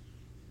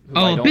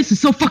 Oh, Abyss is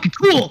so fucking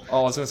cool!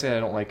 Oh, I was gonna say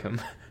I don't like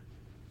him.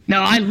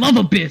 No, I love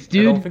Abyss,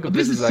 dude. I don't think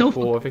Abyss is that so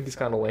cool. I think he's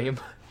kind of lame.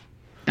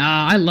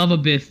 I love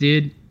Abyss,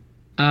 dude.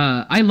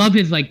 I love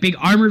his like big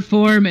armored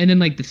form and then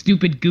like the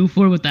stupid goo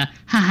form with the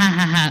ha ha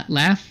ha ha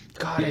laugh.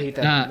 God, I hate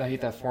that. I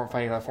hate that form.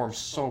 Fighting that form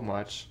so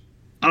much.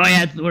 Oh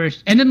yeah, it's the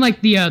worst. And then like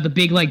the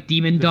big like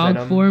demon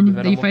dog form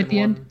that you fight at the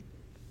end.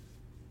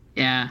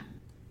 Yeah,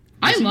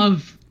 I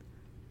love.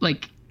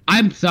 Like,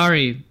 I'm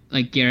sorry,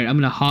 like Garrett, I'm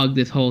gonna hog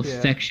this whole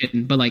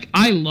section, but like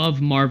I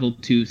love Marvel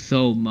 2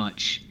 so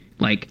much.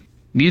 Like,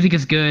 music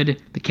is good,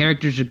 the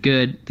characters are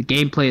good, the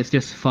gameplay is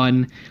just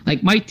fun.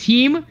 Like my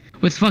team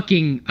was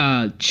fucking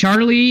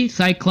Charlie,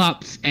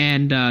 Cyclops,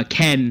 and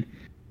Ken,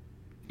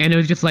 and it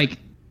was just like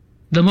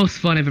the most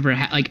fun I've ever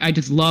had. Like I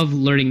just love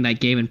learning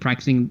that game and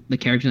practicing the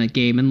character in that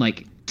game. And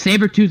like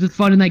Sabretooth is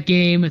fun in that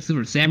game.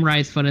 Super Samurai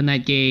is fun in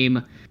that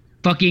game.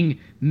 Fucking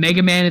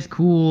Mega Man is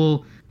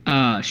cool.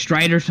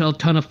 Strider's a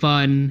ton of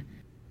fun.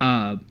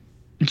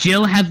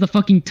 Jill has the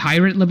fucking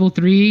Tyrant level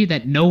 3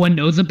 that no one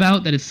knows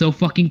about that is so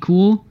fucking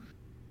cool.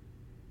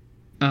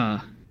 Yeah,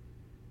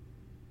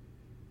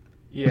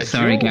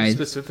 sorry, Jill guys.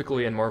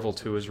 Specifically in Marvel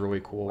 2 is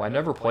really cool. I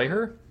never play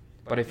her,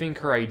 but I think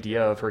her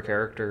idea of her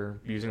character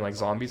using like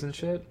zombies and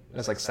shit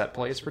as like set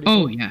play is pretty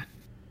cool. Oh yeah.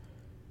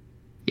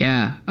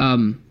 Yeah.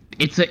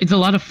 It's a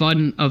lot of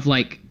fun of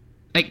like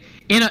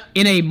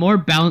in a more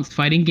balanced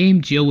fighting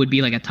game, Jill would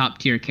be like a top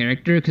tier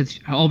character because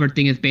all of her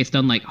thing is based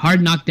on like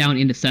hard knockdown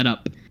into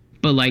setup,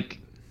 but like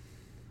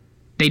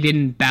they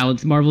didn't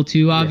balance Marvel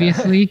 2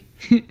 obviously.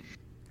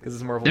 Because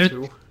it's Marvel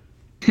 2.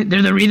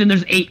 They're the reason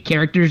there's 8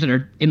 characters that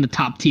are in the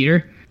top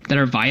tier that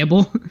are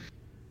viable.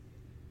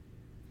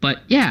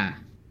 But yeah.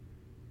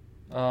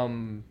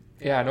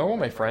 Yeah, I know one of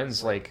my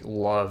friends like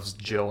loves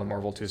Jill in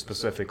Marvel 2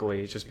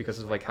 specifically, just because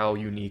of like how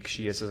unique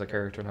she is as a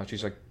character and how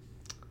she's like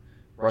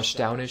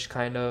Rushdownish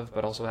kind of,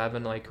 but also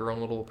having like her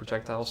own little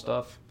projectile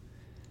stuff.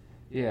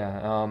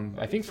 Yeah,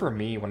 I think for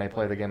me when I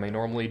play the game, I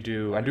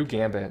do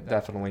Gambit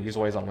definitely. He's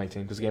always on my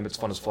team because Gambit's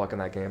fun as fuck in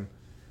that game.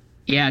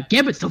 Yeah,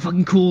 Gambit's so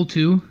fucking cool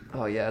too.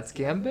 Oh yeah, it's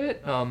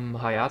Gambit.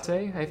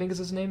 Hayate, I think is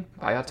his name.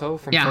 Hayato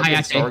from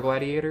Hayate. Star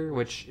Gladiator,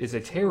 which is a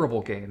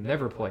terrible game.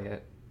 Never play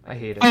it. I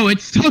hate it. Oh,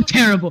 it's so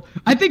terrible.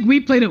 I think we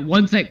played it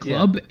once at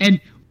club, and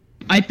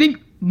I think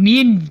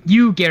me and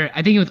you, Garrett,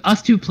 I think it was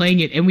us two playing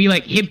it, and we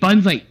like hit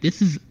buttons like,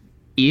 this is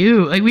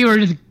ew. Like we were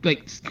just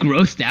like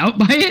grossed out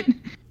by it.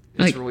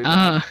 Like, really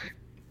bad.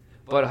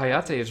 But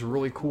Hayate is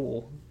really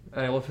cool.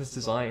 I love his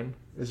design.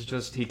 It's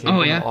just he came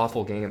from an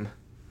awful game.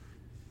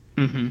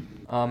 Mm-hmm.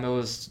 I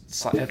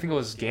think it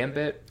was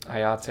Gambit,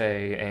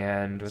 Hayate,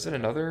 and was it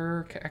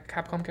another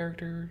Capcom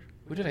character?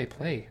 Who did I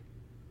play?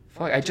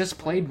 Fuck, I just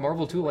played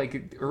Marvel 2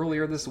 like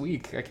earlier this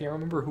week. I can't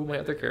remember who my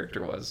other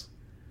character was.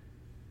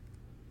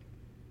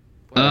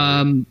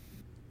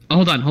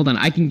 Hold on.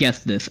 I can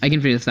guess this. I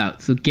can figure this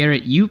out. So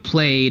Garrett, you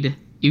played.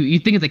 You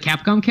think it's a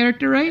Capcom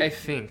character, right? I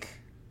think.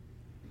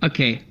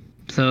 Okay.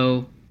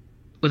 So,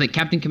 was it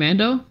Captain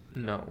Commando?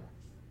 No.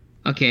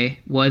 Okay.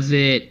 Was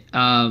it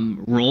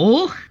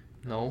Roll?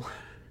 No.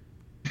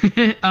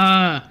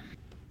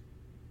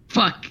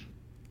 Fuck.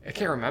 I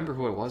can't remember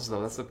who it was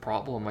though. That's the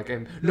problem.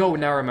 Now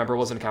I remember. It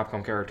wasn't a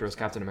Capcom character. It was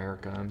Captain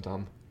America. I'm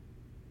dumb.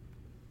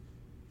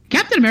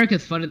 Captain America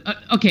is fun.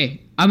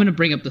 Okay, I'm gonna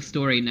bring up the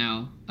story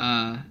now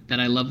that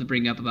I love to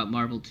bring up about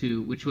Marvel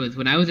 2, which was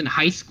when I was in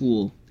high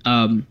school.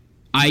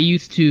 I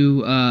used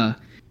to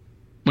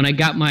when I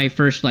got my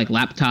first like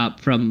laptop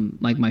from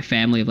like my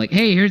family, of like,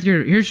 hey, here's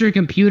your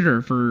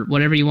computer for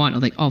whatever you want. I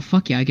was like, oh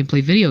fuck yeah, I can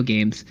play video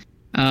games.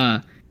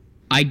 I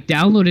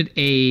downloaded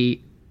a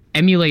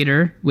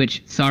emulator,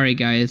 which sorry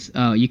guys,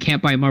 you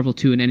can't buy Marvel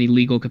 2 in any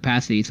legal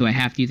capacity, so I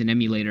have to use an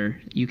emulator.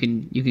 You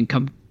can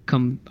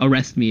come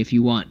arrest me if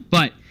you want.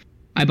 But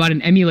I bought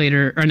an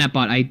emulator, or not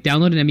bought, I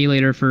downloaded an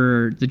emulator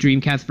for the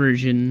Dreamcast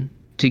version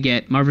to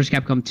get Marvel vs.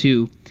 Capcom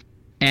 2.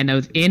 And I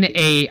was in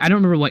I don't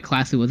remember what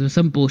class it was. It was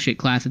some bullshit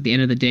class at the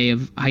end of the day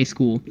of high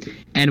school.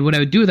 And what I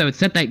would do is I would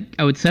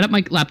set up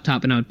my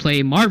laptop and I would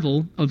play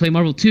Marvel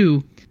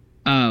 2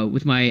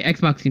 with my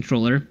Xbox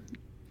controller,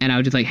 and I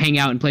would just like hang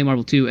out and play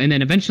Marvel 2. And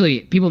then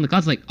eventually, people in the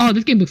class were like, "Oh,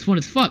 this game looks fun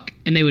as fuck,"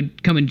 and they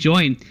would come and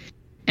join.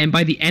 And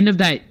by the end of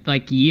that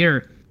like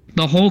year,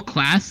 the whole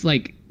class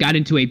like got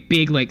into a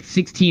big like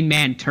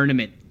 16-man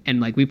tournament, and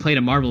like we played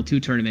a Marvel 2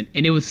 tournament,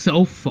 and it was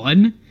so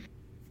fun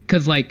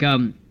because like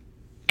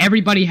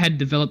everybody had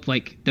developed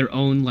like their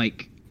own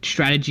like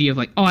strategy of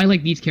like, oh, I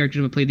like these characters,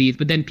 I'm gonna play these.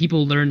 But then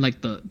people learned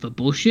like the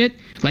bullshit.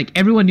 Like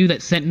everyone knew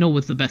that Sentinel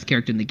was the best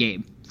character in the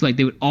game, so like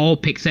they would all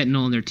pick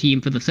Sentinel on their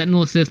team for the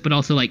Sentinel assist, but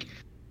also like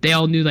they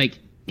all knew like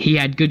he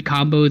had good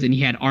combos and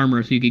he had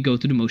armor, so you could go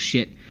through the most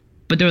shit.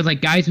 But there was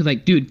like guys who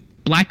like, dude,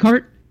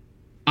 Blackheart,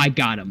 I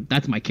got him.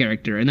 That's my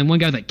character. And then one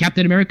guy was like,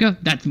 Captain America,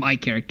 that's my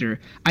character.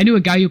 I knew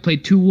a guy who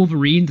played 2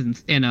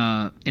 Wolverines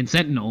and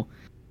Sentinel,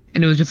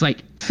 and it was just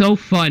like so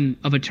fun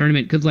of a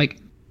tournament because like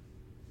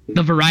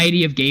the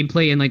variety of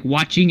gameplay and like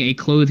watching a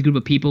closed group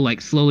of people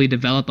like slowly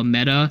develop a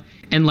meta.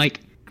 And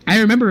like I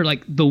remember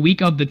like the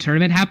week of the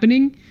tournament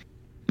happening,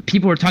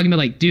 people were talking about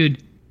like,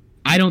 dude,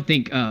 I don't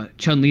think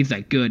Chun-Li's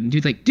that good. And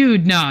dude's like,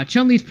 dude, nah,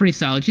 Chun-Li's pretty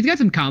solid. She's got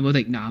some combos.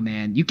 Like, nah,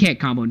 man, you can't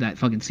combo that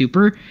fucking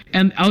super.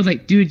 And I was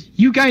like, dude,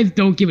 you guys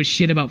don't give a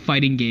shit about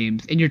fighting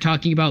games, and you're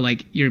talking about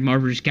like your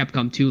Marvel vs.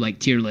 Capcom 2 like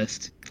tier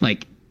list.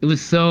 Like, it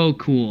was so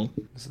cool.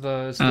 It's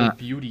the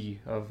beauty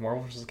of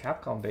Marvel vs.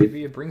 Capcom,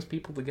 baby. It brings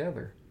people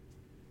together.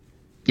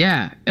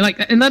 Yeah,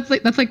 and that's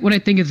like what I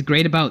think is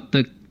great about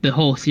the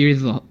whole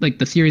series, like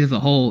the series as a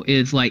whole,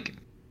 is like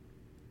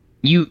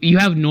you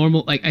have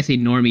normal, like I say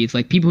normies,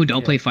 like people who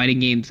don't play fighting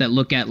games that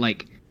look at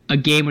like a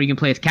game where you can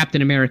play as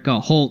Captain America,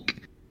 Hulk,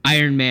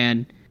 Iron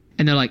Man,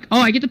 and they're like, oh,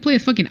 I get to play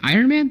as fucking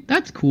Iron Man?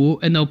 That's cool.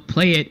 And they'll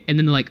play it, and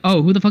then they're like,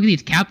 oh, who the fuck are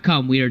these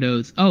Capcom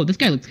weirdos? Oh, this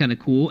guy looks kind of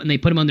cool. And they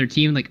put him on their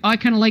team, and like, oh, I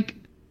kind of like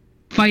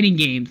fighting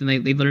games. And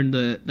they learn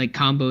the like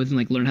combos and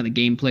like learn how the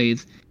game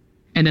plays.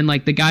 And then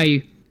like the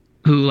guy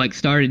who like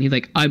started, he's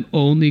like, I'm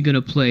only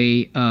gonna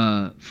play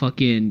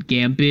fucking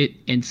Gambit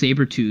and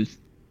Sabretooth.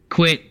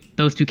 Quit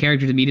those 2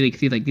 characters immediately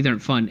because he's like, these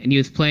aren't fun. And he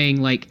was playing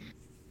like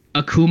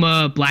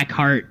Akuma,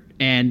 Blackheart,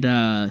 and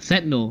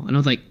Sentinel, and I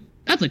was like,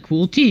 that's a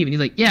cool team. And he's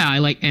like, yeah, I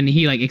like, and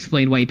he like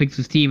explained why he picks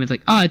his team. It's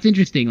like, oh, it's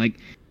interesting. Like,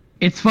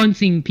 it's fun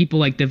seeing people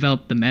like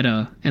develop the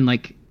meta, and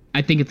like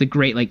I think it's a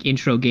great like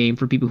intro game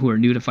for people who are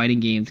new to fighting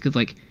games because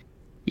like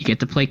you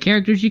get to play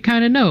characters you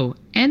kind of know,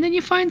 and then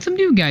you find some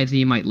new guys that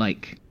you might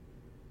like.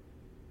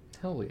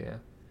 Hell yeah.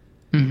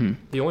 Mm-hmm.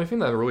 The only thing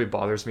that really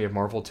bothers me of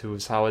Marvel 2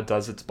 is how it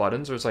does its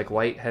buttons. There's like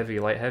light, heavy,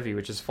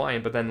 which is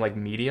fine, but then like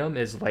medium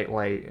is light,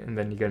 and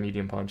then you get a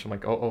medium punch. I'm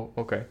like, oh,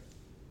 okay.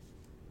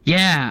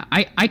 Yeah,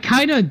 I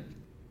kind of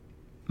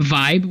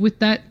vibe with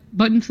that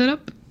button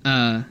setup,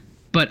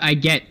 but I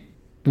get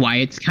why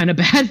it's kind of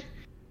bad.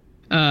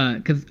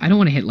 Because I don't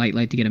want to hit light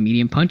to get a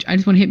medium punch. I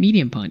just want to hit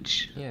medium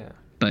punch. Yeah.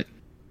 But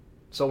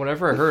so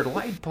whenever I heard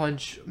light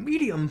punch,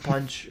 medium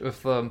punch with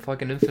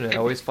fucking Infinite, I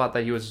always thought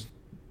that he was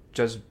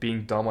just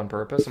being dumb on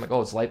purpose. I'm like,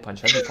 oh, it's light punch,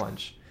 heavy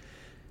punch.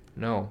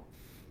 No,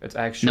 it's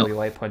actually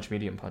light punch,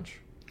 medium punch.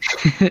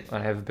 I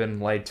have been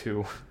lied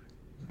to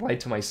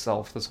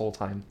myself this whole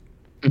time.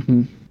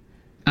 Mm-hmm.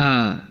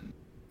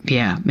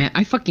 Yeah, man,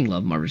 I fucking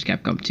love Marvel vs.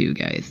 Capcom 2,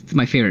 guys. It's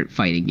my favorite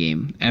fighting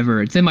game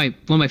ever. It's one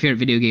of my favorite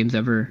video games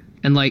ever,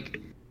 and like,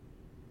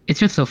 it's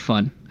just so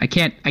fun. I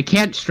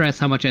can't stress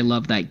how much I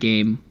love that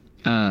game.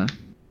 And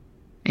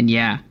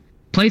yeah.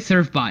 Play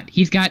Surfbot.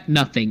 He's got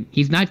nothing.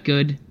 He's not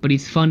good, but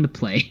he's fun to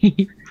play.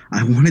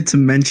 I wanted to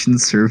mention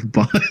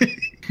Surfbot.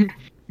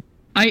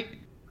 I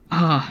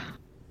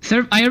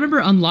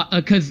remember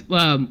because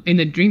in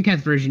the Dreamcast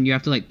version you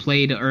have to like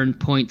play to earn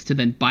points to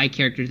then buy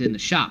characters in the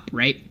shop,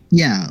 right?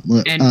 Yeah,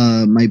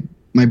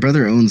 my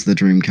brother owns the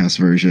Dreamcast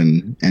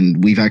version,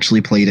 and we've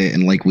actually played it,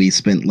 and like we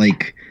spent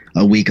like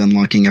a week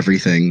unlocking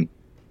everything.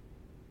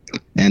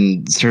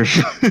 And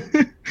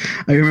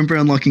I remember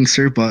unlocking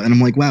Surfbot, and I'm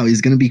like, wow, he's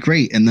gonna be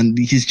great, and then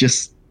he's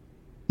just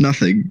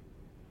nothing.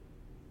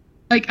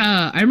 Like,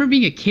 I remember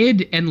being a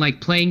kid and like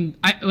playing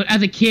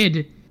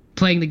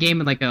the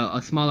game at like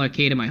a small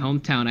arcade in my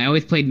hometown. I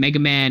always played Mega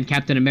Man,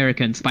 Captain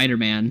America, and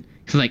Spider-Man.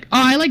 So like,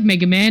 oh, I like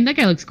Mega Man, that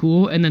guy looks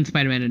cool, and then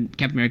Spider-Man and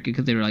Captain America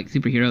because they were like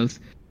superheroes.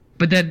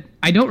 But then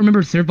I don't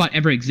remember Surfbot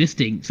ever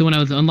existing. So when I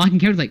was unlocking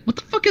characters, like, what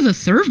the fuck is a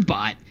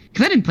Surfbot?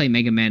 Because I didn't play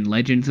Mega Man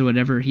Legends or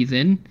whatever he's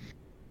in.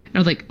 And I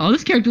was like, oh,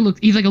 this character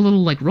he's like a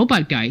little like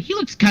robot guy. He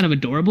looks kind of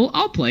adorable.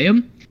 I'll play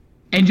him.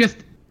 And just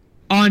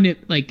on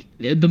it, like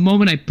the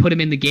moment I put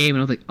him in the game, and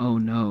I was like, oh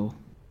no,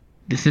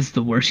 this is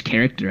the worst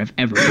character I've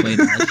ever played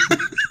as.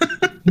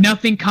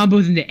 Nothing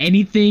combos into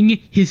anything.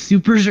 His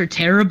supers are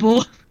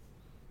terrible.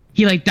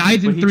 He like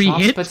dies in 3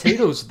 hits.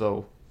 Potatoes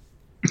though.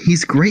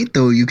 He's great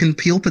though. You can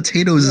peel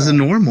potatoes as a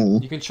normal.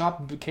 You can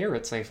chop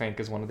carrots, I think,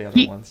 is one of the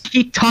other ones.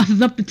 He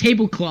tosses up the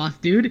tablecloth,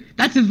 dude.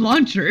 That's his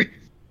launcher.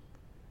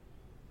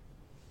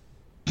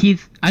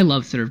 I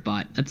love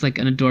Surfbot. That's like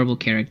an adorable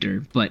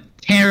character, but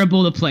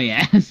terrible to play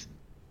as.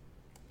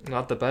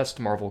 Not the best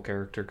Marvel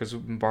character, because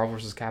Marvel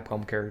vs.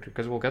 Capcom character,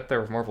 because we'll get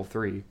there with Marvel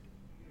 3.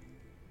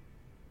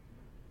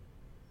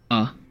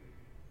 Yeah,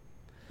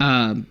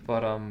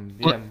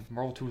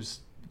 Marvel 2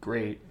 is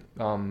great.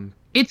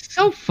 It's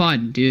so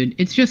fun, dude.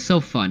 It's just so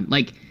fun.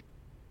 Like,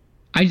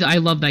 I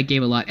love that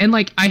game a lot, and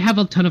like I have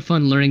a ton of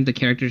fun learning the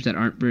characters that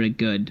aren't very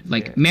good.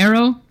 Like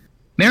Yeah.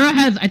 Mara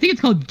has, I think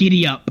it's called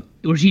Giddy Up,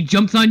 where she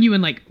jumps on you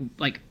and like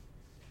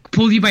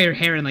pulls you by your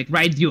hair and like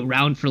rides you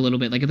around for a little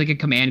bit, like it's like a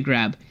command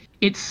grab.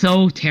 It's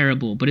so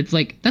terrible, but it's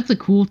like that's a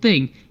cool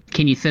thing.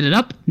 Can you set it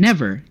up?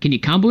 Never. Can you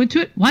combo into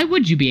it? Why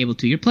would you be able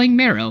to? You're playing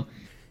Marrow,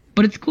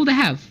 but it's cool to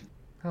have.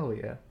 Hell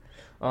yeah.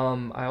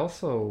 I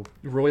also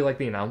really like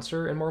the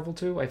announcer in Marvel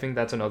 2. I think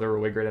that's another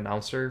really great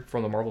announcer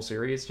from the Marvel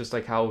series. Just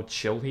like how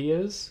chill he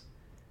is.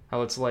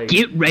 How it's like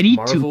Get ready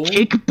Marvel, to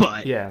kick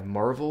butt. Yeah,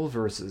 Marvel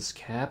versus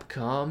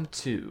Capcom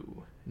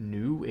 2.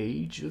 New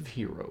Age of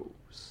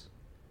Heroes.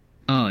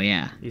 Oh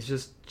yeah. He's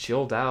just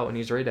chilled out and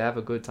he's ready to have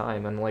a good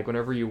time. And like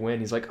whenever you win,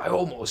 he's like, I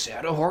almost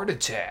had a heart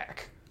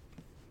attack.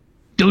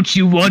 Don't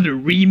you want a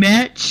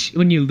rematch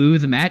when you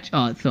lose a match?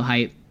 Oh, it's so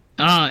hype.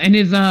 And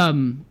his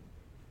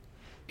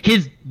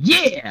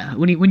yeah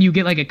when you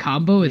get like a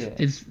combo is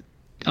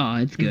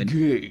it's good.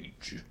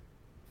 Engage.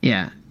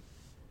 Yeah.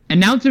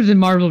 Announcers in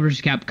Marvel vs.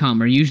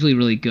 Capcom are usually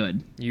really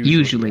good.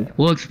 Usually. Yeah.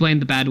 We'll explain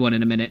the bad one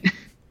in a minute.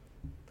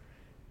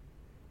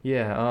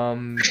 Yeah,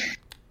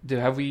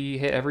 have we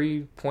hit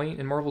every point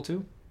in Marvel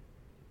 2?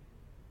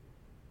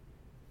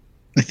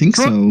 I think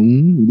so.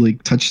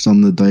 Like touched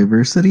on the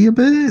diversity a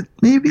bit,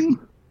 maybe.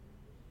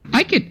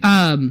 I could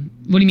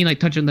what do you mean like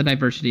touch on the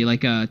diversity?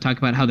 Like talk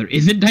about how there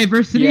isn't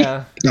diversity?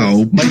 Yeah.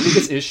 No. My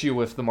biggest issue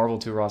with the Marvel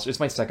 2 roster, it's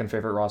my second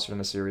favorite roster in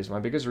the series. My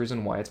biggest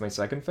reason why it's my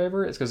second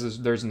favorite is because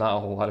there's not a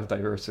whole lot of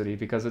diversity,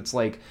 because it's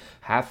like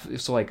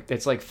it's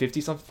like 50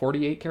 something,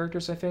 48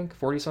 characters, I think,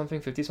 40 something,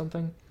 50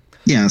 something.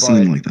 Yeah,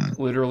 something like that.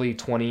 Literally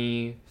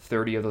 20,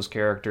 30 of those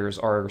characters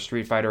are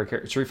Street Fighter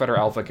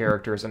Alpha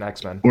characters and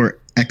X-Men. Or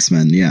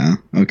X-Men, yeah.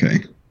 Okay.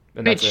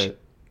 And that's Which it.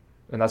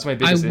 And that's my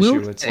biggest I will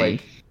issue. It's say-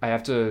 like I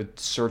have to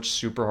search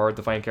super hard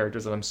to find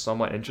characters that I'm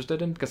somewhat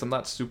interested in, because I'm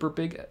not super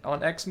big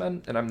on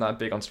X-Men and I'm not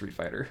big on Street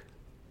Fighter.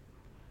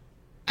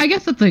 I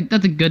guess that's a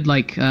good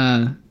like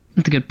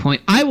that's a good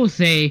point. I will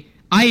say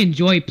I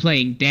enjoy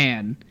playing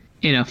Dan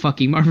in a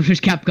fucking Marvel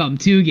vs. Capcom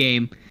 2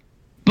 game.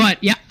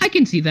 But yeah, I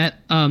can see that.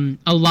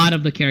 A lot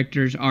of the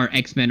characters are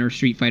X-Men or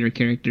Street Fighter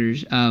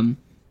characters.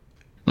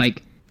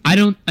 Like I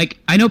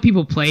know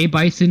people play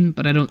Bison,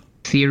 but I don't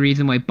see a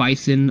reason why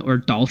Bison or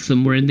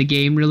Dalsum were in the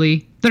game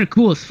really. They're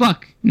cool as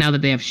fuck now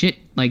that they have shit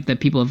like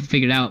that people have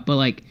figured out, but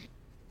like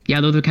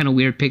yeah, those are kind of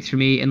weird picks for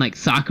me. And like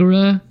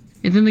Sakura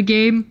is in the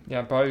game.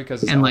 Yeah, probably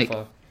because it's And, Alpha.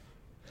 like,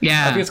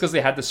 Yeah. I think it's because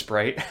they had the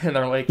sprite and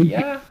they're like,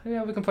 yeah,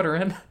 we can put her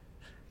in.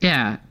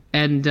 Yeah,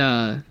 and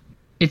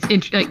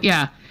it's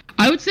yeah.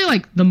 I would say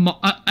like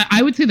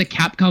I would say the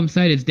Capcom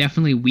side is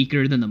definitely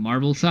weaker than the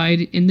Marvel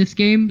side in this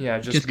game. Yeah,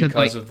 just because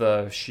because of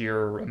the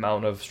sheer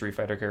amount of Street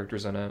Fighter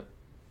characters in it.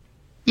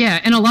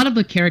 Yeah, and a lot of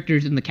the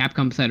characters in the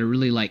Capcom side are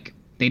really like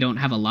they don't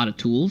have a lot of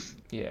tools.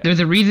 Yeah. There's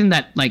a reason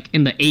that like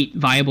in the 8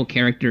 viable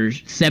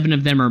characters, 7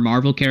 of them are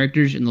Marvel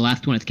characters, and the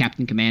last one is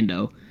Captain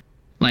Commando.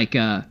 Like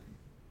and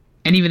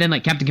even then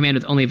like Captain Commando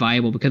is only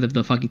viable because of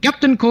the fucking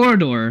Captain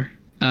Corridor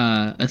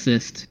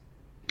assist.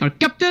 Or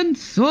Captain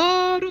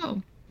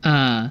Zoro.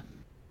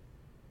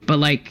 But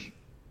like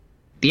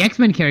the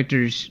X-Men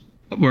characters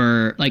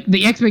were like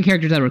the X-Men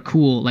characters that were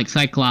cool, like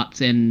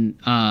Cyclops and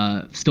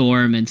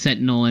Storm and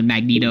Sentinel and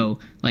Magneto,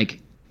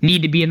 like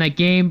need to be in that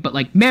game. But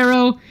like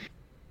Marrow,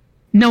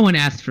 no one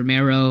asked for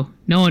Marrow.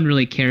 No one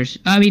really cares.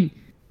 I mean,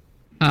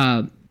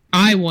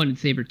 I wanted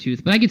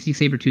Sabretooth, but I could see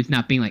Sabretooth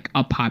not being like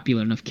a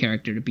popular enough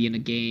character to be in a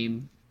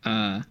game.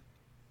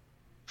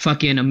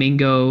 Fucking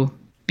Amingo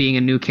being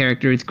a new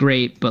character is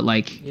great, but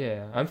like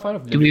Yeah, I'm fine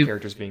with new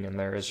characters being in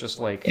there. It's just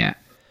like yeah.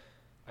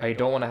 I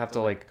don't want to have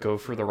to like go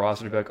through the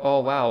roster to be like,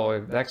 oh wow,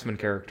 an X-Men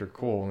character,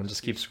 cool, and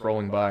just keep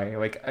scrolling by.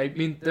 Like, I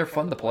mean, they're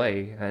fun to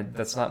play, and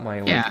that's not my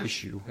like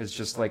issue. It's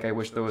just like I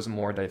wish there was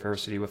more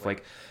diversity with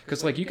like,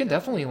 because like you can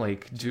definitely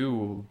like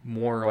do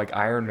more like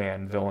Iron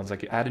Man villains,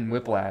 like add in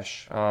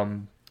Whiplash,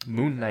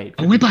 Moon Knight.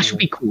 Oh, Whiplash would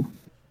be cool.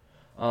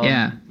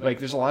 Yeah. Like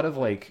there's a lot of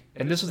like,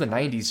 and this was the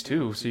 '90s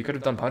too, so you could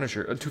have done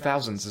Punisher.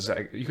 2000s is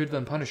that you could have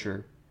done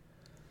Punisher.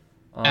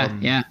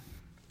 Yeah.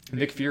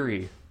 Nick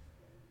Fury.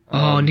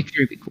 Nick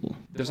Fury would be cool.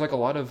 There's like a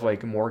lot of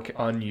like more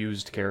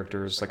unused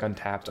characters, like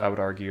untapped, I would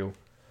argue.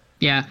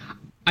 Yeah,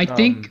 I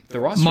think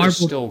the roster Marvel is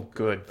still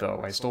good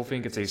though. I still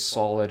think it's a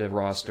solid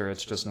roster.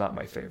 It's just not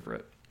my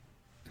favorite.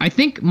 I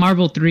think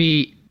Marvel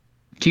 3,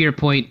 to your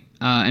point,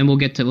 and we'll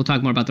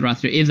talk more about the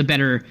roster, is a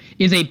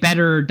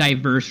better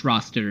diverse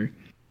roster.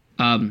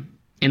 And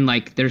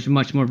like there's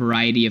much more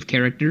variety of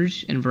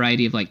characters and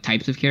variety of like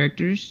types of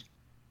characters.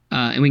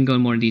 And we can go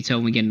in more in detail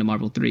when we get into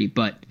Marvel 3,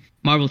 but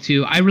Marvel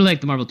 2, I really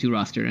like the Marvel 2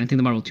 roster, and I think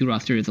the Marvel 2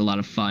 roster is a lot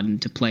of fun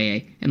to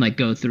play and like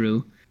go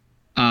through.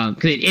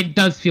 Because it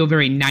does feel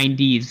very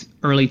 90s,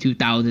 early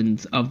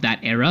 2000s of that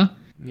era.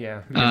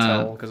 Yeah, you can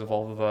tell because of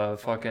all of the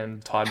fucking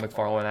Todd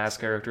McFarlane ass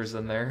characters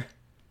in there.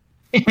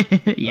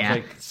 Yeah.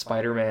 Like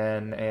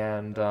Spider-Man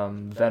and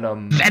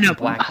Venom.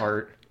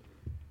 Blackheart.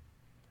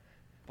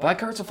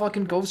 Blackheart's a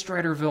fucking Ghost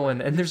Rider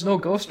villain, and there's no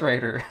Ghost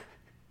Rider.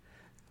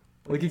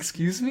 Like,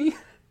 excuse me?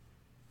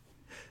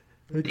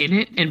 in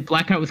it, and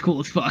Blackheart was cool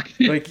as fuck.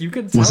 Like, you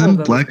can tell Wasn't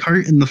that,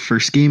 Blackheart in the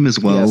first game as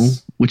well?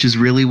 Yes. Which is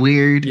really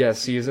weird.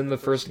 Yes, he is in the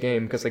first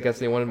game, because I guess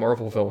they wanted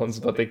Marvel villains,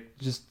 but they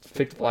just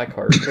picked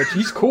Blackheart. Which,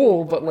 he's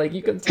cool, but, like,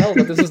 you can tell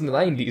that this is in the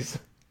 90s.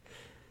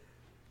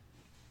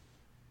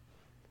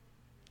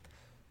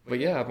 But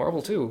yeah,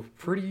 Marvel 2,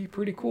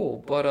 pretty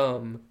cool. But,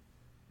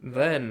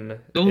 then...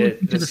 Go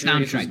listen to the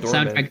series is soundtrack. The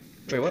dormant. soundtrack.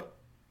 Wait, what?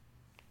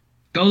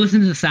 Go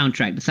listen to the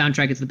soundtrack. The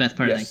soundtrack is the best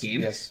part of Yes, that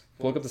game. yes.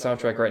 Look up the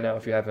soundtrack right now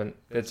if you haven't.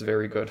 It's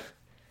very good.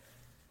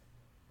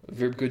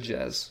 Very good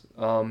jazz.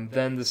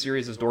 Then the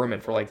series is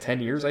dormant for like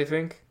 10 years, I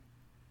think.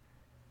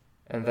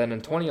 And then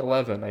in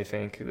 2011, I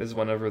think, is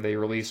whenever they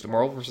released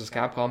Marvel vs.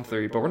 Capcom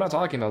 3. But we're not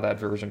talking about that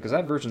version, because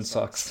that version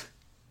sucks.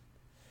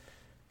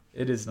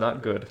 It is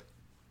not good.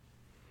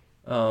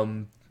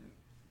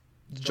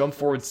 Jump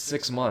forward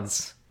 6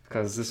 months,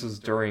 because this was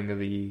during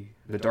the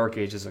dark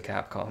ages of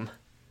Capcom.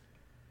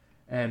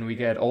 And we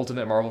get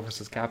Ultimate Marvel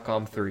vs.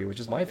 Capcom 3, which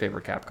is my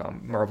favorite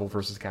Marvel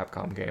vs.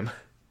 Capcom game.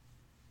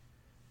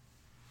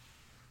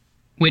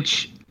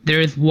 Which,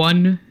 there is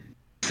one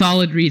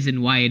solid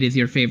reason why it is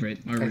your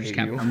favorite Marvel I vs.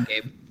 hate Capcom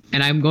game.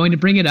 And I'm going to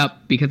bring it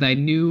up because I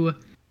knew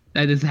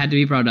that this had to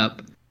be brought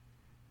up.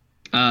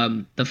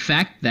 The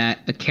fact that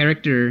a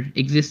character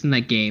exists in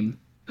that game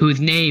whose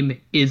name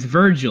is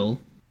Virgil.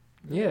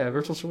 Yeah,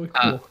 Virtual's really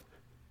cool.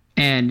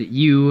 And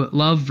you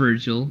love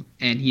Virgil,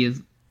 and he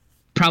is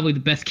probably the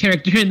best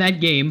character in that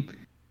game.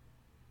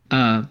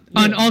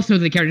 And also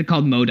the character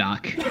called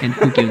MODOK. And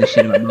who gives a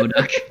shit about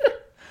MODOK?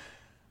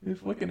 I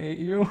fucking hate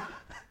you.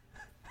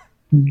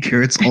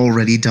 Garrett's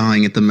already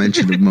dying at the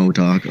mention of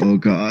MODOK. Oh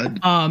god.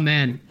 Oh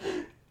man.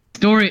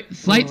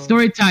 Slight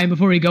story time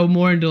before we go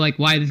more into like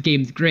why this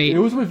game's great. It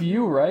was with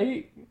you,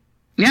 right?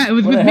 Yeah, it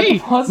was When with I had me.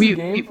 to pause the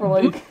game for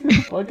like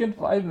fucking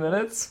 5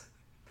 minutes.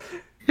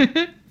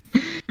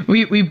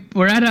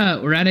 we're at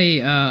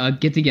a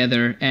get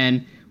together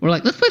and we're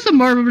like, let's play some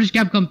Marvel vs.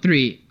 Capcom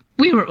 3.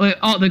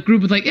 The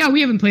group was like, yeah, we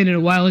haven't played it in a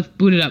while, let's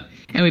boot it up.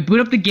 And we boot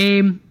up the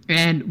game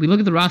and we look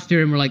at the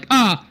roster and we're like,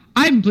 I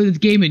haven't played this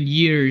game in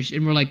years.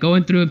 And we're like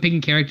going through and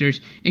picking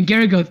characters. And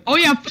Garrett goes, oh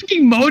yeah,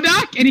 fucking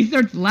MODOK? And he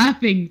starts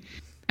laughing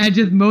at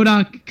just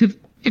MODOK. Because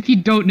if you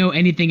don't know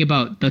anything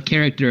about the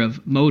character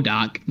of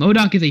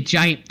MODOK is a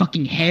giant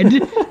fucking head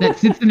that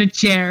sits in a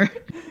chair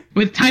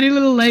with tiny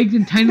little legs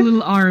and tiny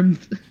little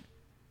arms.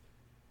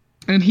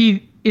 And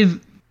he is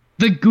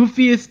the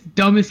goofiest,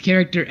 dumbest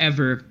character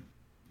ever.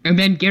 And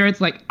then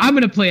Garrett's like, I'm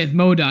gonna play as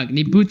MODOK. And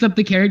he boots up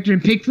the character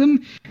and picks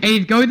him. And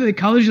he's going through the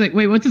colors. You're like,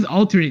 wait, what's his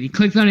alternate? He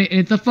clicks on it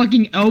and it's a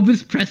fucking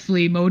Elvis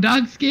Presley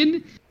MODOK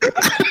skin.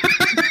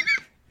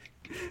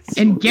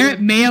 And Garrett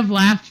may have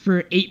laughed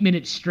for 8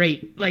 minutes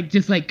straight. Like,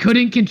 just like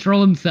couldn't control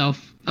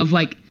himself of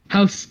like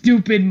how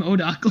stupid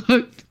MODOK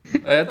looked.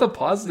 I had to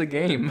pause the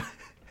game.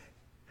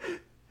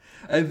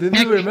 I didn't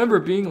even remember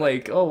being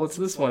like, oh, what's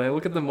this one? I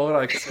look at the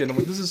MODOK skin, I'm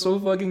like, this is so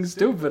fucking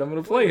stupid, I'm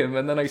gonna play him.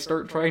 And then I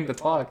start trying to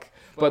talk.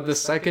 But the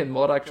second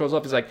MODOK shows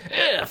up, he's like,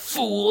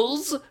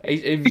 fools! I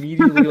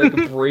immediately,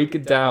 like,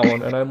 break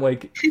down, and I'm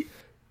like,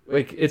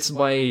 it's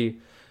my,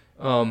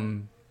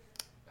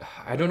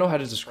 I don't know how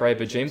to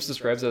describe it. James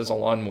describes it as a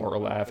lawnmower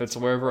laugh. It's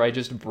wherever I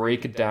just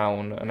break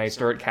down, and I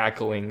start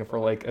cackling for,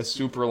 like, a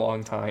super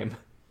long time.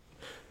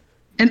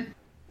 And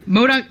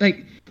MODOK,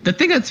 like, the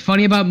thing that's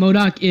funny about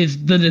MODOK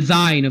is the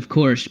design, of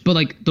course, but,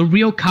 like, the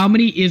real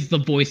comedy is the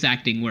voice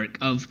acting work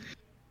of,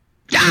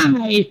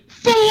 die,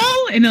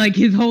 fool! And, like,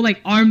 his whole,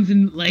 like, arms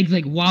and legs,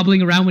 like,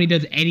 wobbling around when he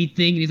does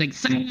anything, and he's like,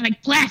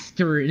 psionic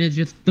blaster! And it's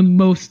just the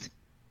most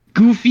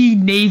goofy,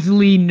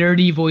 nasally,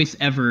 nerdy voice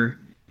ever,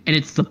 and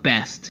it's the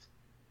best.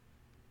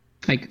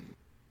 Like,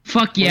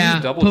 fuck yeah, When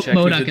you double put check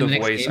who MODOK did in the the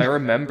next voice, game. I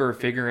remember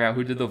figuring out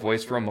who did the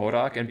voice for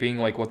MODOK and being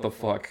like, what the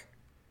fuck?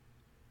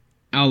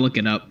 I'll look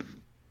it up.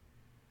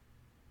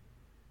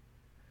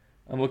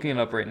 I'm looking it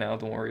up right now,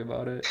 don't worry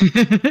about it.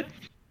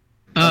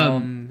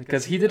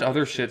 Because he did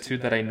other shit too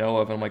that I know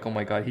of, and I'm like, oh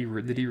my god,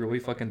 did he really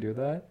fucking do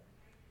that?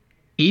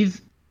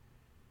 He's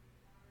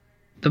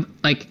and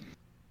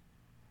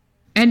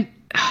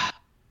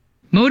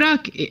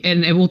MODOK,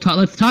 and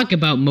let's talk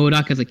about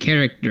MODOK as a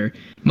character.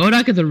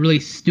 MODOK is a really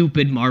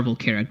stupid Marvel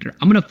character.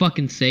 I'm gonna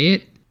fucking say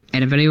it,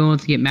 and if anyone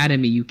wants to get mad at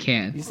me, you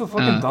can. He's the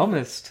fucking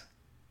dumbest.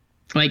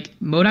 Like,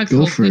 MODOK's Go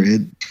whole for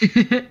thing,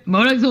 it.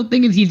 MODOK's whole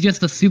thing is he's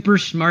just a super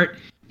smart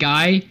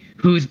guy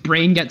whose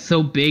brain got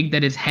so big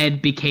that his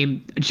head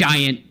became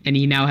giant, and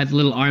he now has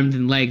little arms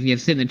and legs. And he has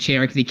to sit in a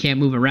chair because he can't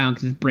move around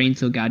because his brain's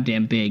so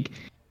goddamn big.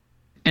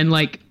 And,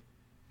 like,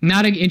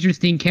 not an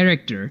interesting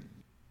character.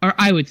 Or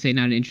I would say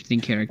not an interesting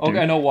character. Okay,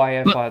 I know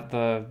why I thought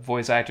the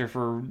voice actor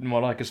for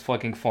MODOK is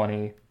fucking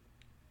funny.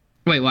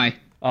 Wait, why?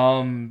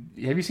 Have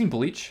you seen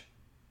Bleach?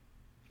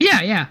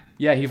 Yeah.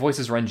 Yeah, he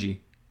voices Renji.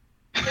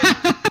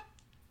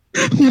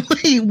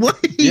 Wait,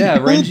 what? Yeah,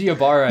 Renji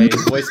Ibarra is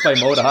voiced by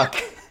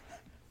MODOK.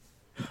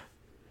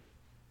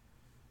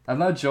 I'm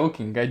not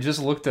joking, I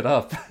just looked it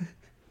up.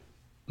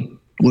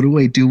 What do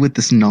I do with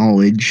this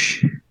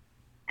knowledge?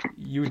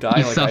 You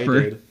die like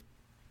suffer.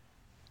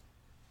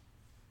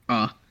 I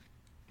did.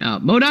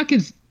 MODOK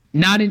is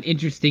not an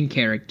interesting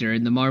character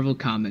in the Marvel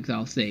comics,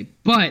 I'll say.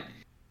 But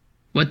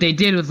what they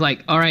did was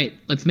like, all right,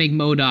 let's make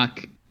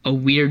MODOK a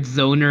weird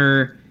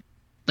zoner,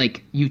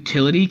 like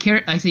utility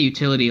character. I say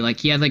utility, like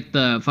he has like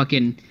the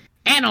fucking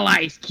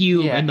analyze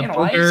cube and the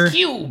analyze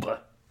cube.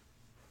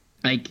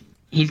 Like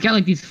he's got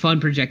like these fun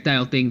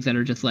projectile things that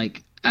are just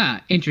like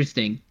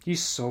interesting.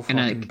 He's so fucking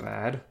like,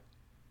 bad.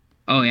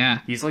 Oh yeah,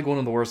 he's like one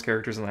of the worst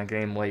characters in that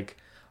game. Like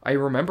I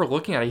remember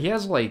looking at it, he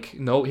has like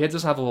he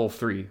doesn't have a level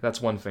 3.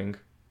 That's one thing.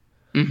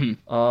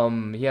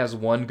 Mm-hmm. He has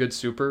one good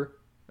super,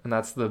 and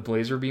that's the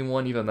Blazer Beam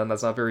one. Even then,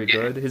 that's not very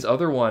good. His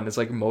other one is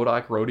like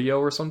MODOK Rodeo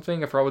or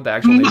something. I forgot what the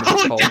actual name is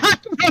called.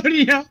 MODOK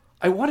Rodeo.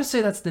 I want to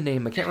say that's the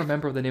name. I can't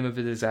remember what the name of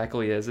it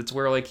exactly is. It's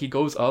where like he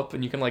goes up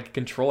and you can like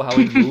control how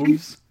he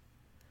moves.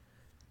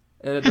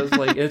 And it does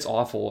like it's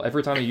awful.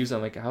 Every time I use it,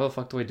 I'm like, how the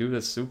fuck do I do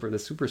this super?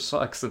 This super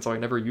sucks, and so I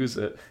never use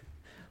it.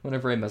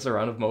 Whenever I mess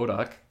around with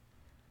MODOK.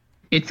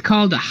 It's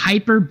called a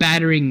hyper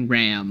battering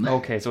ram.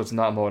 Okay, so it's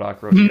not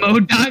MODOK Rodeo.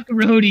 MODOK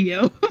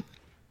Rodeo.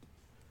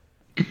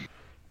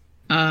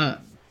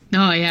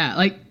 No, yeah,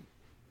 like,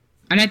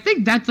 and I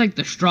think that's like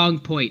the strong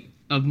point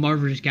of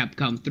Marvel vs.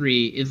 Capcom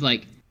 3 is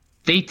like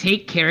they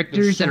take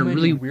characters that are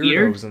really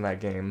weird in that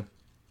game.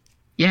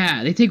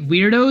 Yeah, they take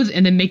weirdos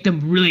and then make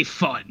them really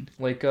fun.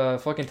 Like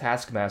fucking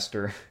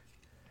Taskmaster.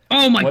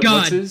 Oh my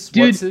god,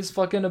 what's his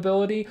fucking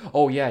ability?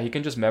 Oh yeah, he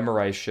can just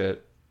memorize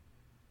shit.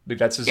 Like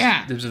that's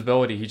his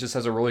ability. He just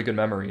has a really good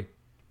memory.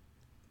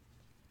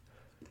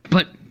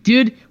 But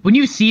dude, when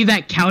you see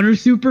that counter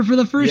super for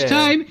the first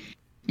time,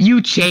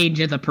 you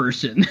change as a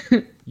person.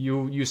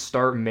 you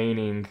start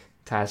maining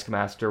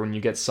Taskmaster when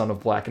you get Son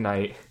of Black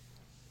Knight.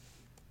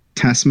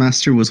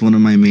 Taskmaster was one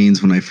of my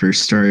mains when I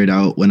first started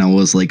out when I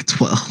was like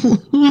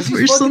 12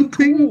 or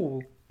something.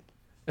 Cool.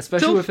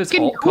 Especially with his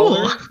alt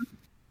color.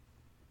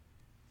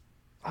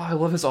 Oh, I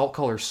love his alt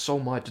color so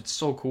much. It's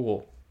so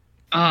cool.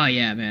 Oh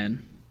yeah,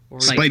 man.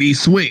 Spidey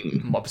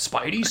swing.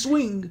 Spidey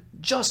swing.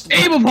 Just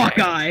like aim of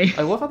Hawkeye.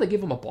 I love how they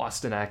give him a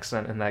Boston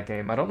accent in that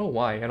game. I don't know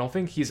why. I don't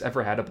think he's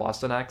ever had a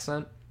Boston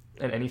accent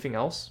in anything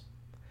else.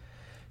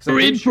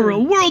 We're in for a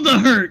world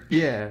of hurt.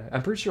 Yeah,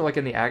 I'm pretty sure like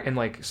in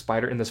the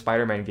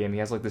Spider-Man game, he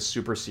has like this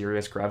super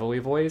serious gravelly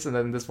voice, and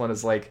then this one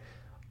is like,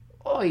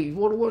 "Oh, you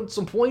want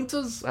some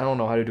pointers?" I don't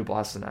know how to do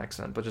Boston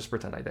accent, but just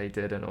pretend I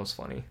did, and it was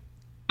funny.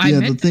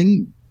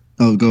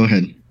 Oh, go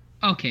ahead.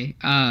 Okay,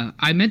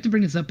 I meant to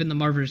bring this up in the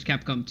Marvel vs.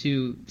 Capcom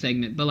 2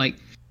 segment, but like,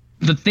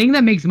 the thing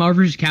that makes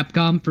Marvel vs.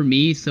 Capcom for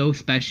me so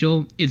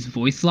special is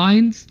voice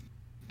lines,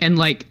 and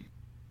like,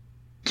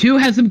 2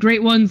 has some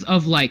great ones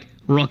of like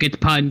Rocket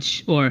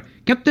Punch or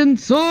Captain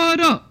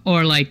Soda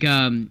or like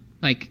ha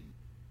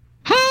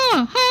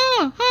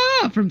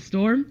ha from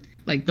Storm.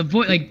 Like the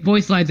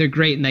voice lines are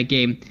great in that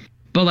game,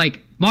 but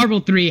like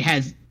Marvel 3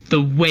 has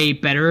the way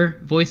better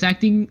voice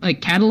acting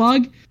like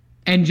catalog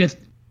and just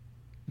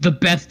the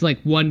best like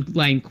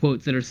one-line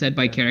quotes that are said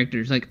by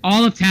characters. Like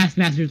all of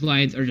Taskmaster's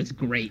lines are just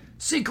great.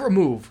 Secret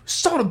move,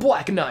 Son of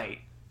Black Knight.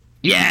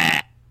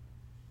 Yeah.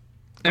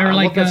 I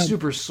love that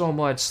super so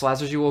much.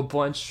 Slashes you with a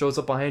punch, shows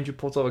up behind you,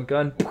 pulls out a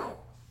gun.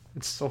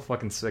 It's so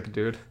fucking sick,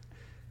 dude.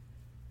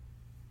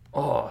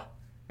 Oh.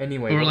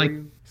 Anyway, what were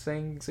you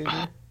saying,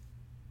 Xavier?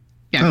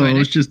 Yeah, I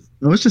was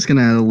just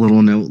gonna add a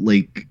little note.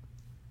 Like,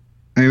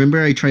 I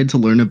remember I tried to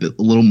learn a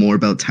little more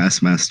about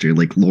Taskmaster,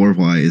 like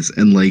lore-wise,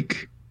 and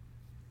like,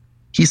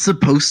 he's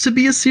supposed to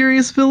be a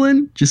serious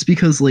villain, just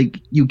because like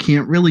you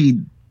can't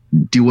really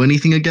do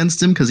anything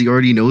against him because he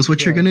already knows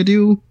what you're gonna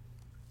do.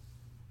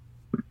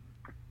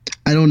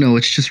 I don't know.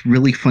 It's just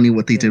really funny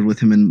what they did with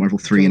him in Marvel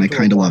 3, and I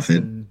kind of love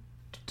it.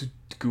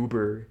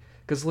 Goober.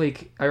 Because,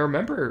 like, I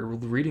remember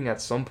reading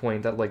at some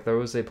point that, like, there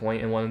was a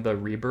point in one of the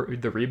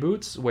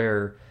reboots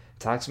where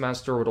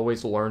Taskmaster would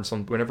always learn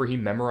whenever he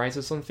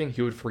memorizes something,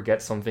 he would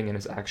forget something in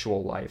his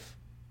actual life.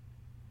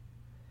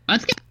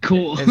 That's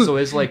cool. And so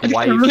his, like,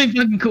 wife... really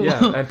fucking cool.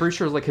 Yeah, I'm pretty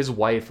sure, like, his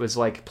wife was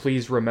like,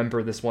 please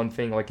remember this one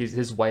thing. Like,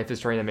 his wife is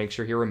trying to make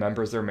sure he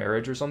remembers their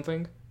marriage or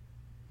something.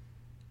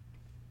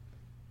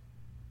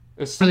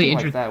 It's something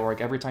really like that, where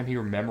like every time he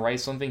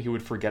memorized something, he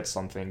would forget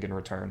something in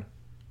return.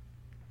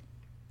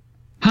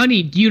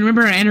 Honey, do you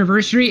remember our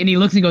anniversary? And he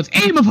looks and goes,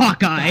 aim of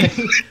Hawkeye!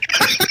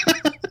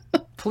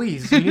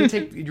 Please,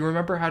 you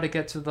remember how to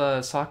get to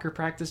the soccer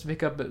practice to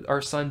pick up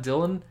our son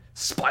Dylan?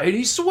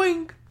 Spidey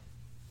swing!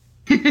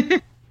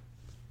 And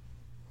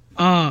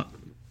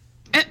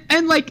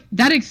like,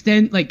 that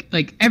extent,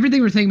 like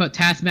everything we're saying about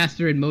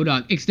Taskmaster and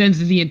MODOK extends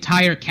to the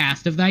entire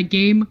cast of that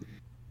game.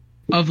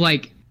 Of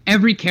like,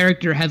 every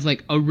character has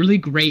like a really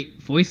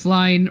great voice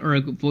line or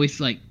a voice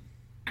like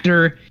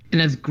actor,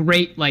 and has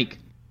great like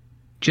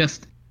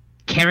just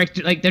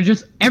character. Like they're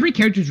just every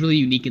character is really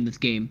unique in this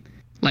game.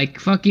 Like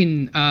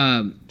fucking dude,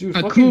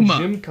 Akuma. Fucking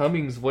Jim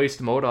Cummings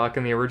voiced MODOK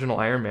in the original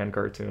Iron Man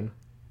cartoon.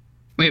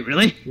 Wait,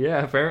 really?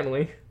 Yeah,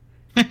 apparently.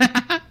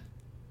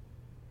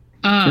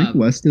 Frank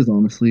West is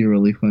honestly a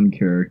really fun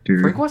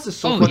character. Frank West is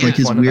so fucking like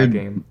his fun weird in that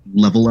game.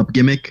 Level up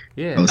gimmick.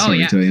 Yeah. Oh,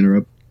 sorry to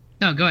interrupt.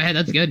 No, go ahead.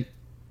 That's good.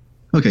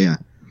 Okay, yeah.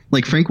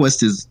 Like, Frank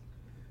West is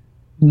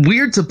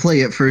weird to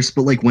play at first,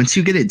 but like once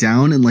you get it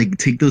down and like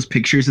take those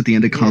pictures at the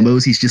end of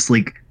combos, he's just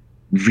like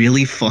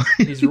really fun.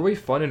 He's really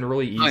fun and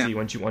really easy Oh, yeah.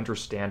 once you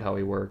understand how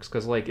he works.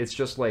 Because like it's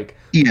just like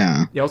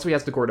Yeah, he also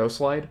has the Gordo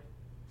slide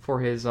for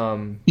his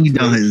he switch.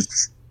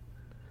 does.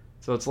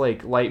 So it's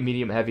like light,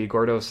 medium, heavy,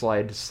 Gordo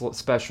slide,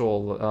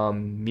 special,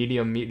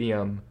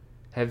 medium,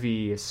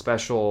 heavy,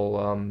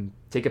 special,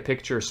 take a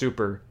picture,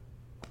 super.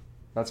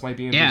 That's my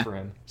BMP Yeah. for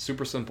him.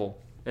 Super simple,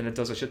 and it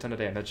does a shit ton of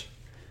damage.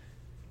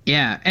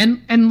 Yeah,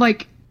 and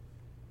like,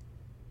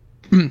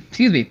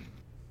 excuse me,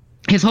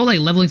 his whole like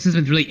leveling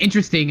system is really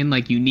interesting and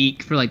like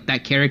unique for like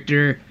that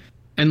character,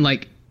 and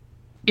like,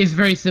 is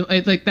very simple.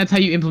 It's like that's how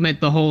you implement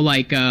the whole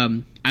like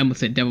I almost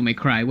said Devil May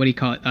Cry. What do you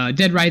call it?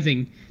 Dead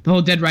Rising. The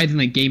whole Dead Rising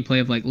like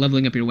gameplay of like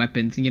leveling up your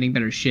weapons and getting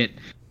better shit.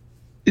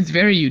 It's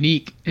very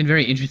unique and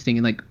very interesting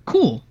and like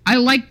cool. I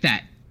like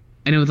that.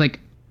 And it was like,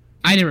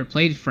 I never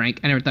played Frank.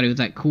 I never thought he was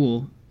that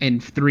cool in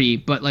 3,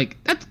 but like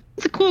that's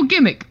a cool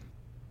gimmick.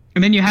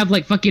 And then you have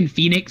like fucking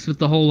Phoenix with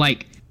the whole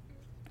like,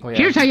 Oh, yeah.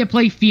 here's how you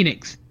play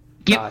Phoenix.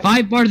 Get Die.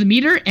 5 bars a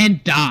meter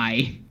and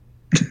die.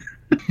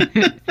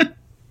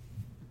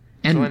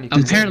 And So then you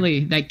can-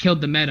 apparently that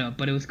killed the meta,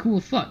 but it was cool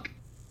as fuck.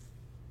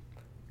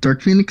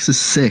 Dark Phoenix is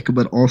sick,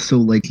 but also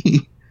like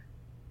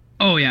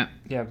Oh yeah.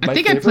 Yeah, I my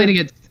think I played favorite-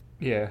 against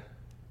Yeah.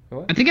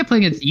 What? I think I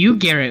played against you,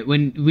 Garrett,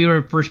 when we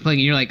were first playing,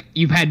 and you're like,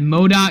 you've had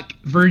Modok,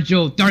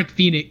 Virgil, Dark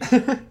Phoenix.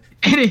 And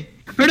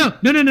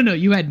no.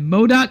 You had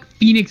Modok,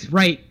 Phoenix,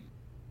 right.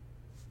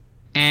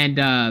 And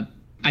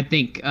I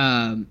think you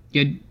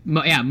had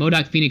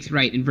Modok, Phoenix,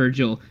 right, and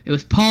Virgil. It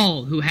was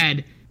Paul who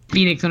had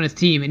Phoenix on his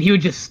team, and he would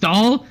just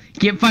stall,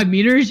 get 5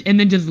 meters, and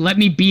then just let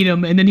me beat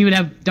him, and then he would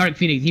have Dark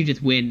Phoenix. He'd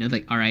just win. I was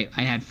like, all right,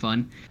 I had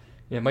fun.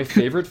 Yeah, my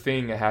favorite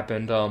thing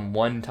happened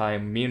one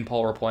time. Me and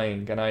Paul were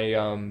playing, and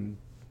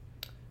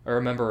I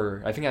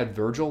remember, I think I had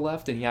Virgil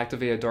left, and he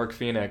activated Dark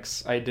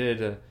Phoenix. I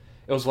did, it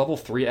was level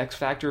 3 X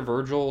Factor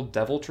Virgil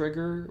Devil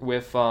Trigger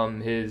with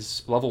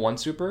his level 1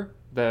 super,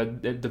 the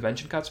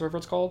Dimension Cuts, whatever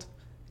it's called.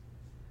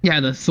 Yeah,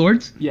 the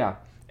swords. Yeah,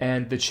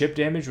 and the chip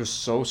damage was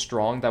so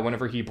strong that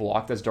whenever he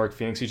blocked as Dark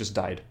Phoenix, he just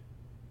died.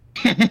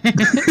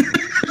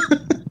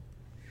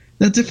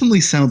 that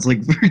definitely sounds like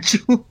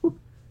Virgil.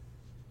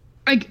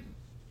 Like,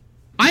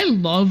 I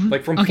love...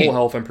 Like, from okay, full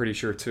health, I'm pretty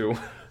sure, too.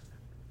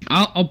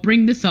 I'll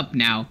bring this up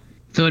now.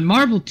 So in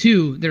Marvel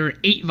 2, there are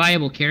 8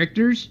 viable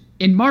characters.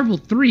 In Marvel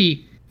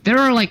 3, there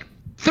are like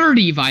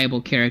 30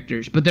 viable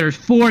characters, but there's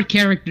 4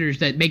 characters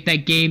that make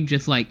that game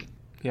just like...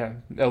 Yeah,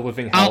 a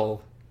living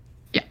hell.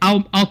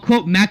 I'll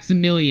quote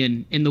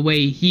Maximilian in the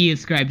way he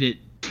described it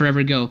forever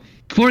ago.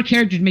 4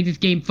 characters make this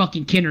game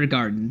fucking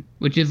kindergarten,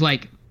 which is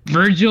like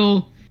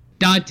Virgil,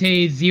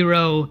 Dante,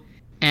 Zero,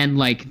 and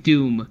like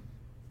Doom.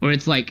 Where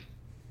it's like,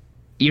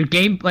 your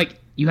game, like,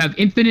 you have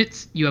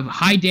infinites, you have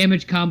high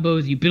damage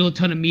combos, you build a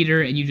ton of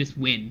meter, and you just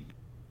win.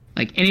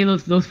 Like, any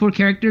of those 4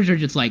 characters are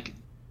just, like,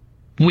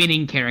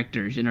 winning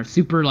characters, and are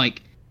super,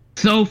 like,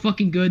 so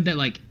fucking good that,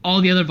 like,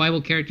 all the other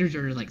viable characters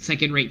are, like,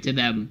 second rate to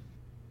them.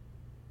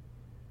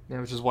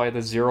 Yeah, which is why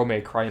the Zero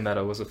May Cry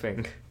meta was a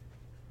thing.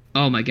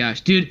 Oh my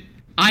gosh, dude,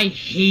 I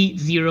hate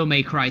Zero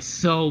May Cry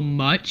so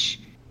much,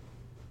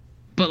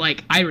 but,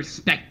 like, I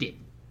respect it.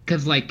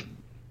 Because, like,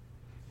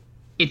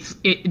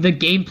 the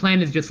game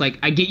plan is just like,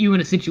 I get you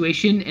in a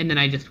situation and then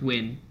I just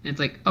win. And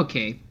it's like,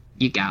 okay,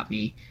 you got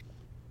me.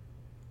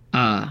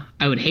 I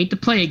would hate to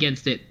play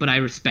against it, but I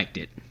respect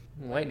it.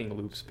 Lightning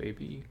loops,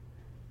 baby.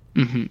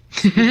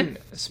 Mm-hmm.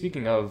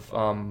 Speaking of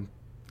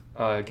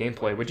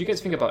gameplay, what do you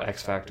guys think about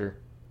X Factor?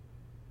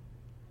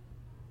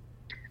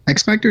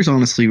 X Factor's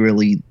honestly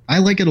really, I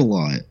like it a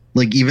lot.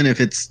 Like, even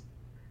if it's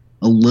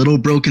a little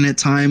broken at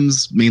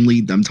times,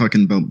 mainly, I'm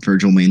talking about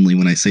Virgil mainly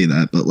when I say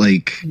that, but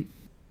like,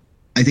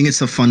 I think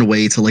it's a fun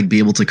way to like be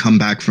able to come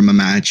back from a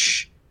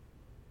match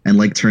and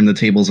like turn the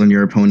tables on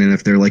your opponent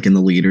if they're like in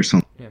the lead or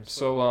something. Yeah.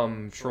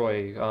 So,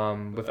 Troy,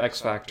 with X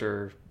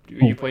Factor,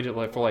 you played it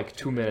like for like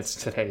 2 minutes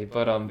today,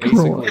 but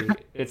basically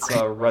it's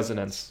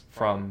Resonance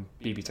from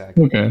BB Tag.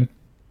 Okay.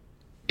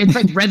 It's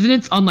like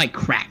Resonance on like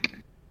crack.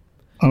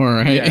 All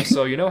right. Yeah.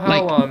 So you know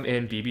how Like-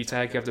 in BB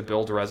Tag you have to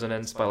build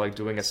Resonance by like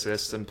doing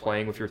assists and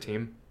playing with your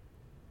team.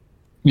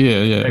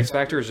 Yeah. X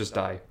Factor is just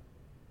die.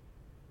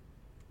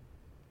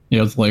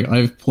 Yeah, it's like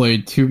I've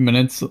played 2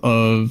 minutes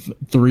of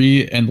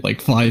 3 and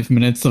like 5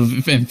 minutes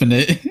of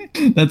Infinite.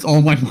 That's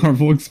all my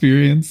Marvel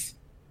experience.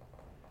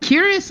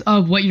 Curious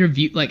of what your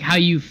view, like how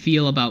you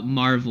feel about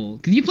Marvel,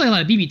 because you play a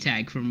lot of BB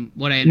Tag from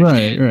what I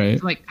understand. Right.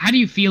 So, like, how do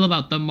you feel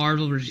about the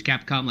Marvel versus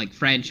Capcom like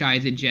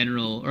franchise in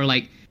general, or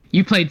like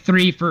you played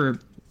 3 for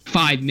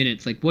 5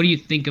 minutes? Like, what do you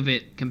think of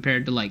it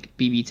compared to like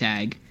BB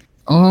Tag?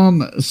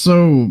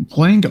 So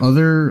playing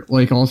other,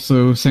 like,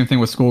 also same thing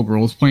with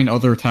Skullgirls, playing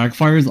other tag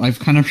fires, I've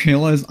kind of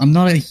realized I'm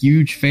not a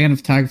huge fan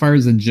of tag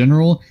fires in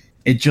general.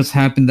 It just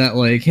happened that,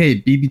 like,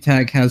 hey, BB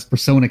Tag has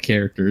Persona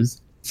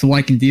characters, so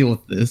I can deal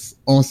with this.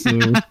 Also,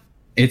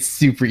 it's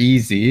super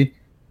easy.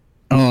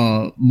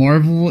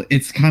 Marvel,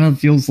 it's kind of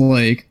feels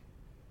like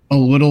a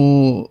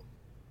little,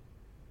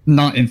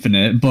 not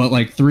infinite, but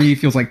like 3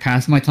 feels like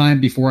past my time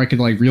before I could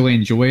like really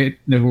enjoy it.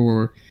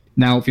 Or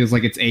now it feels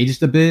like it's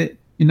aged a bit,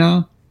 you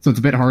know? So it's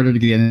a bit harder to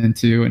get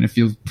into, and it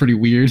feels pretty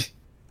weird.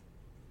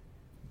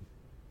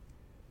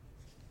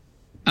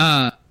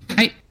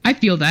 I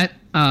feel that.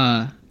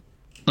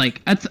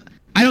 Like that's.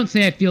 I don't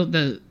say I feel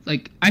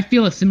I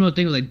feel a similar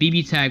thing with like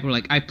BB Tag, where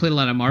like I played a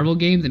lot of Marvel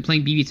games, and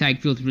playing BB Tag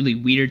feels really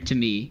weird to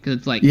me because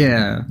it's like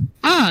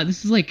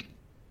this is like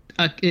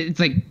it's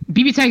like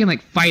BB Tag and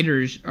like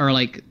fighters are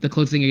like the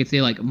closest thing I could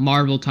say like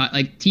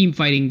like team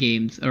fighting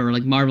games or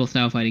like Marvel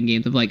style fighting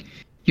games of like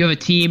you have a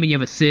team and you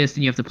have assists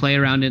and you have to play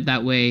around it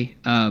that way.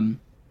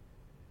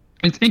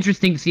 It's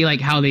interesting to see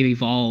like how they've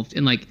evolved,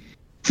 and like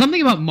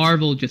something about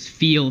Marvel just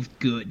feels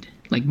good.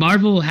 Like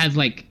Marvel vs.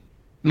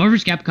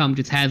 Capcom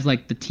just has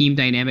like the team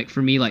dynamic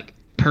for me like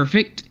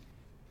perfect,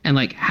 and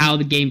like how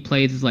the game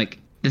plays is like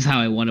this is how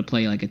I want to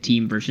play like a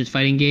team versus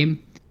fighting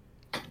game.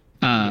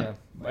 And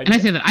I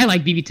say that I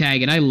like BB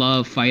Tag and I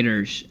love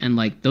fighters, and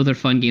like those are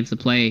fun games to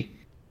play.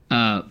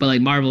 But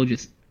like Marvel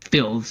just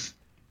fills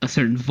a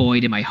certain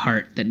void in my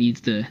heart that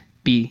needs to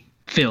be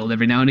filled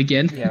every now and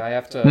again. Yeah, I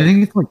have to. I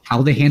think it's like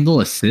how they handle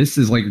assists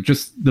is like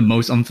just the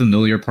most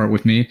unfamiliar part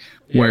with me.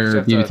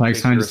 Where BB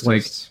Tag's kind of just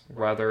like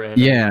rather in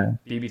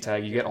BB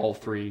Tag, you get all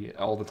 3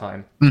 all the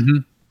time.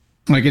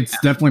 Mm-hmm. Like it's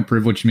definitely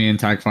privileged me in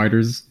tag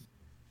fighters.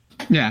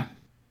 Yeah.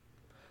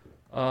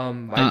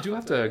 I do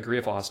have to agree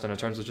with Austin in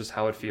terms of just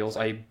how it feels.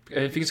 I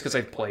think it's because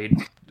I've played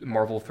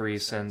Marvel 3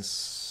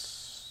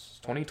 since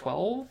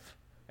 2012.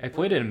 I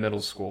played it in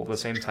middle school, the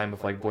same time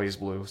with like Blaze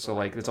Blue, so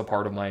like it's a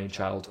part of my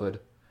childhood.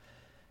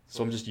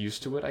 So I'm just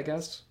used to it, I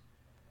guess.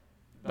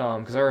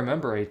 Because I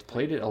remember I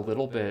played it a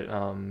little bit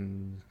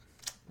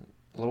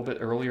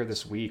earlier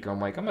this week. I'm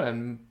like, I'm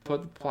gonna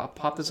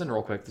pop this in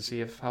real quick to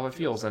see how it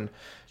feels. And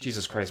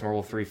Jesus Christ,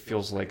 Marvel 3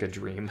 feels like a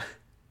dream.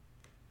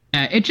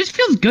 Yeah, it just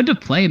feels good to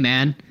play,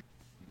 man.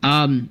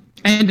 And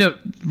to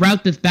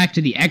route this back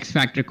to the X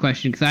Factor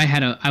question, because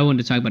I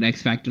wanted to talk about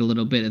X Factor a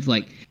little bit. It's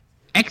like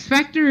X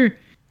Factor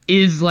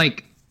is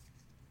like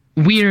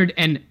weird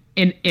and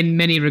in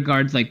many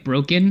regards like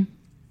broken,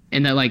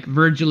 and that like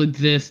Virgil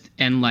exists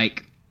and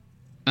like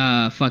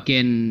Wesker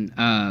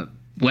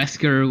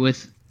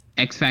with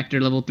X Factor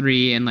level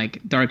 3 and like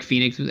Dark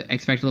Phoenix with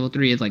X Factor level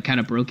 3 is like kind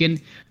of broken.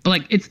 But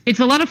like it's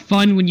a lot of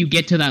fun when you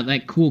get to that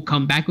like cool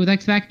comeback with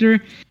X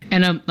Factor.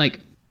 And like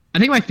I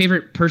think my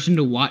favorite person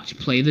to watch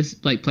play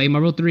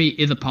Marvel 3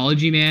 is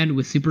Apology Man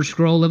with Super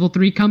Scroll level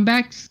 3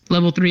 comebacks,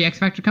 level 3 X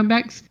Factor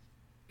comebacks.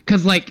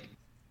 Cause like,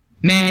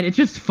 man, it's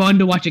just fun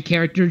to watch a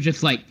character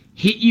just like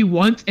hit you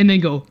once and then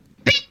go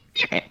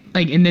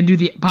like, and then do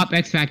the pop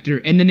X Factor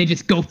and then they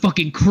just go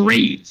fucking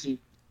crazy.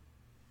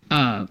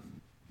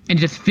 And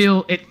just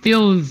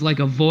feels like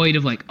a void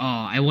of like,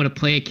 oh, I want to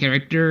play a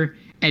character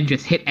and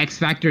just hit X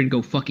Factor and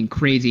go fucking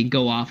crazy and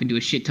go off and do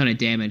a shit ton of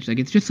damage. Like,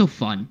 it's just so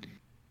fun.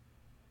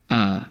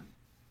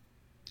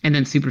 And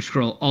then Super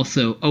Scroll,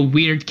 also a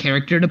weird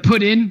character to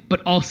put in,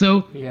 but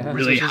also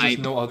really hype. There's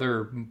no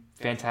other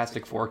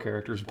Fantastic Four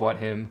characters but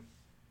him.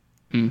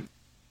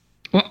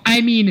 Well, I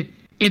mean,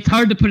 it's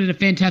hard to put in a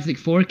Fantastic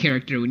Four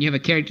character when you have a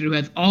character who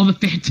has all the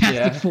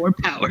Fantastic Four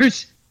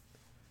powers.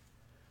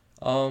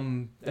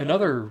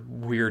 Another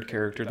weird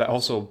character that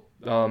also,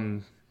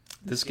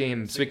 this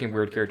game, speaking of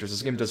weird characters,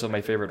 this game does have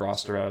my favorite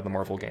roster out of the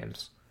Marvel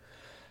games.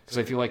 Because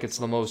I feel like it's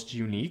the most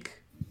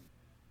unique.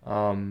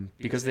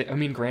 Because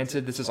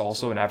granted, this is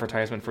also an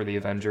advertisement for the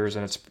Avengers,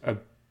 and it's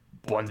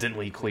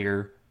abundantly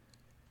clear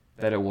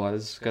that it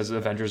was, because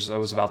Avengers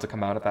was about to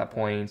come out at that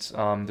point.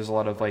 There's a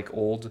lot of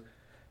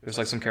there's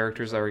like some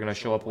characters that are going to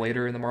show up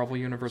later in the Marvel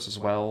universe as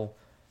well.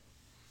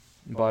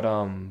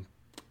 But,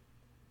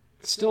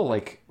 still,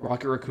 like,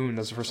 Rocket Raccoon,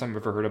 that's the first time I've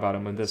ever heard about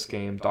him in this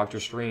game. Doctor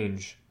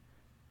Strange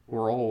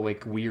were all,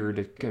 like,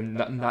 weird.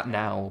 Not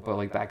now, but,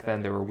 like, back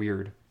then they were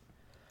weird.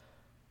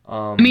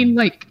 I mean,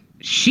 like,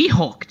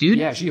 She-Hulk, dude.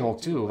 Yeah,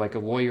 She-Hulk, too. Like, a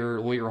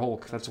lawyer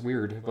Hulk. That's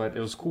weird, but it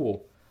was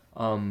cool.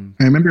 I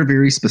remember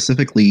very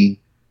specifically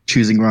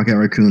choosing Rocket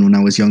Raccoon when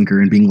I was younger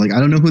and being like, I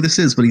don't know who this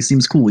is, but he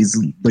seems cool. He's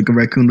like a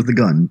raccoon with a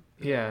gun.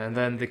 Yeah, and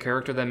then the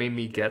character that made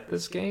me get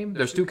this game...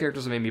 There's 2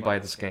 characters that made me buy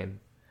this game.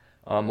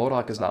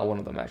 MODOK is not one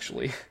of them,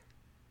 actually.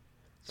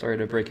 Sorry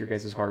to break your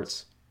guys'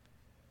 hearts.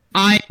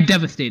 I'm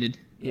devastated.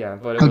 Yeah,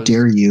 but How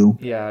dare you?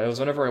 Yeah, it was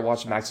whenever I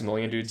watched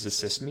Maximilian Dudes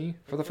assist me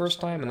for the first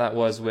time, and that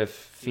was with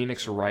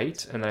Phoenix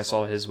Wright, and then I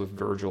saw his with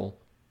Virgil.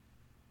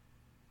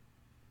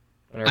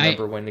 And I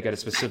remember when they got a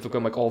specific,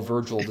 I'm like, oh,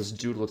 Virgil, this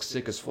dude looks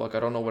sick as fuck. I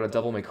don't know what a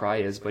Devil May Cry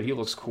is, but he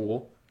looks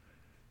cool.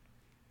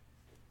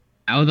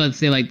 I was about to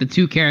say, like, the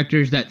 2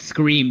 characters that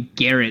scream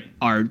Garrett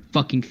are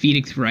fucking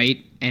Phoenix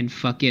Wright and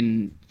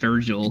fucking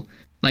Virgil.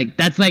 Like,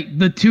 that's, like,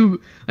 the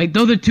 2... Like,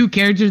 those are 2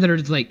 characters that are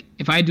just, like...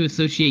 If I had to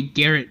associate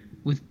Garrett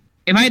with...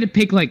 If I had to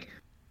pick, like...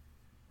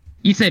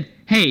 You said,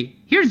 hey,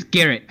 here's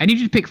Garrett. I need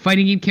you to pick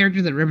fighting game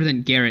characters that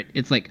represent Garrett.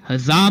 It's, like,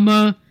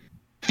 Hazama,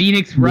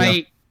 Phoenix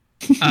Wright,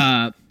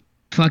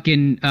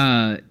 fucking,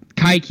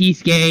 Kai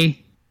Kisuke,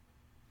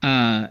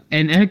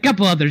 and a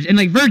couple others, and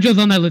like Virgil's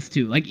on that list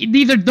too. Like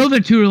those are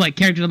two like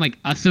characters I'm like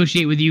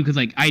associate with you because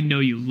like I know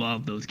you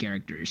love those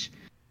characters.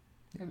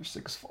 Yeah, they're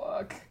sick as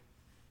fuck.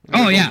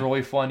 Oh yeah, it's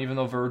really fun. Even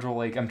though Virgil,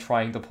 like, I'm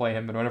trying to play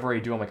him, but whenever I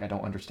do, I'm like, I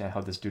don't understand how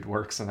this dude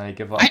works, and then I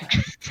give up.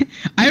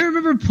 I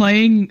remember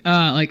playing,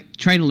 like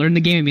trying to learn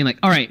the game and being like,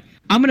 all right,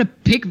 I'm gonna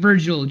pick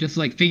Virgil just to,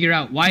 like figure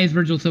out why is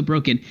Virgil so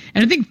broken.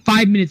 And I think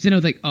 5 minutes in, I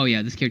was like, oh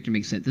yeah, this character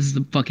makes sense. This is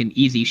the fucking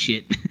easy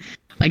shit.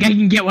 Like I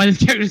can get why this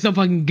character is so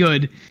fucking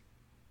good.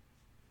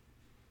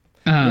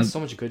 He has so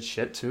much good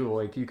shit too.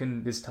 Like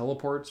his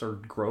teleports are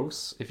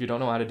gross if you don't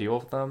know how to deal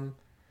with them.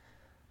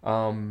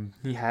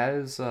 He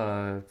has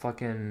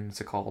fucking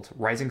what's it called?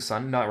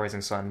 Not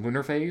Rising Sun,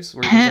 Lunar Phase,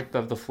 where he does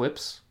like the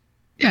flips.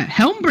 Yeah,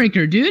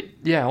 Helmbreaker, dude.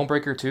 Yeah,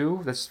 Helmbreaker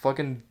too. That's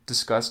fucking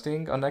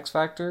disgusting on X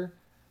Factor.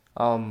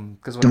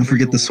 Because Don't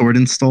forget the sword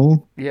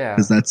install. Yeah,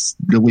 because that's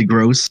really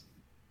gross.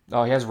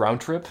 Oh, he has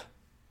Round Trip,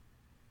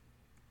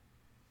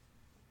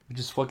 which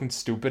is fucking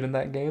stupid in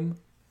that game.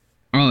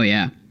 Oh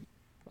yeah.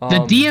 The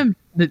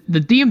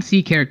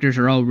DMC characters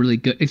are all really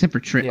good, except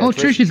for Trish. Yeah,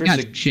 Trish has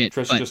got shit.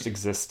 Trish just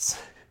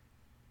exists.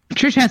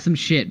 Trish has some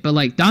shit, but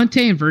like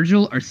Dante and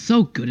Virgil are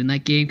so good in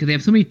that game because they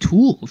have so many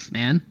tools,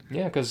 man.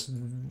 Yeah, because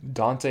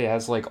Dante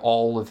has like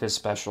all of his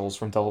specials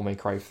from Devil May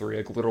Cry 3,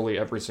 like literally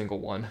every single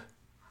one.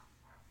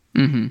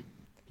 Mm-hmm.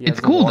 He has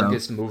the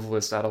longest move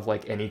list out of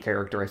like any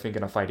character I think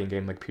in a fighting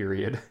game, like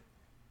period.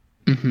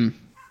 Mm-hmm.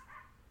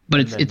 But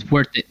it's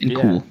worth it and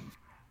cool.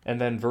 And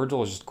then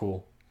Virgil is just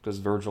cool because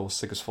Virgil is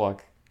sick as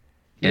fuck.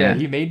 Yeah,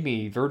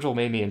 Virgil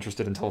made me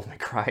interested in Devil May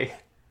Cry.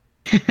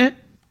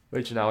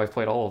 Which now I've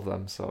played all of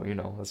them, so,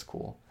 that's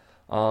cool.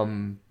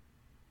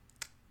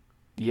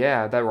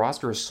 Yeah, that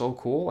roster is so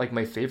cool. Like,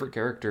 my favorite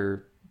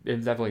character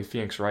is definitely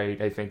Phoenix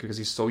Wright, I think, because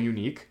he's so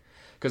unique.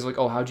 Because, like,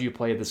 how do you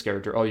play this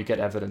character? Oh, you get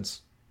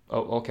evidence.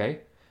 Oh, okay.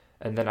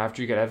 And then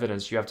after you get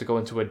evidence, you have to go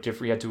into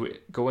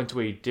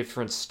a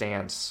different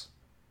stance.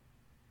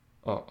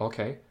 Oh,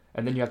 okay.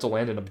 And then you have to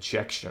land an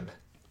objection.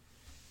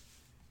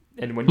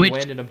 And when you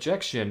land an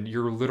objection,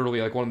 you're literally,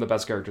 like, one of the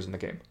best characters in the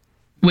game.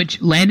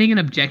 Which, landing an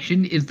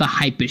objection is the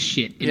hypest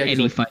shit in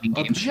any fighting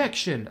game.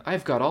 Objection!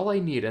 I've got all I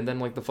need. And then,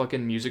 like, the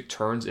fucking music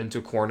turns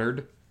into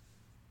Cornered.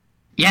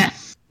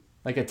 Yes!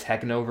 Like a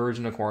techno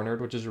version of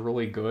Cornered, which is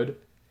really good.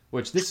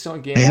 Which this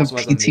game also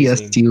has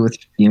PTSD with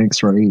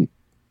Phoenix Wright.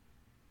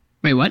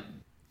 Wait, what?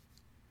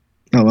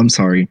 Oh, I'm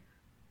sorry.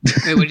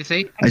 Wait, what did you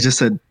say? I just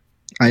said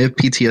I have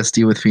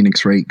PTSD with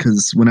Phoenix Wright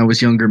because when I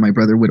was younger, my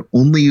brother would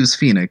only use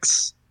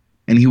Phoenix,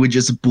 and he would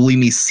just bully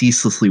me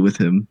ceaselessly with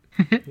him.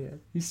 Yeah,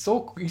 he's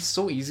so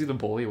easy to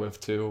bully with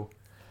too.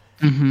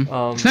 Mm-hmm.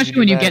 Especially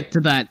when you get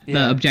to the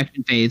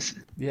objection phase.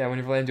 Yeah, when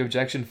you land into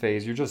objection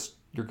phase,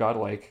 you're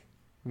godlike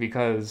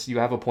because you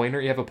have a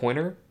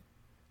pointer,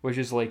 which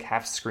is like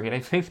half screen, I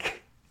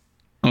think.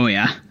 Oh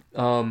yeah.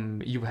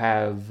 You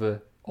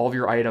have all of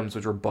your items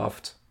which are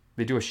buffed.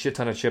 They do a shit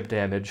ton of chip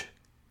damage.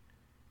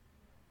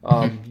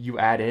 You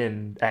add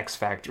in X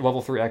Factor,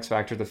 level 3 X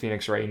Factor, the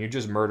Phoenix Wright, and you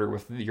just murder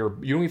with you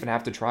don't even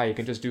have to try. You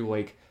can just do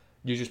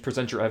you just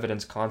present your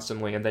evidence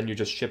constantly, and then you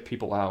just ship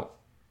people out.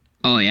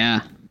 Oh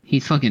yeah,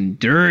 he's fucking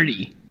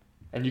dirty.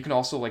 And you can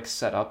also like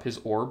set up his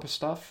orb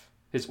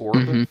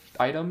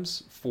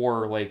items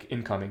for like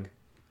incoming.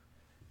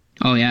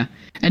 Oh yeah,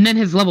 and then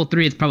his level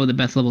 3 is probably the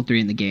best level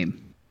 3 in the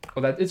game.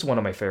 Oh, it's one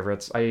of my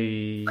favorites. I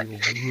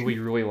really,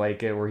 really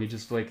like it. Where he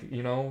just like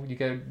you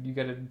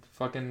get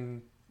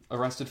fucking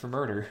arrested for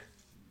murder.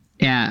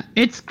 Yeah,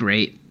 it's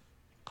great.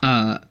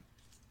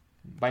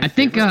 I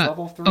think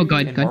level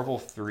 3 in Marvel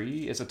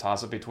 3 is a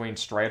toss-up between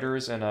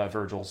Strider's and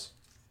Virgil's.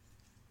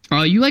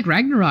 Oh, you like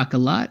Ragnarok a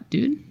lot,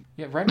 dude.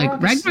 Yeah,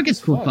 Ragnarok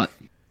is cool fuck.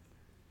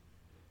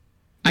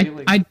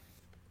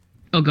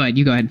 Oh, go ahead.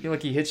 You go ahead.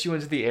 He hits you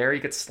into the air.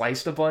 You get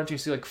sliced a bunch. You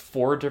see like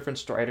 4 different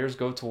Striders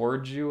go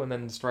towards you, and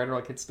then the Strider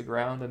like hits the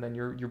ground, and then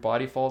your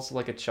body falls to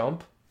like a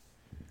chump.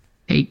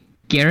 Hey,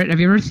 Garrett, have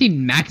you ever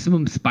seen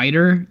Maximum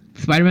Spider?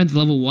 Spider-Man's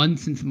level 1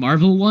 since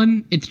Marvel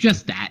 1. It's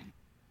just that.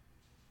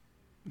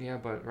 Yeah,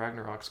 but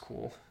Ragnarok's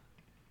cool.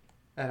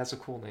 That has a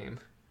cool name.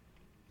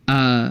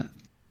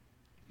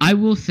 I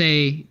will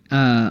say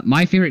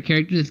my favorite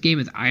character in this game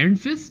is Iron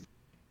Fist.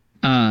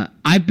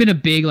 I've been a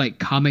big like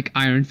comic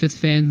Iron Fist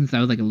fan since I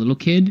was like a little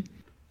kid.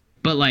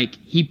 But like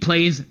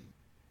he's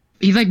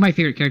like my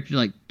favorite character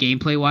like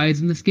gameplay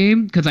wise in this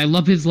game because I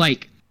love his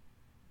like.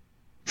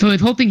 So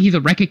his whole thing, he's a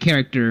Rekka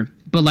character,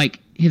 but like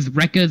his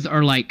Rekkas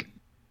are like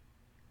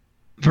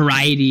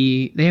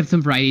variety. They have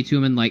some variety to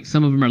them, and like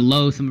some of them are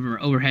low, some of them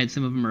are overhead,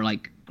 some of them are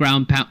like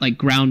ground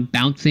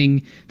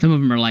bouncing, some of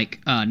them are like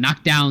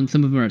knockdown,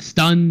 some of them are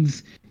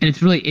stuns, and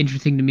it's really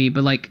interesting to me.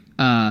 But like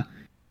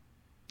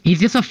he's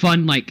just a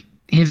fun like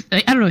his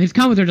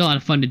combos are a lot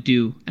of fun to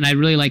do, and I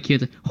really like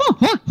his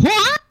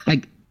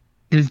like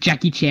his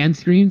Jackie Chan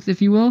screams,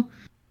 if you will.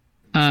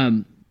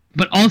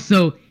 But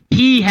also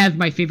he has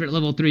my favorite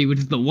level 3, which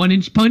is the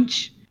 1-inch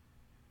punch.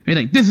 He's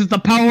like, this is the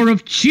power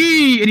of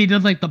chi, and he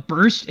does like the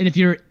burst, and if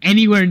you're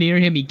anywhere near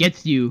him, he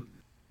gets you.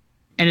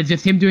 and it's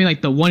just him doing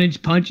like the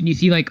 1-inch punch, and you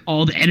see like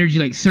all the energy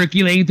like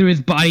circulating through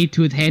his body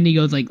to his hand. He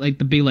goes like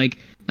the big like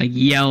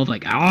yell of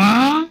like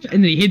ah,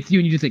 and then he hits you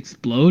and you just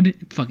explode.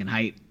 It's fucking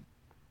hype.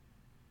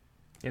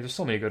 Yeah, there's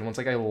so many good ones.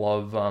 Like I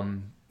love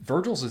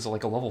Virgil's is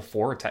like a level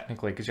 4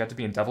 technically because you have to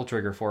be in Devil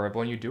Trigger for it. But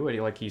when you do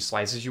it, he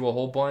slices you a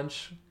whole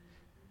bunch,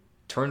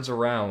 turns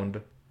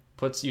around,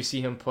 you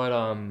see him put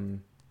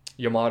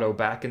Yamato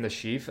back in the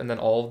sheath, and then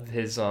all of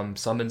his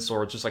summon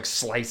swords just like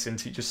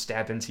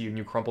stab into you, and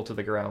you crumple to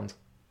the ground.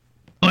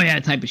 Oh yeah,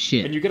 type of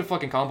shit. And you get a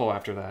fucking combo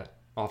after that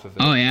off of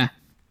it. Oh yeah,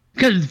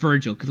 because it's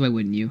Virgil. Because why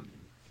wouldn't you?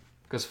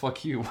 Because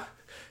fuck you.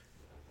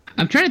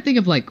 I'm trying to think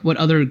of like what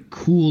other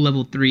cool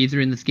level 3s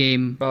are in this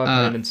game.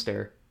 Penance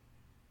Stare.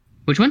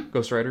 Which one?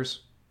 Ghost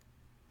Riders.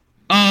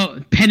 Oh,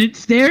 Penance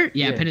Stare?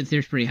 Yeah, Yeah. Penance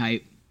Stare's pretty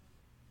hype.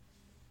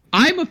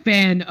 I'm a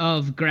fan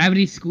of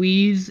Gravity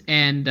Squeeze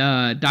and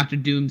Dr.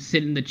 Doom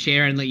sit in the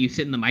chair and let you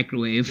sit in the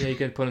microwave. Yeah, you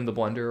can put in the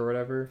blender or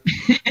whatever.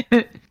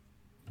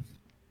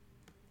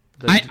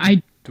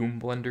 I Doom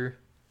blender.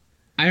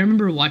 I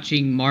remember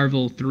watching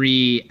Marvel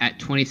 3 at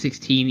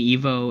 2016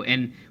 Evo,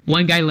 and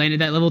one guy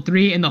landed that level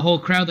 3, and the whole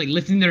crowd like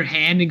lifting their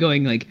hand and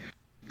going like,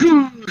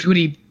 "Goosh," when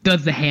he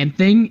does the hand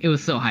thing. It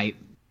was so hype.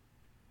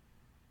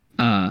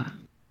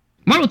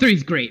 Marvel 3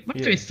 is great.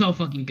 Marvel 3 is so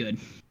fucking good.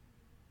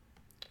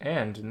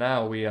 And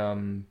now we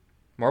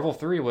Marvel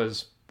 3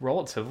 was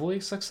relatively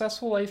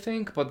successful, I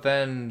think, but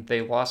then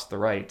they lost the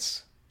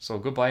rights. So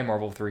goodbye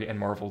Marvel 3 and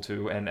Marvel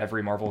 2 and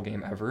every Marvel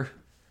game ever.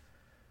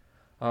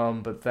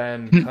 But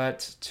then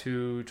cut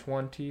to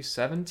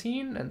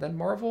 2017, and then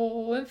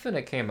Marvel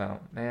Infinite came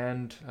out,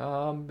 and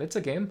it's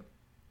a game.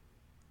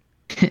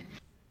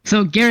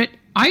 So Garrett,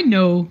 I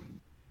know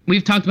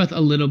we've talked about this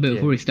a little bit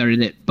before we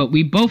started it, but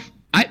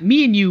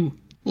me and you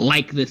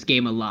like this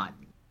game a lot.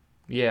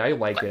 Yeah, I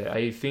like it.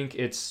 I think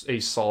it's a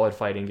solid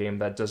fighting game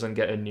that doesn't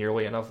get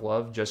nearly enough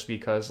love just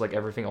because like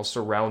everything else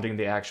surrounding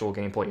the actual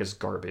gameplay is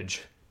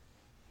garbage.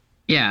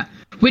 Yeah,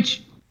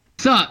 which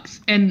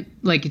sucks, and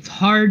like it's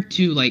hard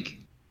to like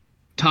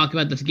talk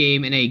about this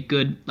game in a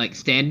good like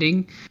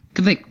standing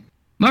because like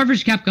Marvel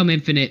vs. Capcom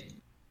Infinite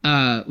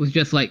was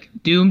just like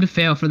doomed to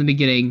fail from the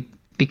beginning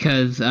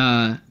because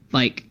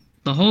like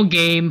the whole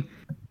game,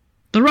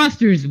 the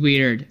roster is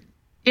weird.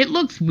 It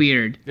looks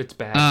weird. It's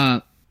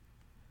bad.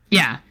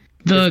 Yeah.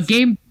 The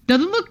game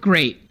doesn't look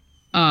great.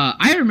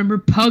 I remember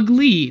Pug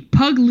Lee.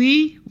 Pug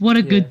Lee, what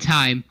a good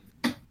time.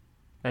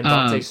 And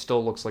Dante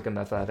still looks like a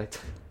meth addict.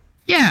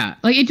 Yeah,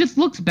 like it just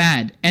looks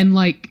bad. And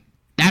like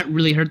that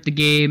really hurt the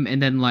game, and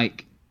then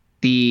like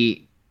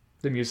the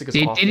music is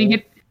awful. It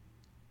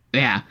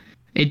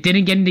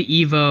didn't get into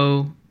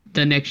Evo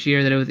the next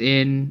year that it was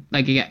in.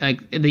 Like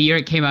the year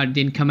it came out, it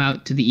didn't come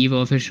out to the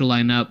Evo official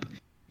lineup.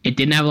 It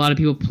didn't have a lot of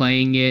people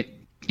playing it.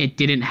 It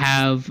didn't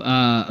have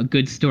a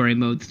good story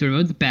mode. The story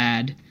mode's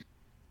bad.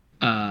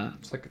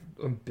 It's like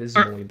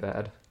abysmally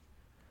bad.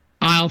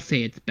 I'll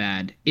say it's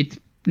bad. It's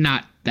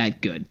not that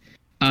good.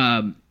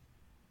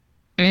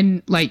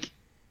 And like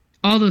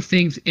all those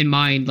things in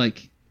mind,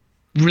 like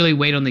really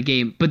weighed on the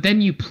game. But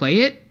then you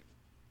play it,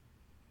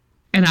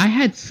 and I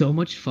had so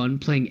much fun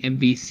playing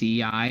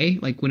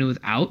MVCI, like when it was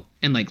out,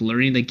 and like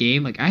learning the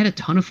game. Like I had a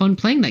ton of fun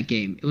playing that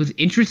game. It was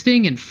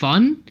interesting and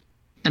fun,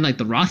 and like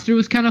the roster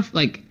was kind of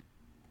like.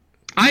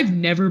 I've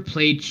never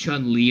played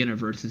Chun-Li in a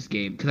versus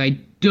game because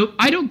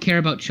I don't care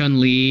about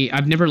Chun-Li.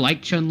 I've never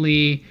liked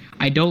Chun-Li.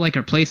 I don't like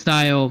her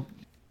playstyle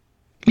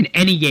in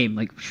any game,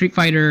 like Street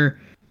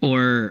Fighter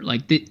or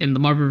like in the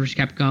Marvel vs.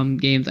 Capcom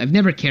games. I've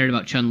never cared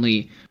about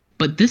Chun-Li.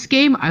 But this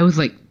game, I was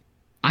like,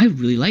 I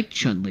really like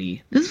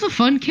Chun-Li. This is a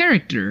fun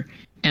character.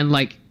 And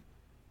like,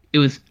 it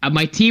was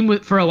my team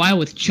for a while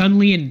was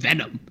Chun-Li and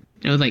Venom.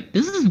 And I was like,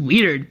 this is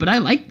weird, but I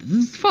like this.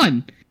 This is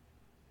fun.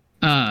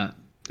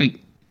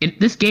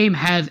 This game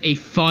has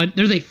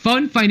there's a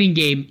fun fighting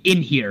game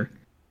in here,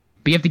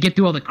 but you have to get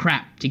through all the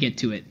crap to get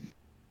to it.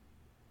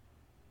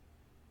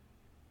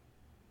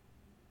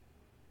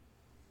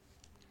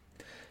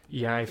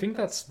 Yeah, I think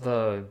that's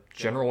the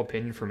general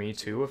opinion for me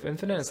too of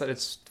Infinite, is that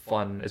it's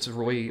fun. It's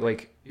really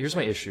like, here's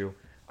my issue.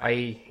 I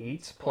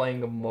hate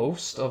playing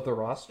most of the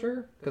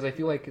roster because I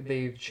feel like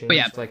they've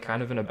changed like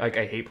kind of I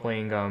hate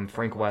playing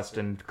Frank West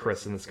and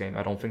Chris in this game.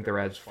 I don't think they're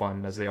as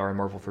fun as they are in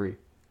Marvel 3.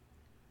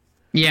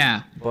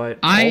 Yeah. But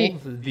all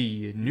of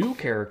the new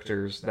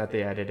characters that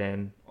they added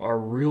in are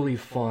really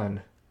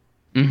fun.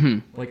 Mm-hmm.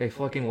 Like, I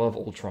fucking love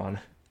Ultron.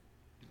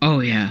 Oh,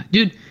 yeah.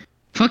 Dude,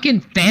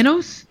 fucking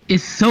Thanos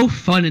is so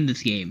fun in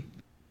this game.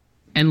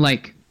 And,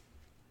 like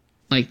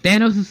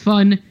Thanos is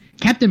fun.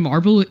 Captain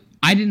Marvel,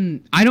 I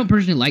don't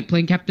personally like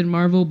playing Captain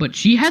Marvel, but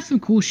she has some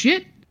cool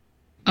shit.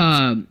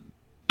 Iron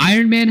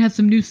Man has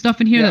some new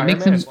stuff in here that Iron makes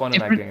Man him is fun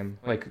different. in that game.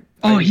 Like,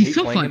 he's hate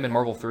so playing fun. him in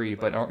Marvel 3,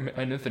 but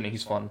in Infinite,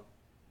 he's fun.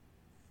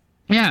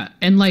 Yeah,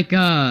 and like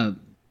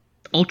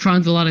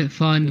Ultron's a lot of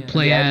fun to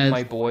play as.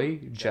 My boy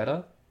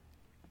Jeddah.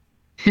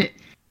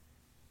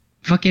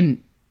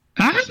 Fucking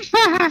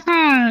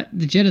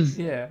the Jeddah's.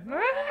 Yeah.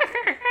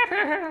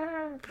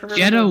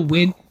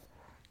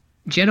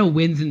 Jeddah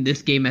wins in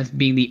this game as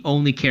being the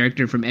only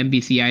character from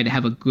MBCI to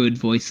have a good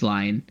voice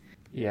line.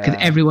 Yeah.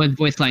 Because everyone's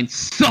voice lines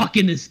suck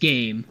in this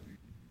game.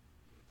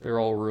 They're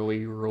all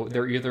really,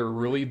 they're either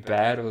really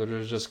bad or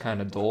they're just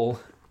kind of dull.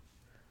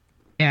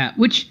 Yeah,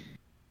 which,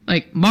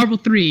 like, Marvel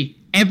 3,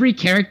 every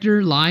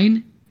character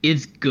line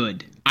is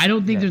good. I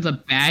don't think there's a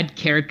bad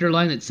character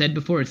line that's said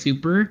before a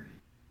super.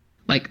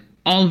 Like,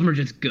 all of them are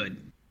just good.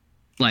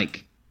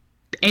 Like,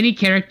 any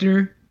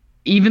character,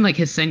 even like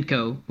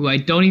Hisenko, who I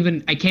can't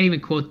even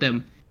quote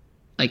them,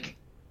 like,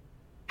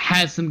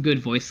 has some good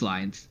voice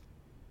lines.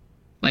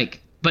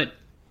 Like, but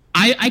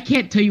I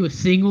can't tell you a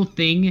single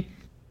thing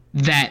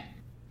that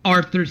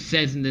Arthur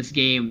says in this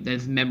game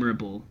that's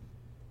memorable.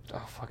 Oh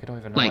fuck! I don't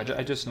even know. Like,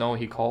 I just know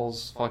he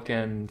calls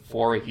fucking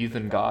Floor a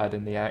heathen god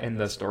in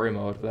the story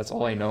mode. That's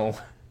all I know.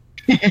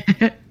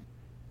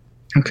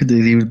 How could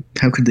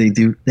they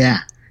do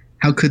that?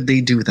 How could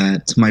they do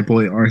that to my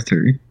boy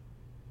Arthur?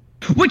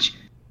 Which,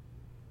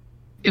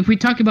 if we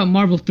talk about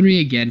Marvel 3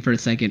 again for a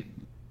second,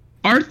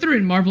 Arthur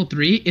in Marvel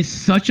 3 is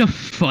such a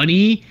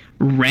funny,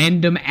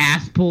 random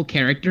asshole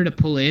character to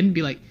pull in.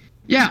 Be like,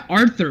 yeah,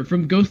 Arthur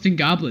from Ghosts and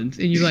Goblins,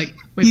 and you're like,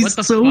 wait, He's what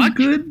the so fuck?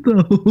 good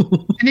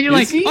though. And then you're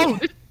like, he? oh,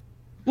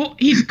 well,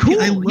 he's cool.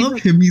 I He's love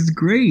like- him. He's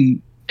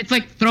great. It's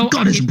like throw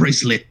Got his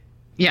bracelet.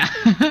 Yeah.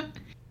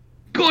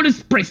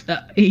 Goddess bracelet.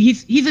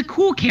 He's a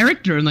cool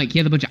character, and like he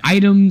has a bunch of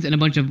items and a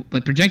bunch of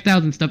like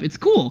projectiles and stuff. It's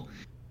cool,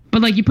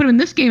 but like you put him in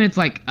this game, it's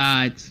like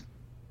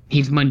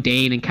he's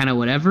mundane and kind of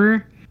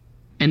whatever.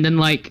 And then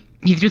like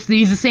he's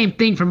the same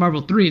thing from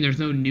Marvel 3, and there's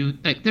no new,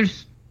 like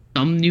there's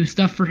some new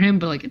stuff for him,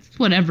 but like it's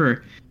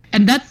whatever.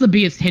 And that's the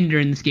biggest hinder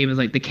in this game is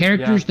like the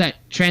characters that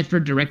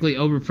transferred directly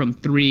over from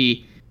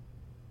 3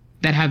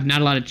 that have not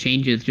a lot of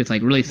changes just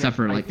like really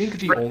suffer. I Like think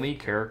the only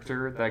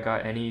character that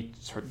got any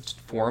sort of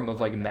form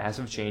of like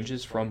massive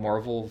changes from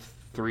Marvel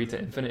 3 to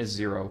Infinite is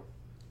Zero.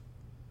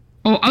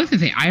 oh, I was gonna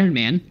say Iron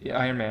Man. Yeah,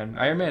 Iron Man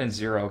and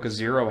Zero, because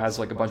Zero has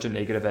like a bunch of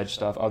negative edge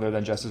stuff other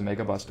than just his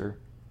Mega Buster.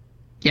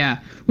 Yeah,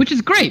 which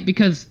is great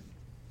because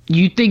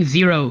you think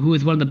Zero, who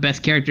is one of the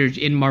best characters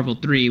in Marvel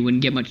 3,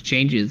 wouldn't get much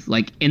changes.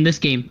 Like in this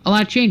game, a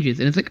lot of changes,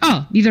 and it's like,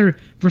 oh, these are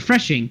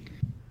refreshing.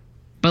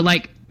 But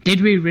like,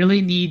 did we really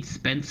need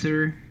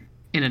Spencer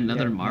in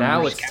another Marvel?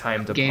 Now it's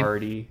time to game?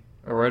 party,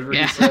 or whatever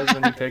he says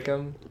when you pick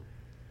him.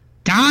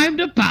 Time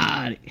to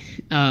party.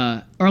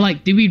 Or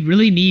like, do we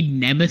really need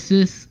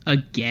Nemesis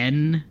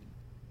again?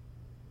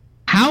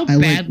 How I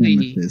like badly?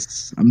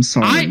 Nemesis. I'm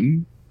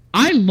sorry.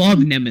 I love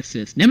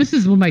Nemesis.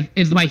 Nemesis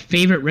is my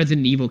favorite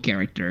Resident Evil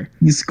character.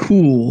 He's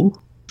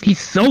cool. He's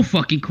so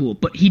fucking cool,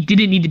 but he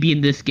didn't need to be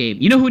in this game.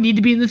 You know who needed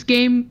to be in this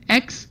game,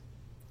 X?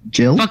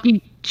 Jill?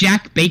 Fucking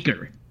Jack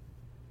Baker.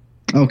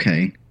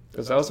 Okay.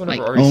 Because that was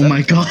whenever Like- RE7 Oh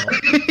my came god.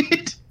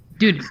 out.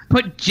 Dude,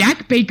 put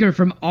Jack Baker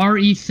from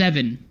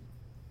RE7.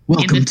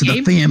 Welcome this to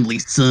game? the family,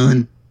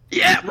 son.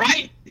 Yeah,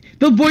 right?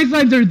 The voice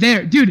lines are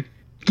there. Dude,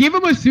 give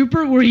him a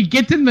super where he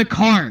gets in the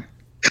car.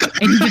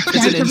 And he just It's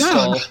an drives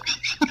around. install.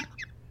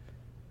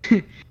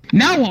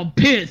 Now I'm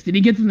pissed. And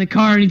he gets in the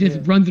car and he just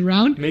runs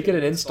around. Make it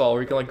an install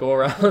where you can like go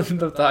around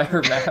the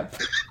entire map.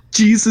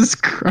 Jesus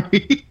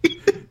Christ.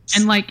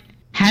 And like,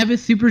 have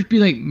his supers be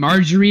like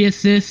Marjorie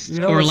assist. You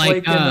know, or it's like,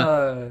 in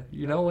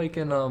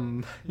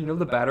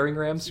the battering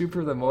ram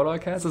super that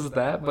MODOK has is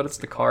that, but it's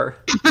the car.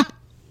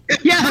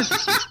 yeah.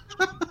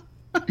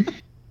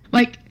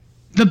 Like,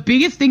 the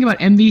biggest thing about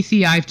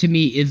MVCI to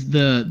me is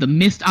the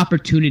missed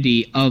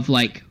opportunity of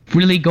like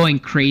really going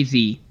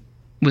crazy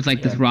with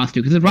like this roster,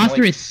 because the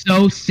roster is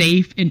so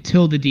safe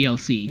until the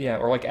DLC. Yeah,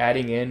 or like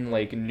adding in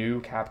like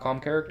new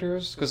Capcom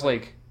characters, because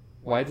like,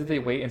 why did they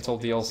wait until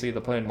DLC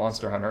to put in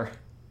Monster Hunter,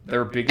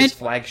 their biggest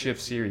flagship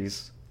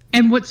series?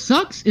 And what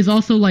sucks is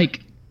also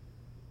like,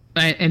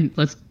 the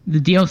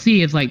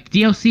DLC is like,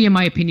 DLC in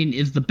my opinion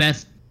is the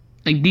best.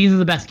 Like, these are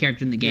the best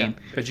characters in the game.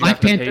 Yeah, but you have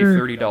to pay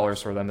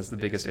 $30 for them is the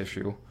biggest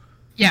issue.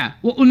 Yeah,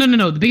 well,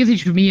 no. The biggest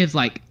issue for me is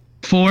like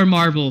 4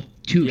 Marvel,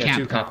 2 Yeah,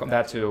 Capcom.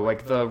 that too.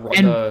 Like the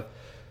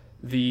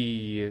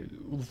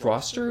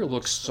roster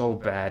looks so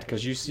bad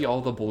because you see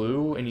all the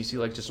blue and you see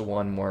like just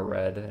one more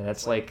red, and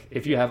it's like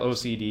if you have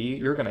OCD,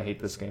 you're gonna hate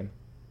this game.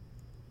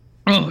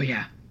 Oh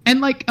yeah, and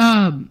like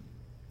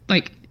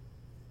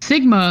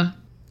Sigma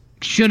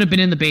should have been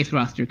in the base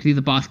roster because he's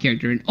a boss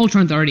character, and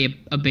Ultron's already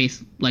a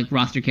base like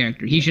roster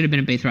character. He should have been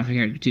a base roster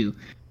character too.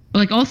 But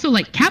like also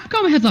like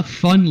Capcom has a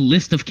fun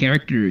list of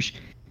characters,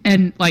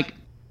 and like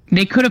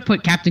they could have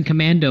put Captain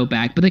Commando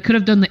back, but they could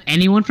have done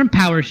anyone from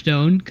Power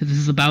Stone because this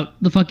is about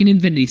the fucking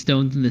Infinity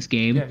Stones in this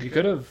game. Yeah, you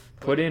could have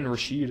put in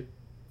Rashid.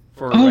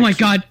 For Oh like, my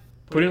god,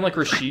 Put in like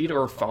Rashid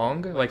or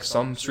Fong, like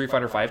some Street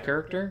Fighter V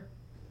character,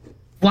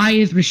 why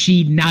is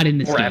Rashid not in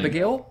this or game?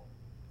 Abigail.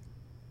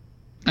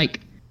 Like,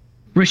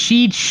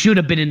 Rashid should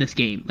have been in this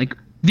game. Like,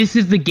 this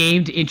is the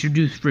game to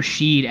introduce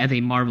Rashid as a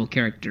Marvel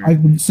character.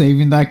 I've been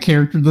saving that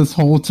character this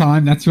whole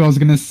time. That's what I was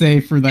gonna say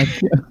for that.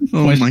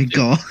 Oh my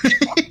god.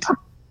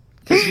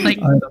 Like,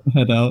 Alright, I'll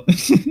head out.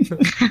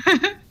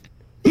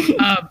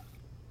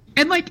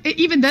 and like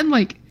even then,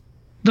 like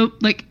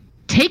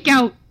take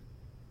out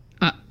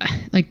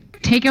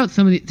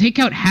some of the, take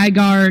out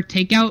Hagar,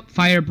 take out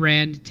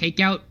Firebrand, take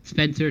out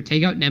Spencer,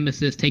 take out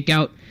Nemesis, take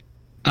out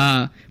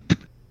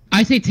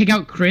I say take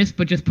out Chris,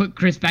 but just put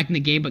Chris back in the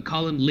game, but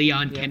call him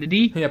Leon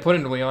Kennedy. Yeah, put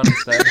in Leon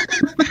instead.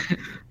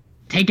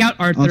 Take out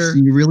Arthur. Oh, so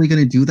you're really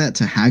gonna do that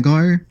to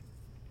Hagar?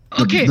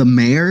 Okay. The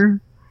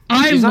mayor?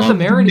 She's not love the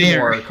mayor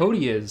anymore.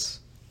 Cody is.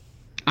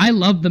 I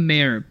love the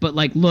mayor, but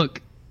like,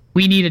 look,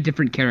 we need a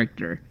different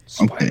character.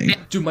 Okay.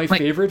 Dude, my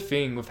favorite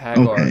thing with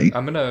Hagar. Okay.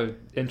 I'm gonna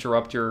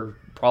interrupt your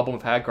problem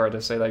with Hagar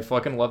to say that I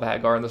fucking love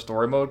Hagar in the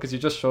story mode because he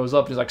just shows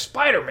up and he's like,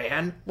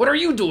 Spider-Man, what are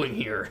you doing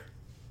here?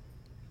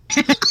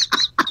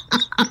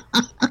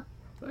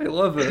 I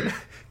love it.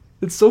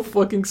 It's so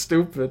fucking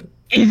stupid.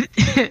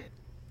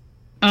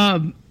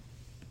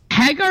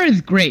 Hagar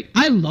is great.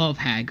 I love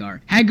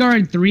Hagar. Hagar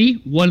in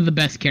 3, one of the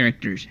best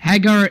characters.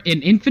 Hagar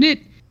in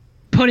Infinite,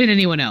 put in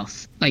anyone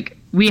else. Like,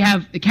 we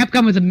have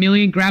Capcom with a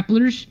million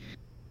grapplers.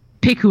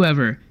 Pick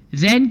whoever.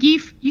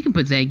 Zangief, you can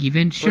put Zangief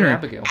in, sure.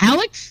 Abigail.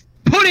 Alex,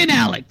 put in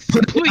Alex.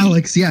 Put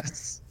Alex,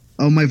 yes.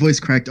 Oh, my voice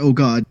cracked. Oh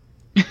god.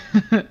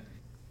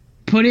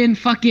 Put in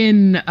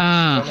fucking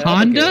Honda.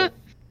 Abigail.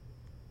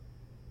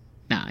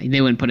 Nah,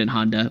 they wouldn't put in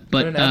Honda,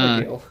 but Put in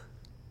Abigail.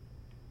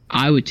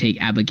 I would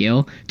take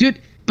Abigail, dude.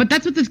 But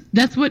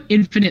that's what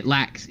Infinite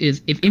lacks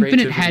is if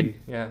Infinite had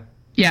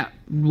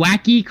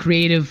wacky,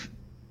 creative,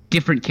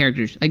 different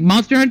characters. Like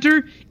Monster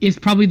Hunter is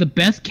probably the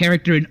best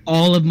character in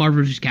all of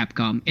Marvel vs.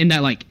 Capcom. In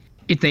that, like,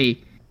 it's a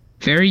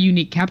very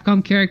unique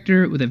Capcom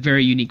character with a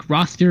very unique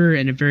roster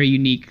and a very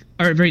unique,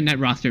 or very not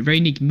roster, very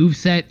unique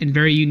moveset and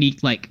very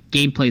unique like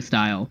gameplay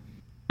style.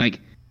 Like,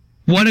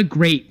 what a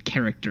great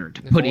character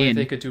to put in.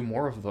 They could do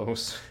more of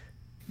those.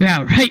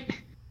 Yeah, right.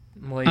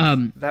 Like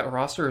that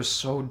roster is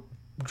so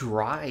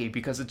dry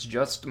because it's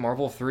just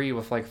Marvel 3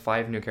 with like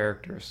 5 new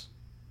characters.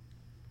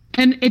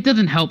 And it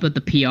doesn't help that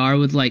the PR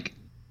was like,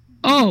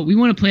 oh, we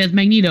want to play as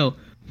Magneto.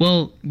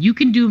 Well, you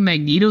can do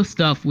Magneto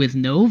stuff with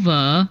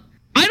Nova.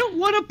 I don't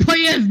want to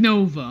play as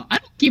Nova. I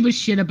don't give a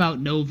shit about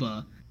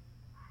Nova.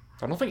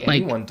 I don't think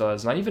anyone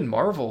does. Not even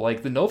Marvel.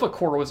 Like, the Nova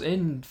Corps was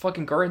in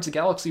fucking Guardians of the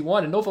Galaxy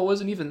 1, and Nova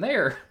wasn't even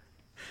there.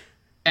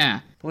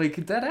 Yeah.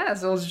 Like, that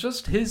ass, it was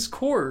just his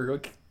core.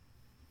 Like,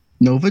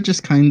 Nova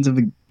just kind of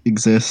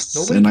exists,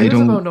 nobody and I cares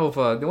don't... about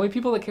Nova. The only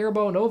people that care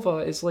about Nova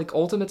is, like,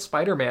 Ultimate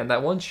Spider-Man,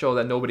 that one show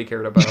that nobody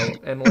cared about.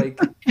 And, like,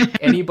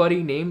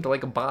 anybody named,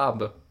 like,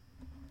 Bob.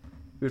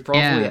 Who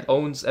probably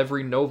owns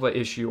every Nova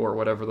issue or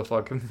whatever the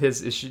fuck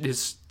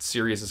his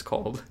series is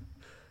called.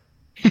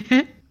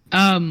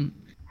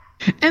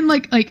 And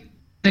like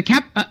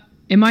the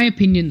in my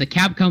opinion, the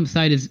Capcom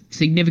side is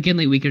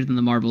significantly weaker than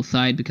the Marvel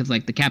side because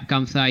like the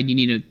Capcom side, you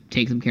need to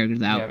take some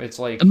characters out. Yeah, it's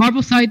like the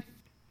Marvel side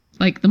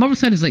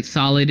is like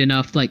solid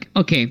enough. Like,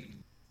 okay,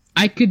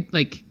 I could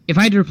like if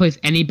I had to replace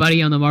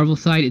anybody on the Marvel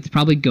side, it's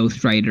probably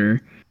Ghost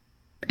Rider.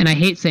 And I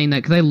hate saying that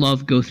because I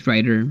love Ghost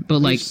Rider, but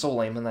like he's so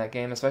lame in that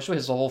game, especially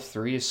his level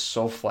 3 is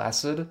so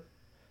flaccid.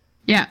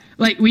 Yeah,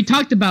 like we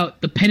talked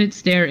about the penance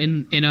stare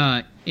in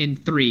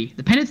 3.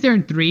 The penance stare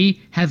in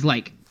 3 has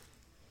like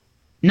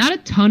not a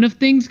ton of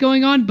things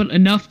going on, but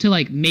enough to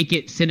like make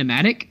it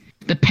cinematic.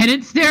 The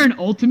penance stare in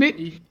Ultimate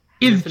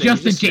is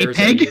just a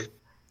JPEG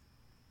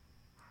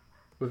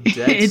with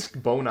dead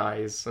bone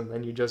eyes, and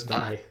then you just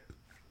die.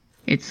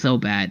 It's so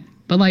bad,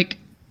 but like,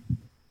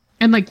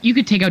 and like you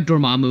could take out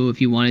Dormammu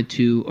if you wanted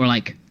to, or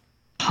like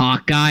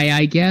Hawkeye,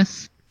 I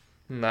guess.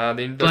 Nah,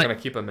 they're gonna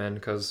keep him in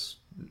because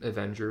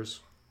Avengers.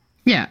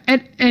 Yeah,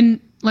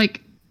 and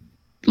like,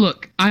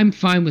 look, I'm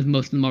fine with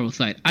most of the Marvel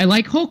side. I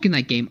like Hulk in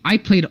that game.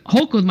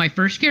 Hulk was my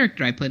first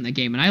character I played in that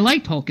game, and I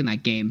liked Hulk in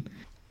that game.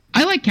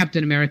 I like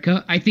Captain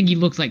America. I think he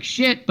looks like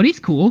shit, but he's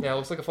cool. Yeah,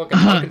 looks like a fucking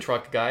fucking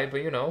truck guy,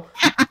 but you know.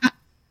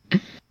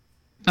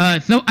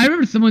 So I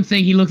remember someone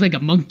saying he looks like a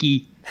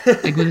monkey,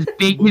 like with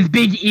his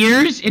big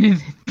ears and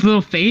his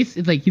little face.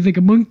 It's like he's like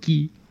a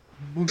monkey.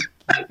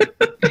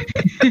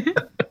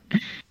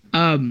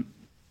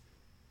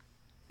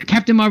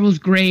 Captain Marvel's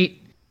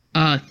great.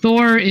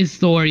 Thor is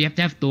Thor. You have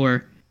to have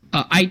Thor.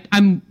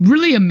 I'm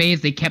really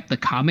amazed they kept the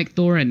comic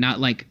Thor and not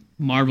like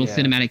Marvel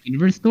Cinematic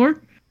Universe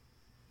Thor.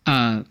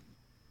 Thanos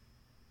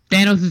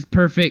is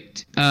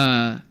perfect.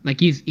 Like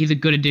he's a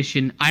good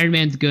addition. Iron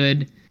Man's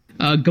good.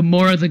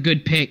 Gamora's a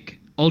good pick.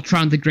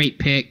 Ultron's a great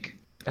pick.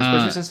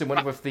 Especially since they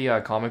went with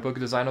the comic book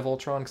design of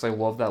Ultron, because I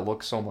love that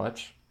look so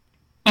much.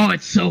 Oh,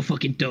 it's so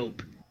fucking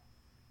dope.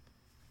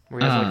 Where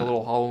he has like a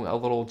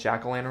little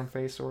jack-o'-lantern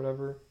face or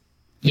whatever.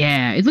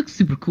 Yeah, it looks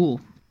super cool.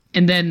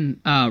 And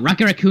then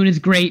Rocket Raccoon is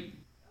great.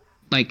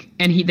 Like,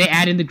 and they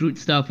add in the Groot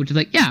stuff, which is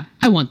like, yeah,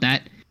 I want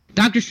that.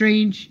 Doctor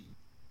Strange,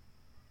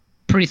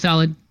 pretty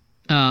solid.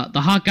 The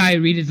Hawkeye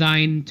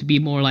redesign to be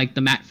more like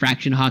the Matt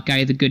Fraction Hawkeye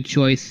is a good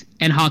choice.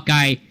 And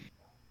Hawkeye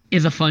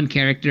is a fun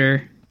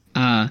character.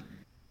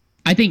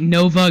 I think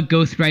Nova,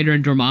 Ghost Rider,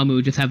 and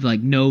Dormammu just have like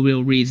no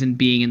real reason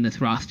being in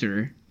this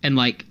roster, and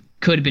like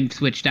could have been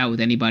switched out with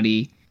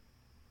anybody.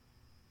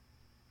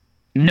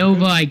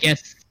 Nova, I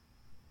guess.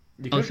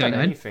 You could have done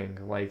anything.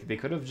 Like they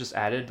could have just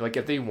added, like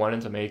if they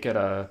wanted to make it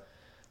a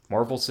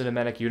Marvel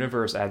Cinematic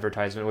Universe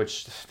advertisement,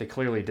 which they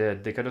clearly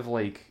did. They could have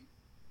like,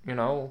 you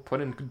know, put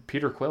in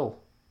Peter Quill.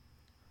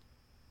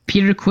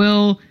 Peter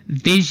Quill,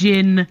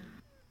 Vision,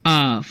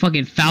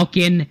 fucking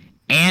Falcon,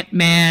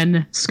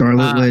 Ant-Man,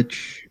 Scarlet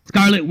Witch.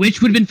 Scarlet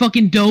Witch would have been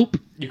fucking dope.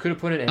 You could have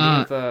put in any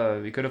of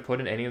the. You could have put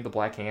in any of the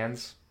Black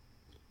Hands.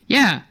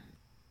 Yeah,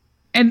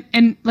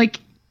 and like,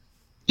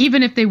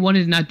 even if they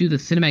wanted to not do the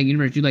cinematic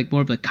universe, do like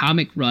more of the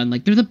comic run,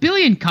 like there's a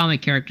billion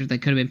comic characters that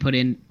could have been put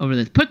in over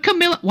this.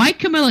 Why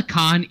Camilla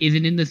Khan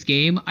isn't in this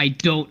game, I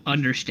don't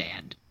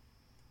understand.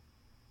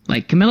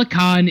 Like, Camilla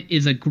Khan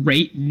is a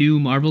great new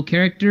Marvel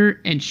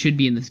character and should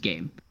be in this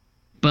game.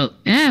 But,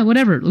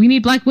 whatever. We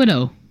need Black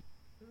Widow.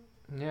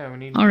 Yeah, we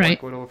need All Black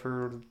right. Widow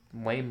for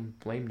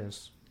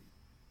lameness.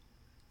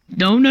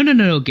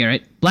 No,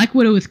 Garrett. Black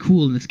Widow is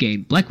cool in this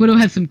game. Black Widow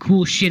has some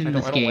cool shit in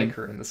this I game. don't like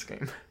her in this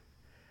game.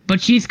 But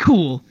she's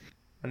cool.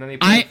 And then they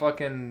put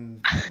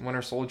fucking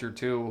Winter Soldier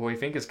 2, who I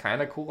think is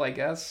kind of cool, I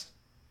guess.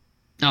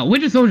 Oh,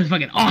 Winter Soldier's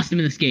fucking awesome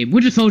in this game.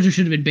 Winter Soldier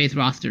should have been base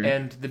roster.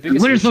 And the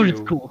biggest Winter issue,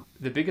 Soldier's cool.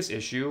 The biggest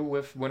issue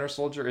with Winter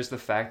Soldier is the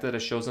fact that it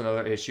shows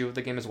another issue of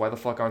the game is why the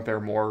fuck aren't there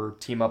more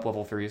team-up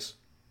level 3s?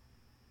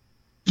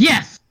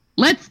 Yes!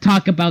 Let's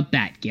talk about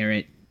that,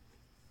 Garrett.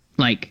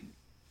 Like,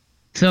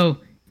 so,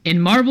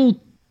 in all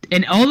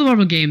the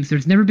Marvel games,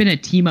 there's never been a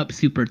team-up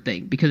super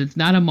thing, because it's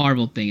not a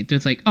Marvel thing. It's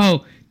just like,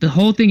 oh, the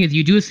whole thing is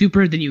you do a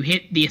super, then you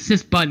hit the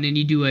assist button, and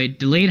you do a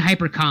delayed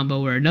hyper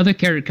combo where another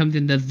character comes in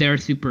and does their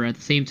super at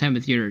the same time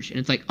as yours. And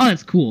it's like, oh,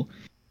 that's cool.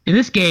 In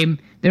this game,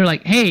 they're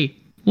like, hey,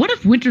 what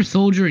if Winter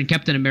Soldier and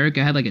Captain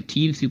America had like a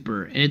team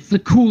super? And it's the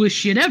coolest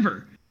shit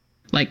ever.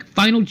 Like,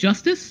 Final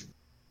Justice?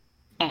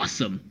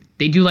 Awesome.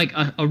 They do like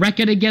a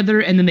Rekka together,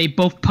 and then they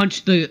both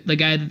punch the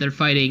guy that they're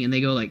fighting, and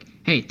they go like,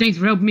 hey, thanks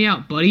for helping me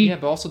out, buddy. Yeah,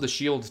 but also the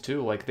shield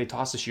too. Like, they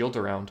toss the shield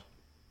around.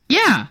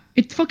 Yeah,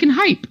 it's fucking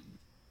hype.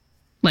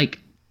 Like,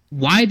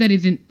 why that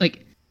isn't,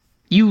 like,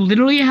 you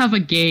literally have a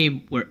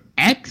game where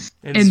X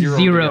and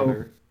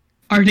Zero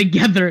are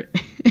together,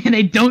 and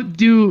they don't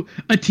do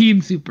a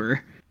team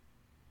super.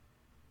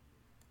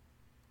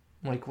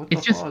 Like, what the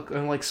fuck?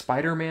 And like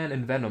Spider-Man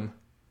and Venom.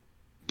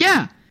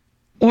 Yeah.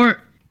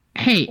 Or,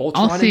 hey,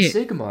 Ultron I'll say and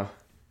Sigma.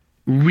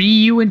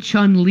 Ryu and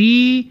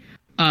Chun-Li,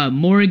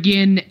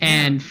 Morrigan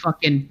and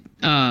fucking,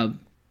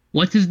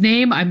 what's his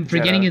name? I'm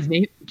forgetting his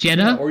name.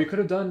 Jeddah? Yeah, or you could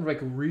have done like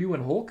Ryu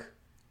and Hulk.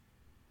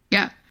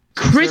 Yeah.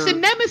 Chris and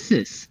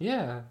Nemesis.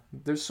 Yeah,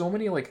 there's so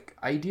many like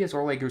ideas,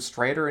 or like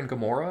Strider and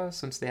Gamora,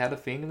 since they had a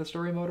thing in the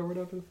story mode or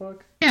whatever the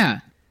fuck. Yeah,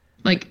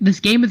 like this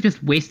game is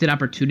just wasted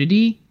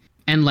opportunity,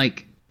 and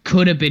like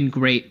could have been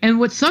great. And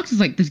what sucks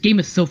is like this game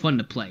is so fun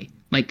to play.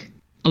 Like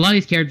a lot of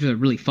these characters are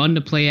really fun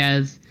to play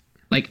as.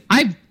 Like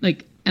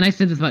and I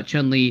said this about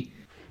Chun-Li,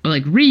 but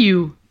like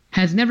Ryu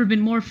has never been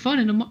more fun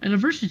in a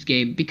versus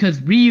game,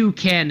 because Ryu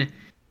can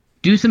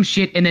do some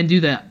shit and then do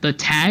the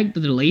tag, the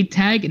delayed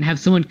tag, and have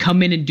someone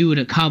come in and do it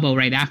a combo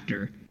right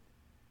after.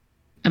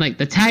 And like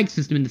the tag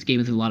system in this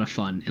game is a lot of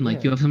fun, and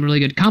like you have some really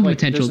good combo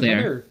potential there.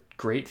 Another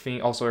great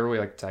thing. Also, I really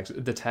like tags.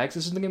 The tag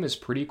system in the game is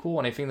pretty cool,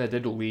 and I think that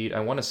did lead. I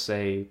want to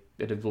say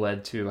it had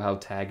led to how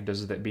tag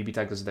does that. BB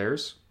tag does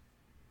theirs.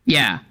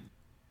 Yeah.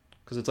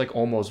 Because it's like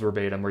almost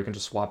verbatim, where you can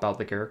just swap out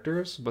the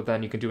characters, but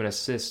then you can do an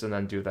assist and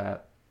then do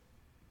that.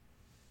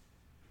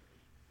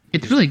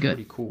 It's really good.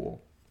 Pretty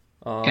cool.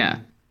 Yeah.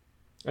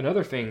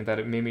 Another thing that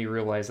it made me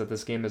realize that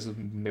this game is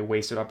a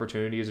wasted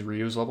opportunity is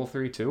Ryu's level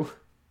 3 too.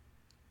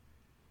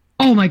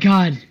 Oh my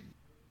god.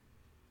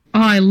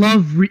 Oh, I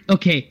love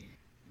okay.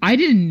 I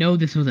didn't know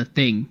this was a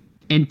thing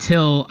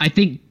until I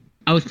think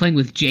I was playing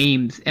with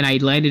James, and I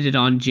landed it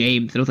on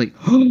James, and I was like,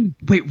 oh,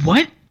 wait,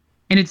 what?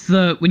 And it's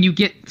when you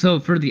get, so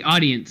for the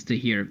audience to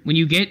hear, when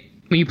you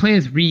play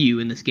as Ryu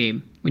in this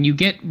game, when you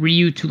get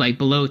Ryu to like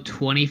below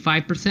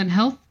 25%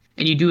 health,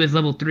 and you do his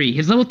level 3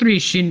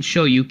 is Shin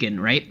Shoryuken,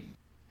 right?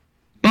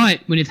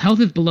 But when his health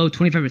is below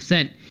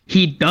 25%,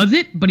 he does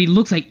it, but he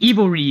looks like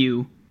evil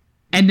Ryu.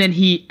 And then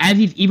as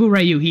he's evil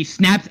Ryu, he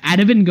snaps out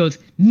of it and goes,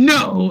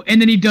 no!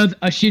 And then he does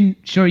a Shin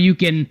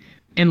Shoryuken,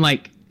 and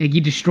like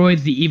he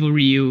destroys the evil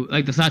Ryu,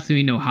 like the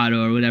Satsui no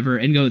Hado or whatever,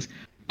 and goes,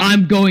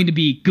 I'm going to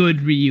be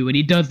good Ryu. And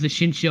he does the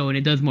Shinsho, and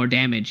it does more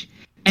damage.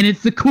 And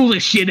it's the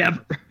coolest shit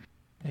ever.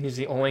 And he's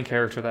the only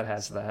character that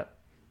has that.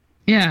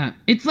 Yeah,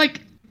 it's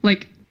like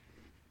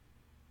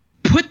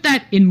put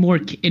that in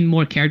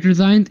more character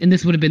designs, and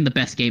this would have been the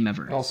best game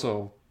ever.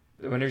 Also,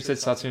 whenever you said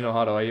Satsui no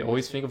Hado, I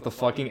always think of the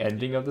fucking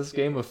ending of this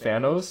game with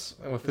Thanos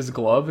with his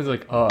glove. He's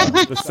like,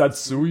 the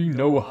Satsui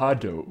no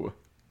Hado.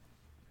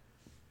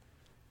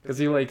 Because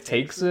he like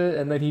takes it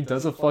and then he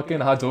does a fucking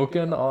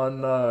Hadoken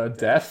on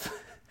Death.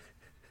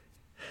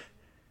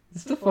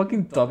 It's the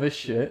fucking dumbest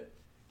shit.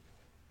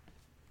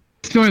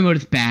 Story mode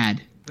is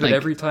bad. But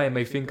every time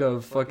I think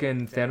of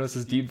fucking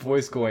Thanos' deep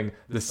voice going,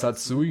 the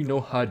Satsui no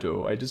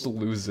Hado, I just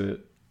lose it.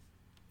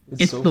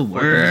 It's so the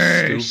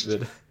worst.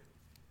 Stupid.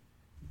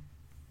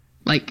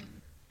 Like,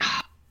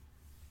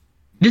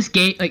 this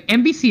game, like,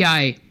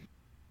 MBCI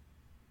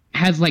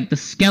has, like, the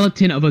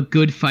skeleton of a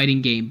good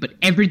fighting game, but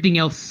everything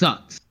else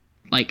sucks.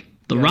 Like,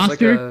 the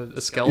roster, like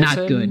a skeleton,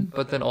 not good.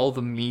 But then all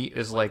the meat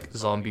is, like,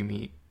 zombie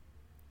meat.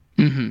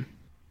 Mm-hmm.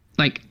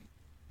 Like,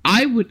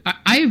 I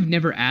have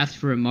never asked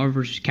for a Marvel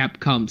vs.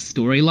 Capcom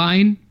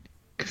storyline,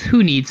 because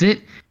who needs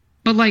it?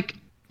 But, like,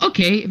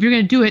 okay, if you're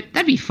gonna do it,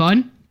 that'd be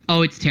fun.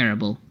 Oh, it's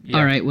terrible. Yeah.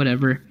 All right,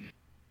 whatever.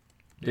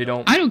 They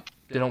don't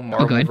Oh,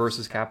 Marvel go ahead.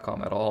 versus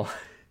Capcom at all.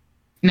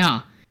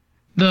 Nah.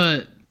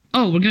 We're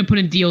gonna put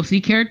in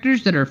DLC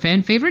characters that are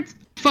fan favorites?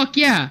 Fuck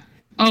yeah.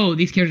 Oh,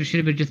 these characters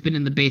should have just been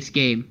in the base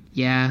game.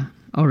 Yeah,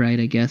 alright,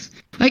 I guess.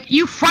 Like,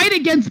 you fight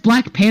against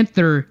Black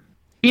Panther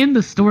in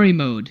the story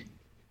mode.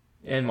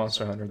 And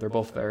Monster Hunter, they're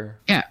both there.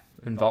 Yeah.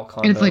 In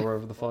Valkanda And it's like- or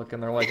whatever the fuck,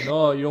 and they're like,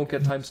 no, you don't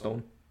get Time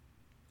Stone.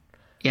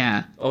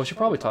 Yeah. Oh, we should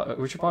probably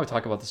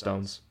talk about the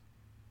stones.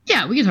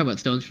 Yeah, we can talk about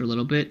stones for a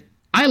little bit.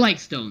 I like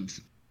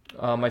stones.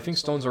 I think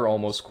stones are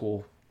almost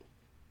cool.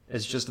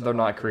 It's just they're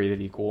not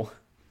created equal.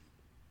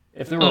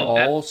 If they were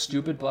all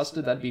stupid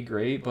busted, that'd be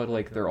great, but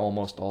like they're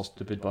almost all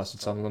stupid busted.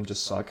 Some of them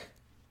just suck.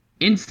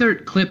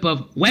 Insert clip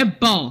of web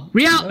ball.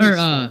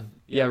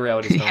 Yeah,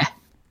 reality stone. Yeah.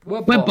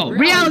 Web ball.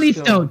 Reality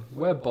stone.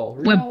 Web ball.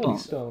 Web Reality ball.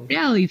 stone.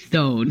 Reality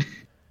stone.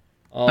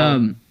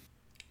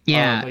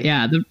 Yeah, like-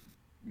 yeah.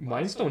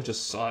 Mind stone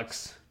just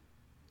sucks.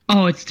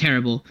 Oh, it's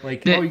terrible.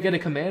 Like, The- you get a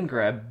command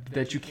grab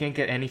that you can't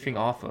get anything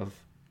off of.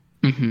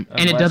 And it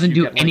Unless doesn't you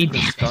do get, like, any the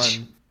damage.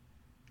 stun.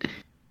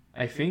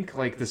 I think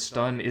like the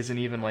stun isn't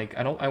even like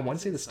I want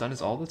to say the stun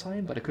is all the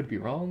time, but I could be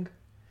wrong.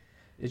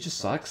 It just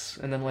sucks.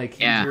 And then like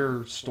Yeah.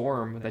 your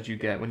storm that you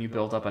get when you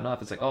build up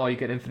enough, it's like, oh, you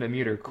get infinite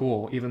meter,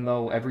 cool. Even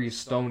though every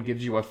stone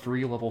gives you a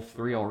free level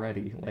 3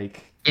 already.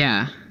 Like,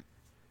 Yeah.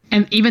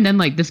 And even then,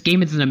 like, this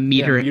game isn't a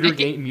meter.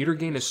 Meter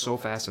gain is so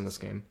fast in this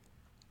game.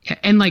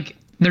 And, like,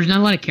 there's not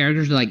a lot of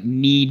characters that, like,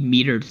 need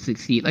meter to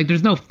succeed. Like,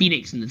 there's no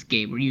Phoenix in this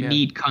game where you Yeah.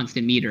 need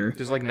constant meter.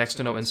 There's like next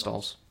to no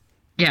installs.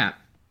 Yeah.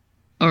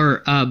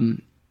 Or,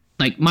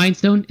 like, Mind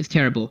Stone is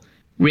terrible.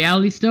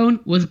 Reality Stone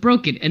was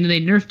broken, and then they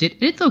nerfed it,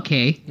 and it's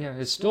okay. Yeah,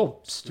 it's still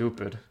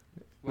stupid.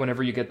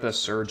 Whenever you get the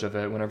surge of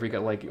it, whenever you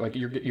get like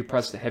you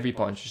press the heavy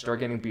punch, you start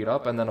getting beat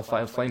up, and then a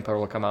flamethrower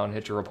will come out and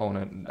hit your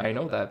opponent. I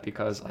know that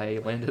because I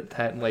landed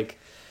that like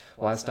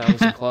last time I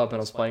was in club and I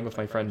was playing with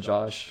my friend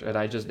Josh, and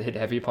I just hit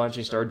heavy punch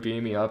and he started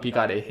beating me up. He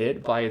got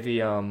hit by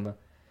the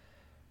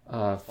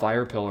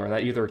fire pillar, and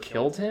that either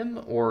killed him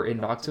or it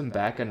knocked him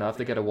back enough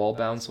to get a wall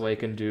bounce so he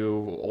can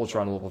do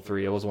Ultron level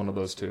 3. It was one of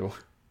those two.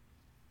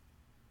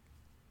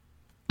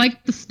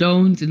 Like the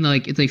stones, and,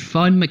 like, it's a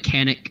fun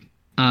mechanic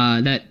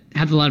that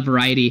has a lot of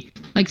variety.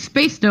 Like,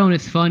 Space Stone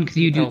is fun because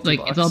you do, Penalty like,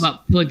 box. it's all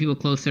about pulling people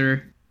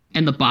closer,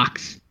 and the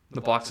box. The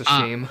box of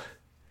shame.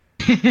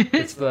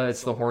 It's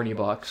the horny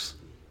box.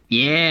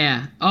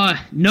 Yeah.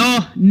 No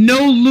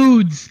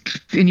lewds.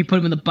 And you put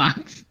them in the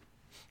box.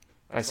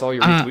 I saw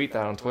you retweet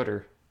that on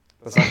Twitter.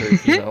 That's not very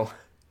female.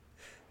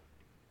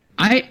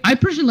 I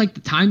personally like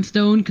the Time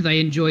Stone because I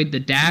enjoyed the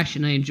dash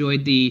and I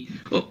enjoyed the.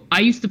 Oh, I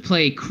used to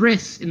play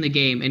Chris in the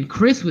game, and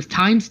Chris with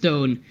Time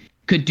Stone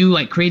could do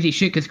like crazy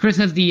shit because Chris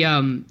has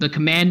the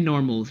command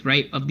normals,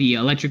 right, of the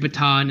electric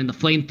baton and the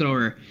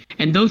flamethrower,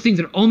 and those things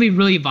are only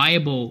really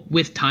viable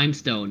with Time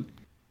Stone.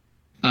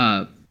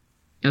 It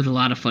was a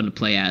lot of fun to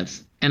play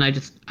as, and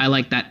I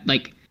like that.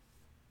 Like,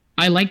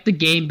 I like the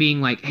game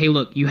being like, hey,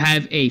 look, you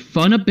have a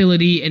fun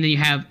ability, and then you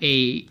have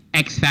a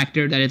X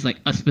factor that is like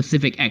a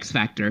specific X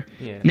factor.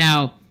 Yeah.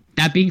 Now,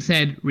 that being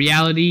said,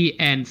 Reality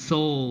and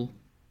Soul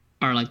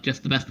are like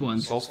just the best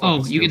ones. Soul's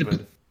fucking you get to stupid.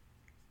 put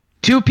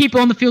 2 people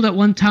on the field at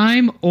one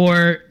time,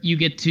 or you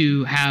get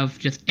to have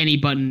just any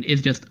button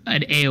is just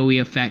an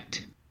AoE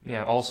effect.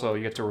 Yeah, also,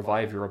 you get to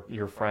revive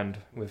your friend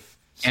with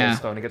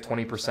Soulstone and get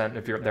 20%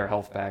 of their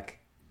health back.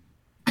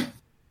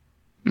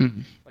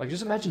 Like,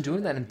 just imagine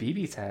doing that in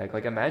BB Tag.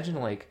 Like, imagine,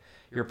 like,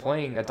 you're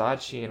playing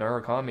Adachi and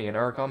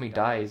Arakami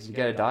dies, you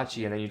get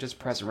Adachi, and then you just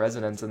press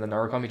Resonance, and then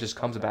Arakami just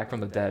comes back from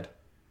the dead.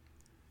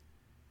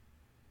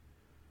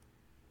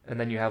 And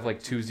then you have,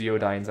 like, 2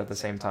 Zeodynes at the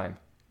same time.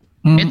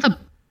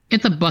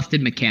 It's a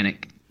busted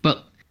mechanic,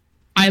 but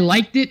I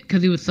liked it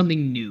because it was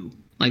something new.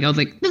 Like, I was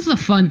like, this is a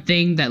fun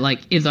thing that,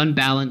 like, is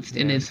unbalanced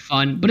and is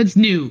fun, but it's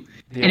new.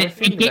 The And other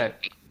thing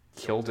that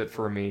killed it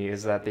for me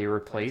is that they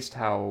replaced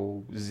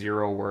how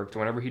Zero worked.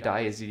 Whenever he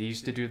dies, he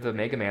used to do the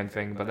Mega Man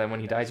thing, but then when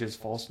he dies, he just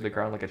falls to the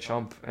ground like a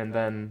chump, and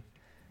then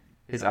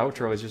his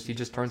outro is just, he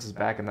just turns his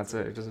back, and that's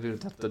it. He doesn't do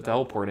the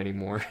teleport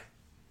anymore.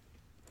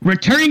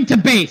 Returning to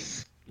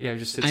base. Yeah, he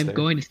just sits I'm there.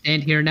 going to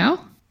stand here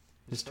now.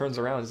 Just turns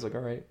around, he's like,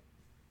 alright.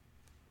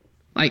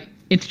 Like,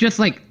 it's just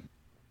like,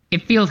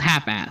 it feels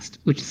half-assed,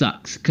 which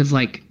sucks. Because,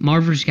 like,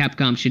 Marvel vs.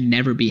 Capcom should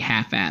never be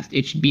half-assed.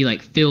 It should be,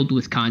 like, filled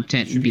with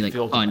content and be, like,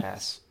 filled fun. with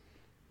ass.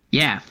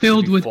 Yeah,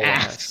 filled Should be with full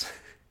ass.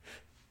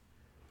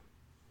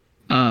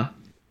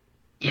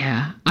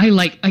 Yeah, I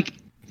like,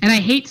 and I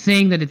hate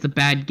saying that it's a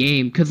bad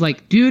game, because,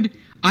 like, dude,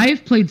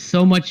 I've played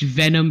so much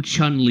Venom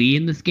Chun-Li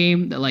in this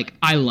game that, like,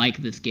 I like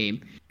this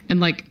game. And,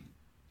 like,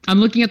 I'm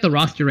looking at the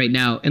roster right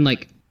now, and,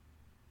 like,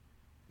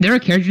 there are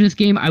characters in this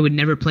game I would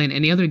never play in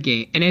any other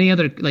game,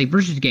 like,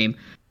 versus game.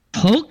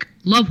 Hulk,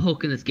 love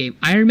Hulk in this game.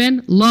 Iron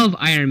Man, love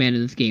Iron Man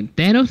in this game.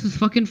 Thanos is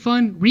fucking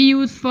fun.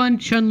 Ryu is fun.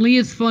 Chun-Li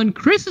is fun.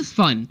 Chris is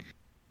fun.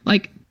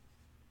 Like,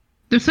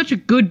 there's such a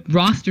good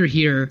roster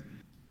here,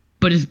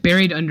 but it's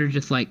buried under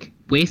just, like,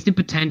 wasted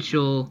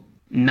potential,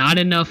 not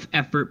enough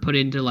effort put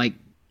into, like,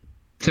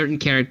 certain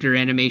character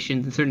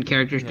animations and certain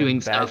characters doing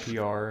bad stuff.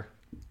 PR.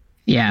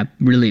 Yeah,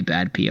 really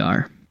bad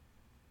PR.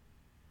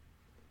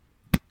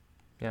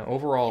 Yeah,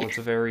 overall, it's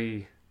a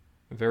very,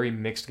 very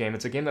mixed game.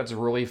 It's a game that's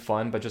really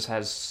fun, but just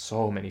has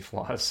so many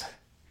flaws.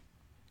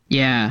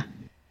 Yeah.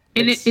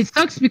 And it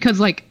sucks because,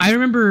 like, I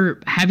remember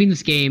having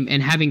this game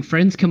and having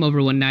friends come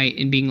over one night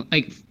and being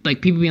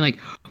like people being like,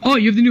 oh,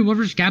 you have the new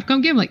Marvel vs.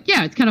 Capcom game? I'm like,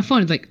 yeah, it's kind of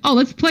fun. It's like, oh,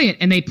 let's play it.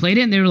 And they played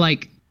it and they were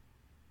like,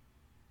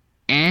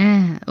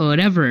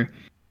 whatever.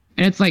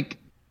 And it's like,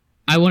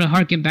 I want to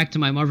harken back to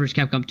my Marvel vs.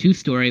 Capcom 2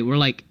 story where,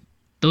 like,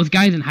 those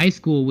guys in high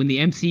school, when the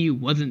MCU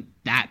wasn't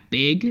that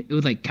big, it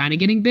was, like, kind of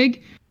getting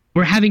big,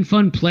 were having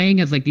fun playing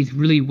as, like, these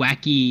really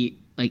wacky,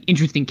 like,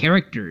 interesting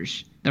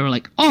characters that were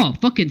like, oh,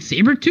 fucking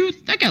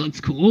Sabretooth? That guy looks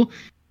cool.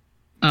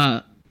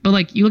 But,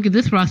 like, you look at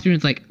this roster and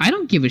it's like, I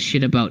don't give a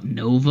shit about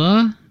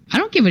Nova. I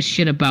don't give a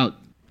shit about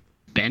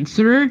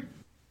Spencer.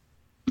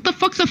 What the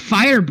fuck's a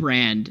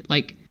Firebrand?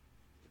 Like,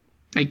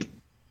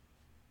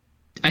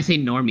 I say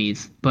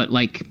normies, but,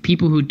 like,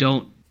 people who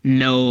don't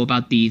know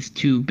about these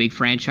two big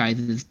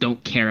franchises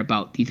don't care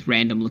about these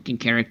random looking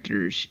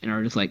characters and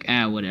are just like,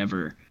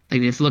 whatever.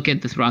 Like, they just look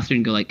at this roster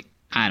and go like,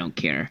 I don't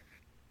care.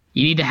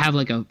 You need to have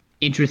like a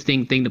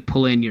interesting thing to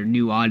pull in your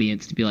new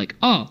audience to be like,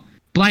 oh,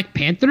 Black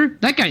Panther?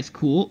 That guy's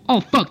cool. Oh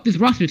fuck, this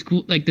roster's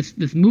cool. Like this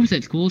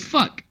moveset's cool as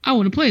fuck. I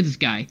want to play this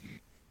guy.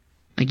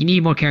 Like, you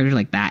need more characters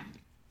like that.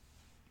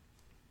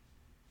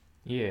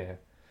 Yeah.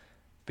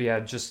 But yeah,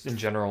 just in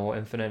general,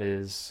 Infinite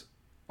is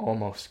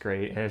almost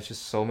great, and it's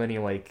just so many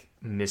like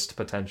missed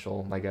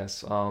potential, I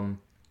guess.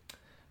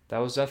 That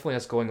was definitely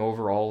us going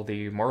over all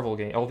the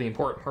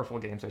important Marvel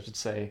games, I should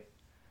say.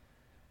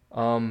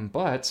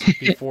 But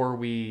before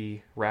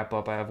we wrap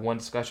up, I have one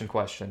discussion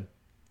question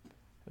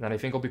that I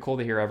think will be cool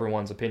to hear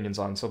everyone's opinions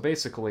on. So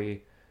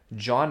basically,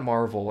 John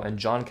Marvel and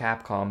John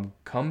Capcom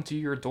come to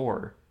your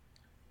door,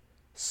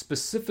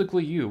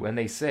 specifically you, and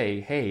they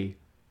say, hey,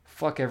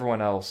 fuck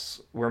everyone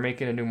else. We're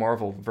making a new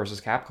Marvel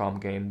vs.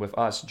 Capcom game with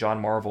us, John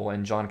Marvel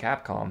and John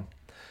Capcom.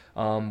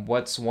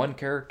 What's one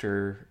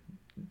character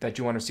that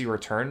you want to see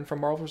return from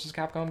Marvel vs.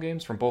 Capcom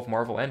games from both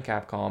Marvel and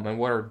Capcom, and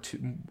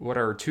what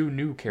are two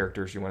new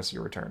characters you want to see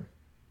return?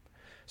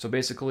 So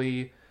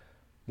basically,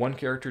 one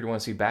character you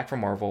want to see back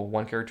from Marvel,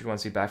 one character you want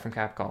to see back from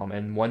Capcom,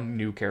 and one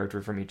new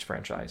character from each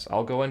franchise.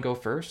 I'll go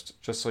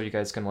first, just so you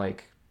guys can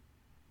like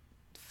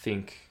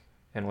think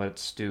and let it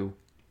stew.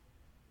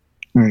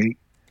 All right.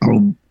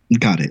 Oh,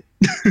 got it.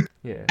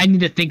 Yeah. I need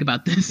to think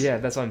about this. Yeah,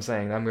 that's what I'm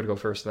saying. I'm gonna go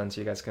first then, so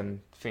you guys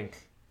can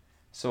think.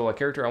 So a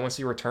character I want to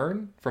see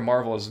return from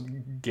Marvel is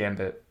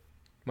Gambit.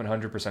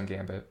 100%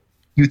 Gambit.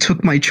 You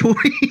took my choice.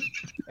 You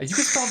can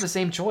still have the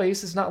same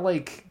choice. It's not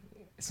like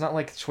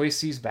choice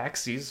sees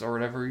backsies or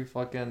whatever you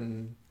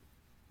fucking...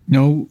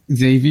 No,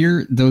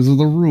 Xavier, those are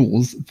the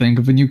rules. Think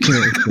of a new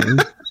character.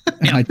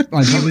 I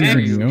believe in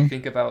you.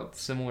 Think about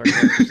similar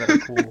characters that are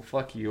cool.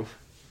 Fuck you.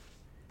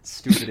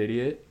 Stupid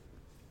idiot.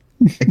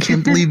 I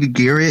can't believe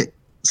Garrett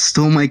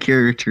stole my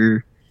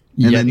character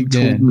and then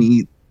told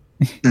me,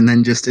 and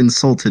then just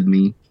insulted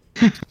me.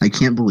 I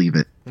can't believe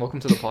it.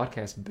 Welcome to the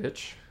podcast,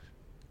 bitch.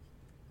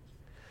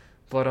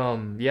 But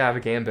yeah, I have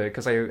a Gambit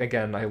because I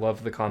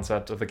love the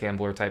concept of a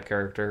gambler type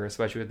character,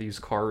 especially with these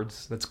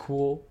cards. That's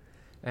cool,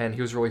 and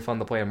he was really fun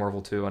to play in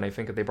Marvel too. And I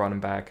think if they brought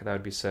him back, that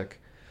would be sick.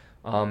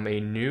 A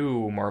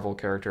new Marvel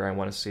character I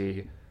want to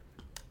see.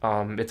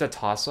 It's a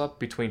toss-up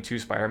between two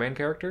Spider-Man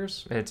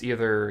characters, and it's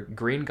either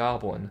Green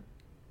Goblin.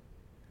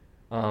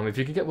 If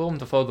you can get Willem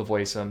Dafoe to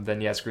voice him,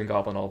 then yes, Green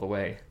Goblin all the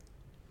way.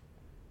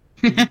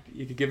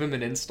 You could give him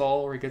an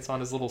install where he gets on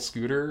his little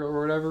scooter or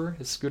whatever,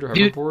 his scooter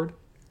hoverboard.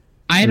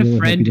 I had a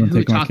friend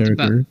who talked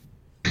about.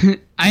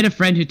 I had a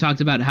friend who talked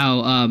about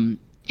how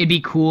it'd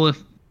be cool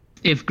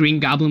if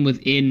Green Goblin was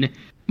in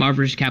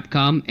Marvel vs.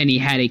 Capcom and he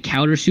had a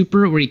counter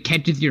super where he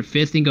catches your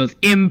fist and goes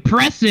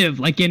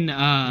impressive, like in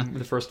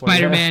the first one,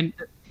 Spider-Man.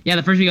 Yeah,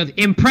 the first one he goes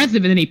impressive,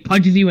 and then he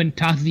punches you and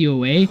tosses you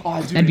away.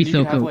 Oh, dude, that'd be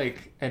so cool. cool.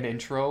 Like an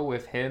intro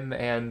with him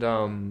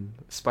and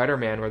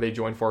Spider-Man where they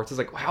join forces.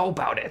 Like, how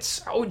about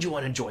it? How would you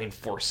want to join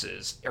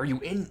forces? Are you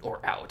in or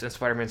out? And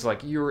Spider-Man's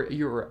like,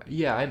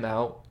 yeah, I'm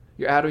out.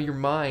 You're out of your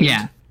mind.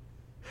 Yeah.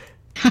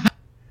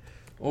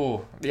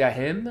 Oh, yeah,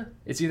 him?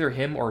 It's either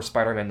him or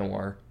Spider-Man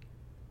Noir.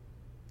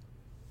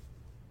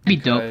 Be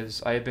dope.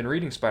 Because I have been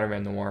reading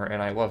Spider-Man Noir,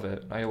 and I love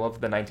it. I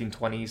love the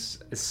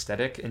 1920s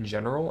aesthetic in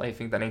general. I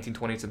think the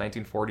 1920s to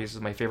 1940s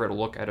is my favorite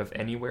look out of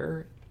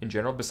anywhere in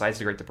general, besides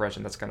the Great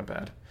Depression. That's kind of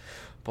bad.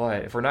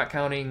 But if we're not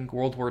counting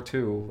World War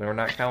II, and we're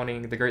not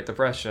counting the Great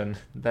Depression,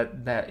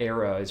 that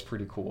era is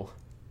pretty cool.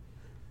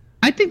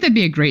 I think that'd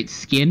be a great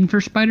skin for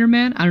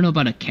Spider-Man. I don't know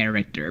about a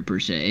character per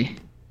se.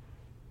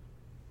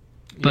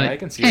 But, yeah, I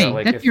can see hey, that.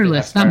 Like, that's if your they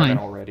list, have not Spider-Man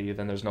mine. already,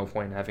 then there's no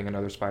point in having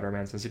another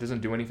Spider-Man since he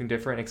doesn't do anything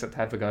different except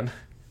have a gun.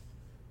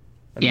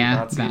 And Yeah,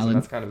 Nazis, valid. And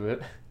that's kind of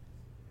it.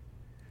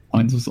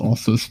 Mine was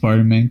also a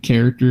Spider-Man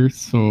character,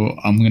 so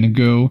I'm gonna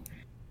go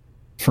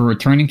for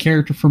returning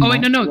character from. Oh,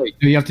 wait, no. Wait,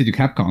 you have to do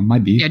Capcom.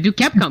 Might be. Yeah, do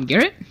Capcom,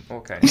 Garrett.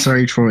 Okay.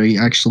 Sorry, Troy.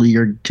 Actually,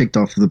 you're kicked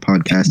off of the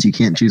podcast. You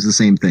can't choose the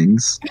same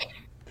things.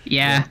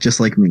 Yeah. Just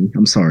like me.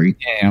 I'm sorry.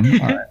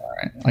 Damn. All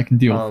right. I can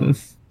deal with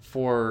this.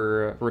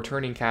 For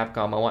returning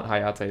Capcom, I want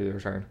Hayate to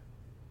return.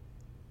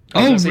 I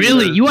was Oh, gonna say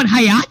really? either- You want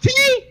Hayate?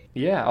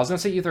 Yeah, I was gonna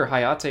say either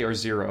Hayate or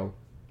Zero.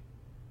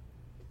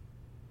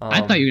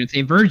 I thought you were gonna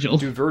say Virgil.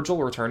 Dude,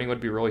 Virgil returning would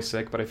be really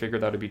sick, but I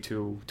figured that would be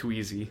too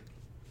easy.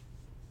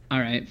 All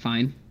right,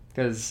 fine.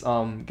 Because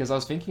I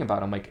was thinking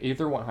about him, like,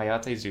 either want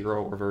Hayate,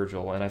 Zero, or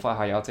Virgil, and I thought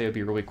Hayate would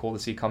be really cool to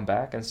see come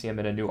back and see him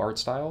in a new art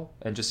style,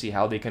 and just see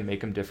how they can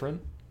make him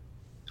different.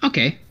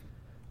 Okay.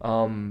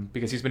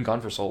 Because he's been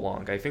gone for so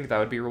long. I think that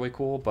would be really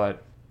cool,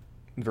 but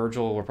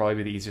Virgil will probably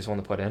be the easiest one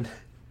to put in.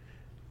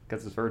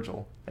 Because it's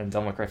Virgil, and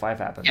Devil May Cry 5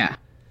 happened. Yeah.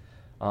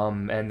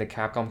 And the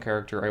Capcom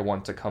character I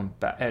want to come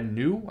back,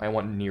 and I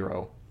want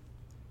Nero.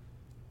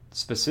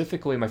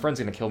 Specifically, my friend's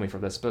gonna kill me for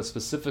this, but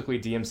specifically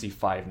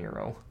DMC5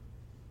 Nero.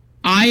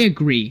 I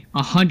agree,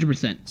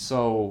 100%.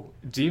 So,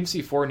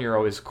 DMC4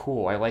 Nero is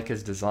cool. I like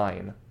his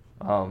design.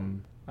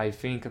 I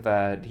think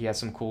that he has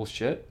some cool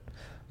shit,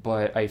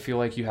 but I feel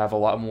like you have a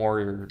lot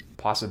more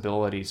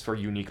possibilities for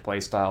unique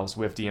playstyles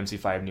with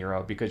DMC5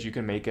 Nero, because you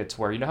can make it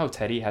to where, you know how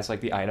Teddy has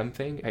like the item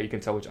thing, how you can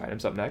tell which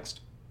item's up next?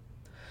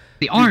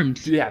 The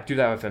arms. Do that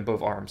with him,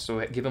 both arms.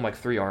 So give him like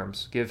 3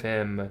 arms. Give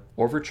him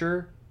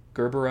Overture,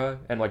 Gerbera,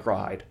 and like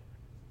Rawhide.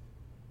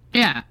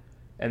 Yeah.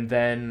 And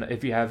then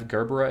if you have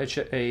Gerbera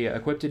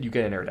equipped, you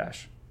get an air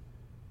dash.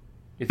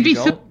 If It'd you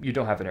be don't, you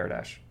don't have an air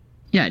dash.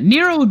 Yeah,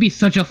 Nero would be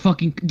such a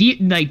fucking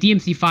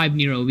DMC5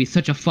 Nero would be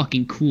such a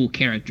fucking cool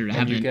character to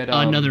have in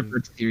another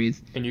first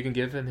series. And you can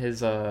give him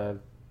his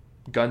gun,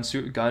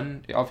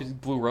 obviously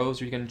Blue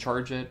Rose, or you can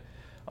charge it.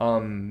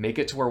 Make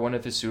it to where one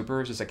of his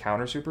supers is a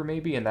counter super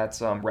maybe, and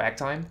that's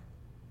Ragtime.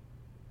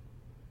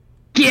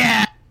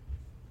 Yeah.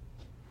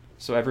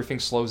 So everything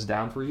slows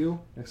down for you,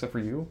 except for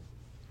you.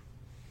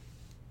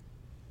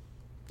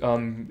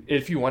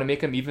 If you want to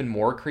make him even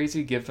more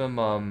crazy, give him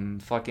I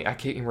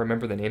can't even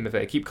remember the name of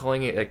it. I keep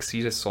calling it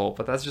Exceed Assault,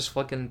 but that's just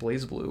fucking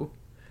BlazBlue.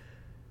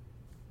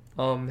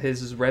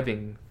 His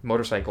revving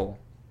motorcycle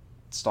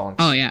stonks.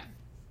 Oh yeah.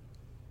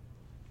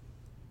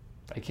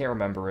 I can't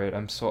remember it.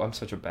 I'm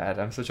such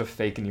a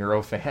fake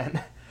Nero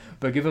fan.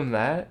 But give him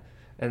that,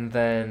 and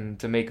then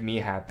to make me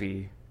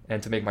happy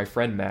and to make my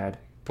friend mad,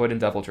 put in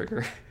Devil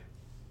Trigger.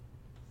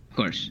 Of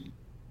course.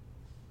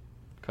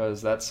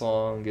 Because that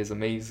song is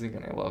amazing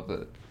and I love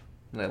it.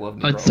 And I love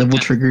Nero. Devil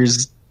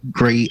Trigger's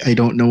great. I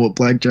don't know what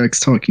Blackjack's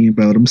talking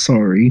about. I'm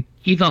sorry.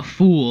 He's a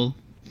fool.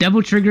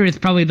 Devil Trigger is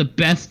probably the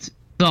best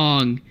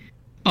song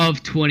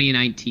of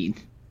 2019.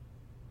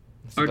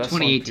 Or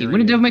 2018. When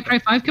did Devil May Cry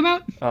 5 come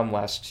out?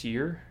 Last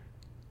year.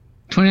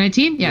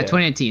 2019? Yeah, Yeah.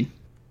 2019.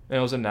 And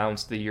it was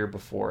announced the year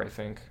before, I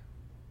think.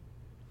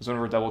 It was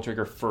whenever Devil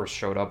Trigger first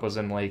showed up, was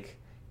in like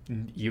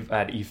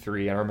at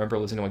E3, and I remember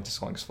listening to like the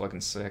song's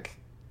fucking sick.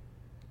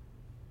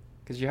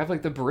 Because you have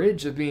like the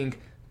bridge of being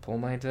pull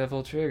my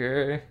devil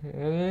trigger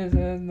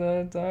in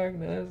the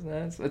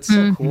darkness. It's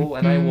so cool,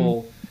 and I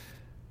will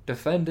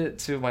defend it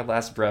to my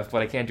last breath,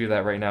 but I can't do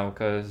that right now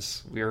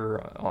because we're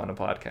on a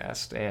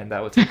podcast and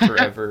that would take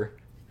forever.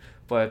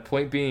 But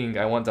point being,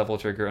 I want Devil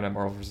Trigger in a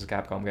Marvel vs.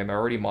 Capcom game. I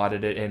already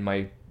modded it in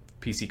my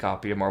PC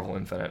copy of Marvel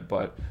Infinite,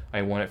 but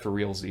I want it for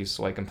realsies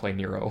so I can play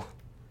Nero.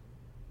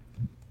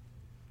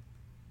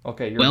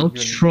 Okay,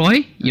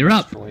 Troy, you're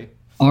up. Troy.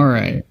 All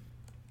right.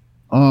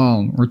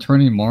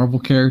 Returning Marvel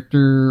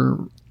character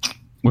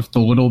with the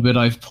little bit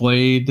I've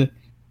played,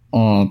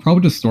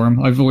 probably just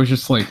Storm. I've always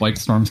just liked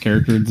Storm's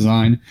character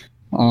design.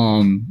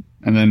 And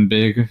then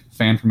big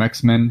fan from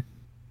X-Men.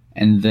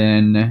 And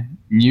then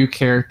new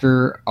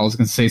character, I was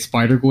gonna say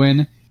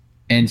Spider-Gwen,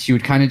 and she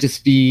would kind of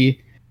just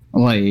be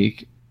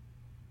like,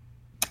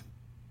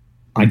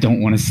 I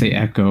don't want to say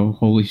Echo.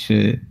 Holy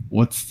shit!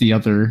 What's the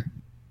other?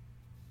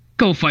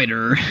 Go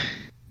Fighter.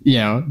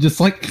 Yeah, just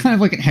kind of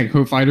like an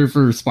Echo Fighter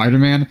for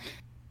Spider-Man.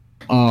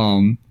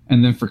 And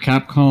then for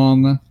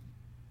Capcom,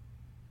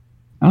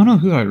 I don't know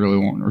who I really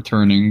want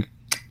returning.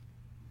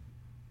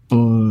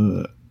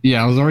 But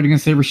yeah, I was already gonna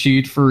say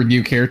Rashid for a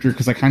new character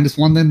because I kind of just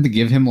want them to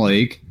give him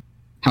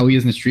how he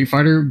is in Street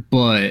Fighter,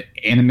 but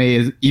anime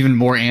is even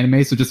more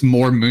anime, so just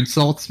more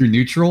moonsaults through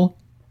neutral.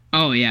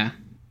 Oh yeah.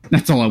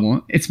 That's all I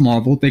want. It's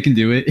Marvel. They can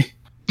do it.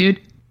 Dude,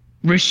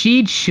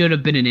 Rashid should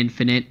have been an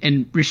Infinite,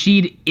 and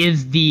Rashid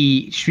is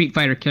the Street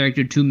Fighter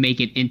character to make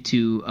it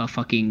into a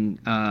fucking...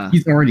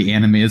 He's already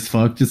anime as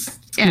fuck.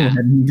 Just go ahead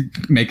and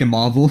make him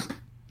Marvel.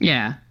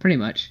 Yeah, pretty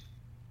much.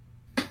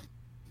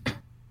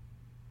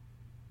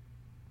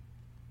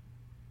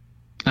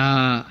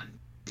 Xavier,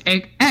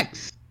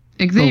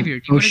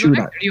 do you want to go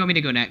next, or do you want me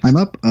to go next? I'm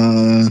up.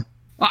 Well,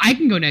 I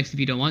can go next if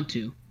you don't want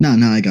to. No,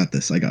 I got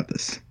this. All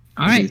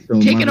right,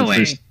 so take Marvel it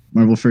away.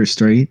 Marvel first,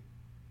 right?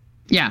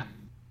 Yeah.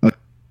 Okay.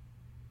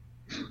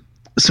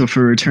 So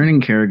for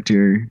returning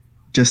character,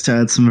 just to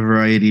add some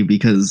variety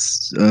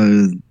because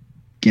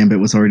Gambit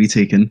was already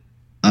taken,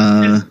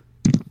 I'm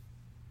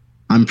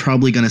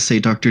probably going to say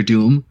Doctor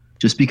Doom,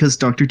 just because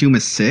Doctor Doom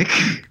is sick.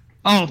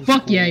 Oh,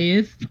 fuck yeah, he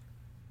is.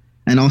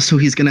 And also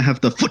he's going to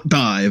have the foot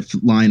dive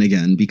line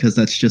again, because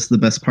that's just the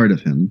best part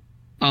of him.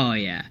 Oh,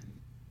 yeah.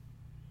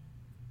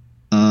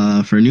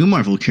 For new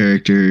Marvel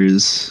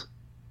characters,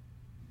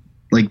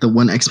 like the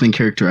one X-Men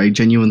character I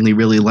genuinely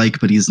really like,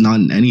 but he's not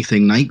in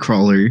anything,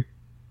 Nightcrawler.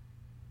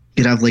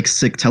 He'd have like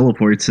sick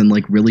teleports and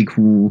like really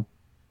cool,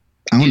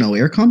 I don't know,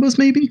 air combos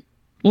maybe?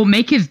 Well,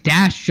 make his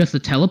dash just a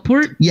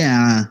teleport.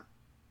 Yeah.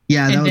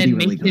 Yeah, that and would then be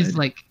really make good. his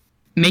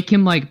make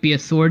him like be a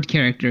sword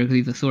character because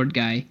he's a sword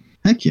guy.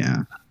 Heck yeah.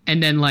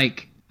 And then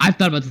like I've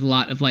thought about this a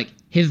lot of like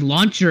his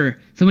launcher.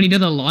 So when he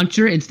does a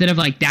launcher, instead of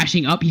like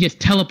dashing up, he just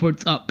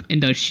teleports up and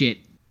does shit.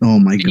 Oh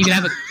my And you god. could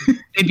have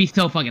it'd be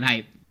so fucking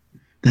hype.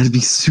 That'd be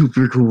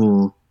super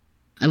cool.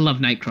 I love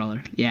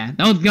Nightcrawler. Yeah,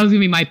 that was gonna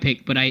be my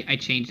pick, but I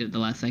changed it at the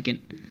last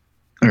second.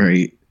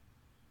 Alright.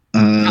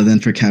 Then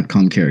for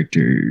Capcom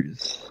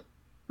characters.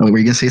 Oh, were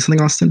you gonna say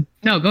something, Austin?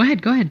 No, go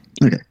ahead.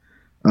 Okay.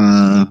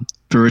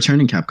 For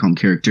returning Capcom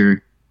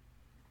character,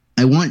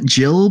 I want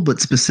Jill,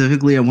 but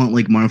specifically I want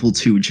like Marvel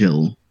 2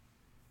 Jill.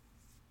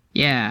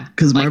 Yeah.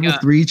 Because like, Marvel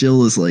 3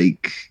 Jill is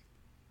like,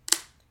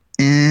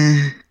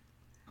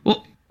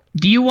 Well,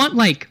 do you want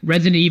like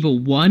Resident Evil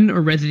 1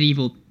 or Resident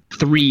Evil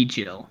 3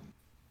 Jill?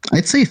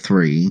 I'd say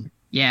 3.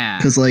 Yeah.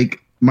 Because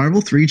like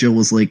Marvel 3 Jill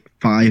was like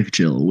 5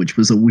 Jill, which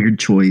was a weird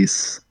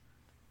choice.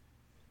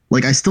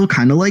 Like I still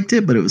kind of liked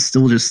it, but it was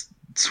still just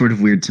sort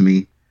of weird to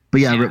me.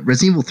 But yeah, Yeah.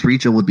 Resident Evil 3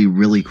 Jill would be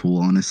really cool,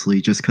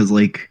 honestly, just because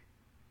like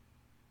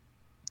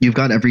you've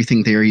got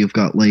everything there. You've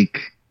got like,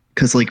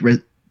 because like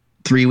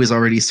 3 was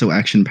already so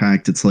action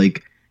packed. It's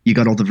like you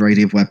got all the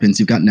variety of weapons.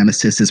 You've got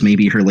Nemesis as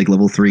maybe her like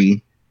level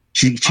 3.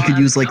 She could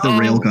use like the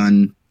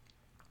railgun.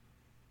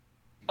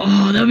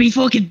 Oh, that'd be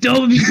fucking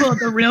dope if you pulled out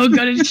the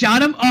railgun and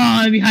shot him. Oh,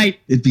 that'd be hype.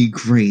 It'd be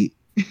great.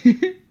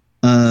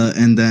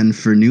 And then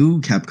for new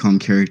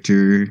Capcom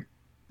character,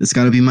 it's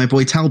got to be my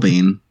boy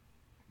Talbane.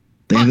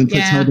 They Fuck haven't put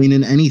yeah. Talbane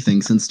in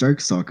anything since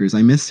Darkstalkers.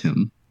 I miss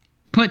him.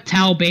 Put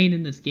Talbane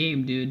in this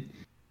game, dude.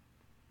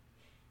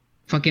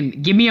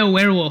 Fucking give me a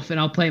werewolf and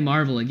I'll play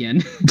Marvel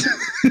again.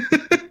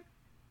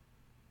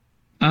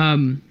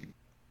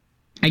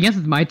 I guess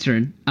it's my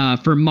turn.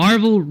 For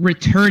Marvel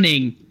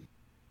returning,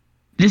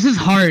 this is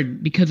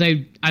hard because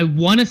I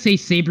want to say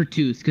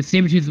Sabretooth because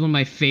Sabretooth is one of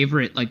my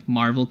favorite like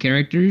Marvel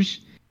characters.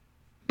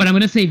 But I'm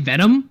going to say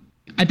Venom.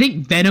 I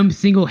think Venom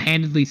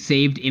single-handedly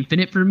saved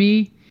Infinite for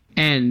me.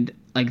 And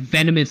like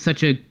Venom is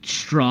such a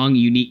strong,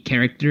 unique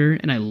character.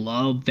 And I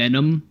love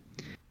Venom.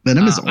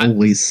 Venom is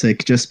always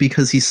sick just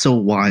because he's so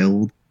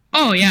wild.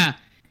 Oh, yeah.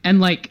 And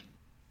like,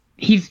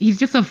 he's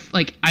just a,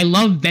 like, I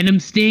love Venom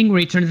Sting where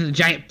he turns into a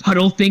giant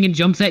puddle thing and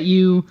jumps at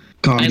you.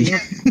 God.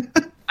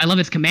 I love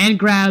his command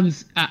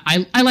grabs.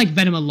 I like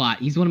Venom a lot.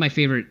 He's one of my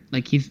favorite,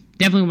 like, he's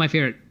definitely one of my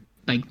favorite,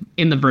 like,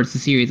 in the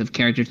Versus series of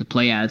characters to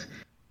play as.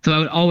 So I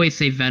would always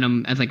say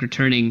Venom as, like,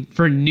 returning.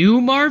 For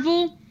new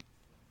Marvel,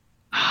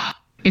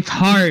 it's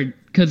hard,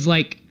 because,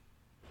 like,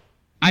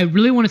 I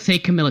really want to say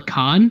Kamala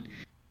Khan,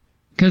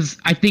 because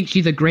I think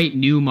she's a great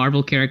new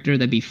Marvel character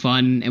that'd be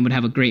fun and would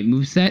have a great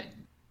moveset.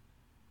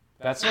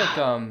 That's like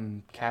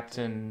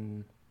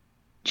Captain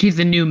She's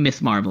the new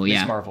Miss Marvel,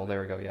 yeah. Miss Marvel,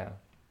 there we go, yeah.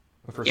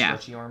 With her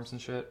stretchy arms and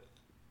shit.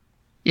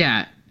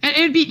 Yeah.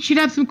 And she'd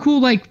have some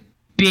cool, like,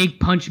 big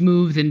punch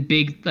moves and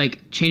big, like,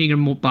 changing her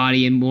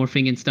body and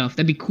morphing and stuff.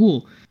 That'd be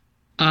cool.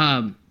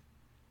 But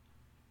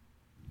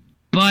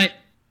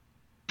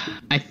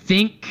I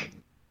think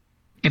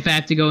if I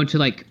have to go into,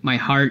 like, my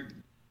heart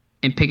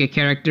and pick a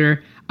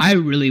character, I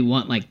really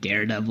want, like,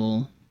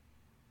 Daredevil.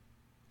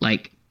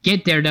 Like,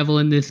 get Daredevil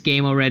in this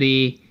game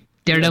already.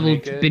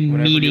 Daredevil's been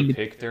whenever meaning you to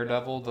pick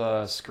Daredevil,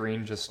 the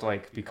screen just,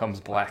 like, becomes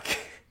black.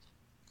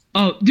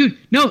 Oh, dude,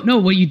 no,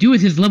 what you do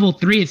is his level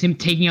 3 is him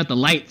taking out the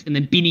lights and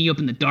then beating you up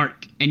in the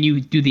dark, and you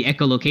do the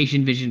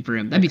echolocation vision for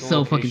him. That'd be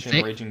so fucking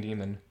sick. Raging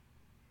Demon.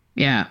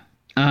 Yeah.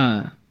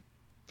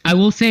 I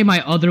will say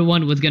my other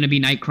one was going to be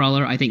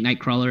Nightcrawler. I think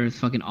Nightcrawler is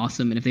fucking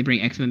awesome, and if they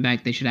bring X-Men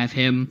back, they should have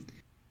him.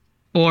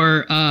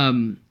 Or,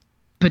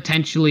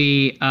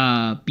 potentially,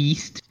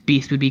 Beast.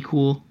 Beast would be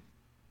cool.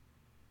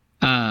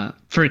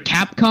 For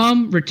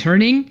Capcom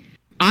returning,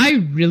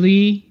 I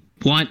really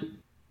want...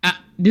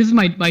 this is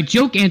my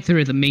joke answer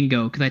is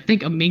Amingo, because I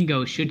think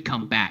Amingo should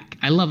come back.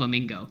 I love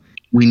Amingo.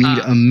 We need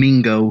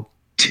Amingo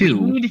 2.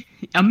 We need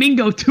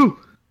Amingo 2.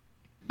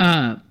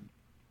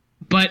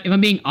 But if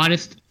I'm being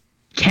honest,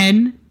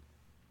 Ken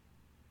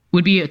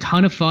would be a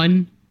ton of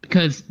fun,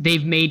 because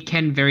they've made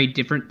Ken very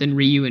different than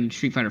Ryu in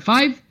Street Fighter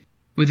V,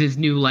 with his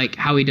new, like,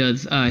 how he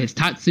does his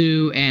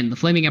Tatsu and the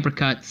flaming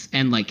uppercuts,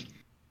 and, like,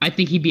 I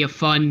think he'd be a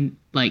fun,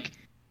 like,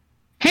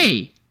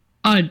 hey...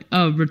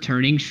 a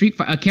returning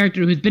a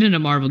character who's been in a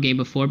Marvel game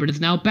before, but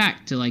is now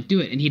back to, like, do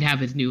it. And he'd have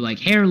his new, like,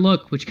 hair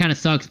look, which kind of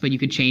sucks, but you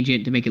could change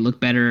it to make it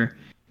look better.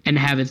 And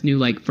have his new,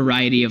 like,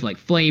 variety of, like,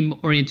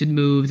 flame-oriented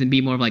moves and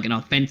be more of, like, an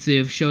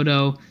offensive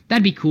Shoto.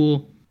 That'd be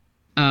cool.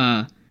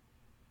 And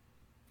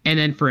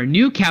then for a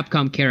new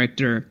Capcom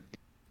character,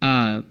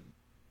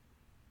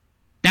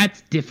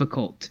 that's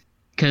difficult.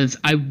 Because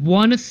I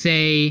want to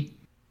say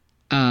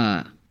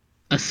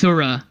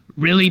Asura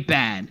really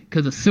bad.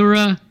 Because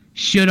Asura...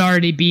 should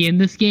already be in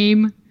this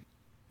game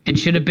and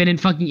should have been in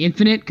fucking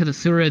Infinite because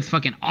Asura is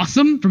fucking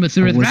awesome from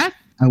Asura's Wrath.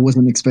 I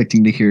wasn't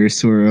expecting to hear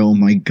Asura. Oh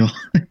my god.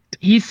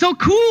 he's so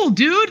cool,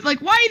 dude. Like,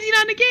 why is he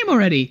not in the game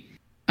already?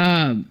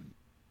 And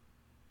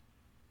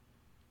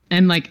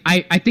like,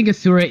 I think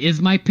Asura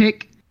is my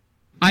pick.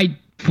 I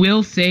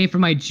will say for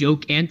my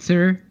joke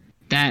answer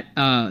that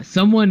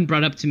someone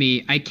brought up to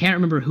me, I can't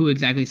remember who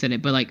exactly said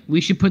it, but like,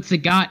 we should put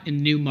Sagat in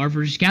the new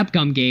Marvel vs.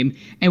 Capcom game,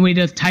 and when he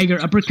does Tiger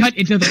Uppercut,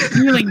 it does a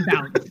ceiling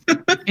bounce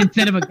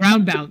instead of a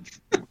ground bounce.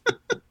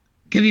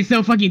 Because he's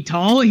so fucking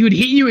tall, he would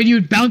hit you and you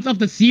would bounce off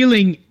the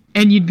ceiling,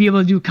 and you'd be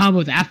able to do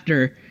combos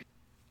after.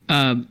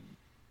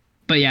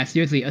 But yeah,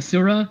 seriously,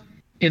 Asura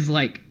is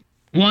like,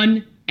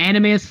 one,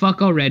 anime as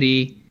fuck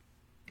already,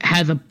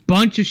 has a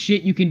bunch of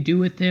shit you can do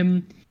with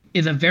him,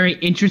 is a very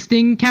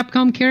interesting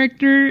Capcom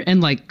character,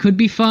 and like could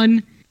be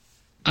fun.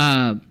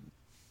 And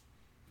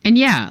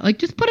yeah, like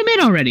just put him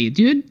in already,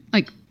 dude.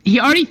 Like he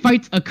already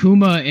fights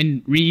Akuma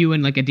and Ryu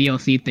in like a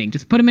DLC thing.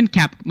 Just put him in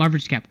Marvel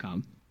vs.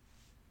 Capcom.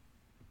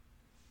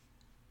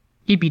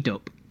 He'd be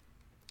dope.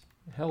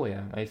 Hell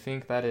yeah. I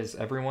think that is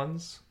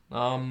everyone's.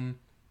 And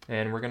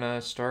we're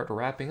gonna start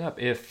wrapping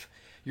up. If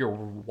you're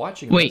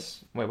watching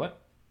this... Wait, what?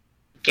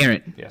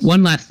 Garrett, Yes.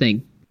 One last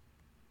thing.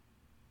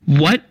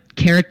 What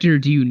character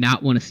do you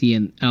not want to see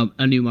in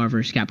a new Marvel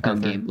vs. Capcom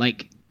Arthur. game?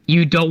 Like,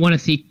 you don't want to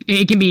see...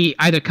 It can be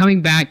either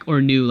coming back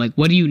or new. Like,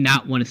 what do you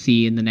not want to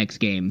see in the next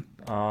game?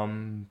 I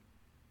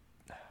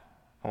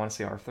want to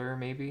say Arthur,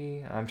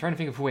 maybe. I'm trying to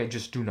think of who I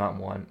just do not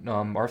want.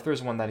 Arthur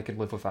is one that I could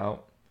live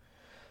without.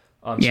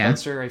 Yeah.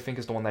 Spencer, I think,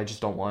 is the one that I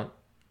just don't want.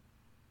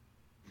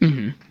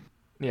 Mm-hmm.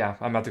 Yeah,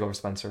 I'm about to go with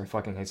Spencer. I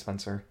fucking hate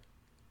Spencer.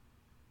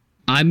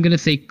 I'm going to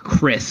say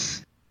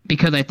Chris,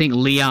 because I think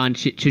Leon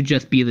should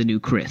just be the new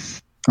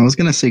Chris. I was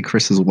gonna say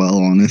Chris as well,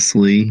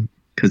 honestly,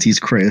 because he's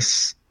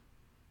Chris.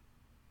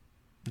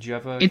 Do you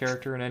have a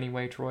character in any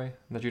way, Troy,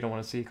 that you don't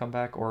want to see come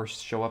back or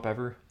show up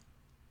ever?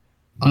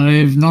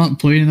 I've not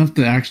played enough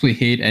to actually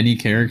hate any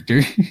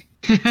character.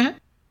 But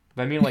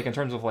I mean, like, in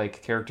terms of,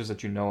 like, characters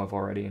that you know of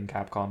already in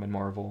Capcom and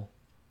Marvel.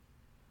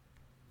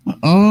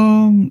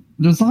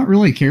 There's not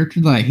really a character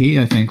that I hate,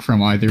 I think,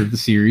 from either of the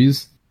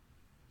series.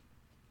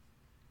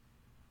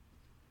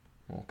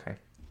 Okay.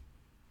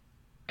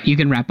 You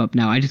can wrap up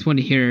now. I just want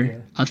to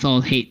hear us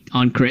all hate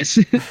on Chris.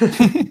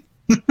 I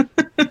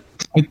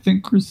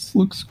think Chris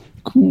looks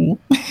cool.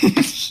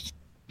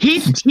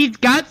 He's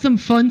got some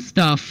fun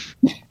stuff,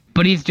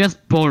 but he's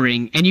just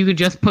boring. And you could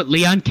just put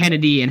Leon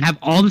Kennedy and have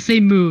all the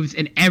same moves,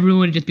 and everyone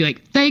would just be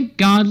like, "Thank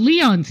God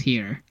Leon's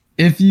here."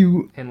 If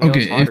you And Leon's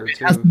if hotter, it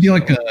too, has to be so-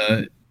 like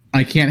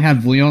I can't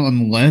have Leon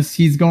unless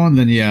he's gone,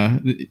 then yeah,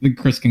 the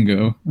Chris can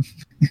go.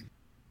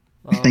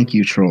 Thank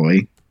you,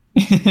 Troy.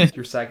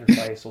 Your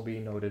sacrifice will be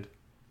noted.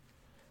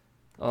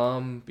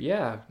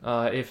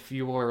 If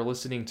you are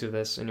listening to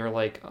this and you're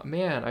like,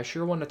 man, I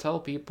sure want to tell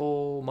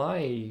people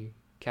my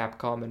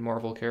Capcom and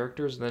Marvel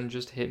characters, then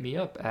just hit me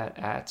up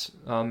at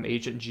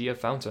Agent G of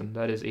Fountain.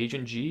 That is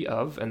Agent G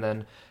of, and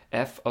then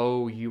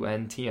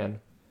FOUNTN.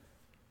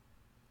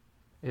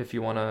 If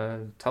you want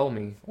to tell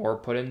me, or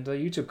put in the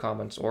YouTube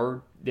comments,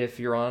 or if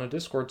you're on a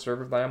Discord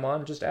server that I'm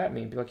on, just at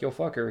me. Be like, yo,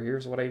 fucker,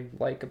 here's what I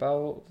like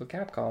about the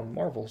Capcom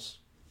Marvels.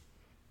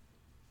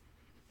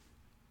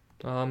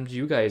 Do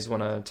you guys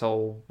want to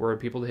tell where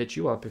people to hit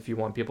you up if you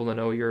want people to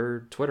know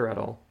your Twitter at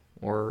all,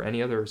 or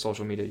any other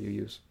social media you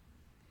use?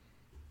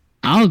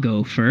 I'll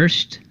go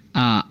first.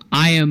 I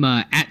am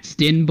at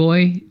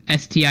Stinboy,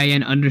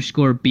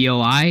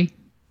 STIN_BOI,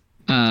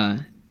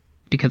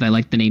 because I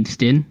like the name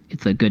Stin.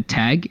 It's a good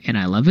tag, and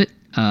I love it.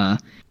 I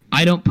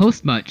don't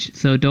post much,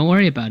 so don't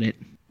worry about it.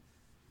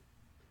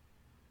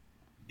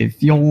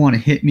 If y'all want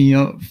to hit me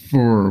up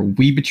for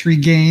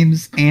Weebatry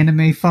games,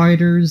 anime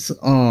fighters,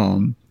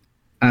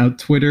 at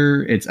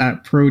Twitter, it's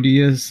at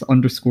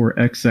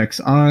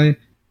Proteus_XXI.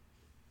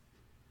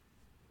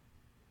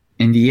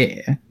 And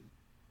yeah.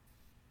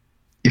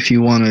 If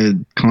you want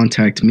to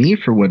contact me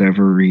for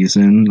whatever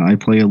reason, I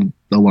play a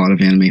lot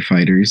of anime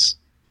fighters.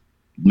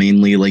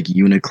 Mainly like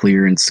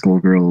Uniclear and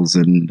Skullgirls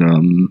and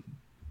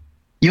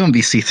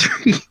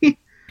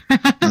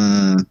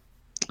UMBC3.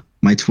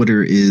 My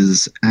Twitter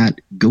is at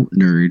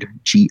GoatNerd,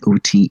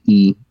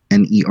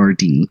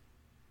 GOTENERD.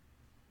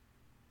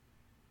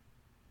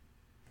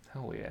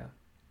 Hell yeah.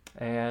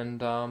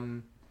 And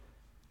on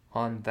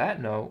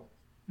that note,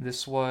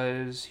 this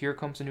was Here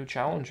Comes a New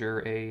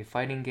Challenger, a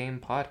fighting game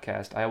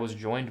podcast. I was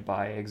joined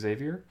by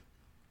Xavier.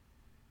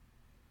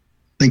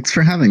 Thanks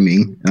for having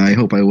me. I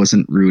hope I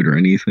wasn't rude or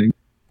anything.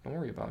 Don't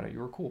worry about it. You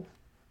were cool.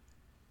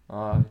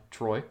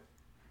 Troy.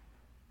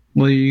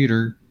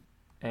 Later.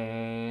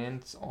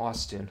 And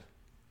Austin.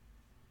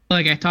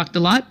 Like, I talked a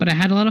lot, but I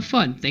had a lot of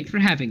fun. Thanks for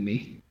having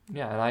me.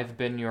 Yeah, and I've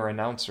been your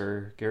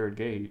announcer, Garrett,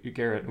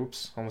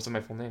 oops, almost said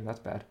my full name, that's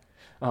bad.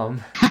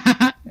 And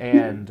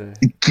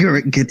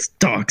Garrett gets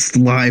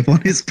doxxed live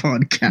on his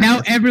podcast.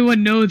 Now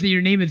everyone knows that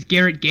your name is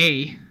Garrett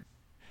Gay.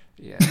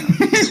 yeah.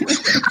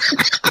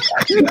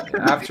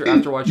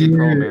 after watching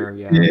Pearl Mare,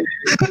 yeah.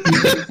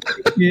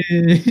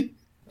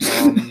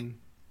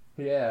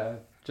 Yeah,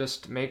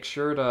 just make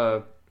sure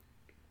to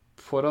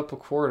put up a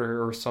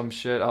quarter or some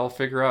shit. I'll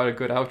figure out a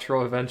good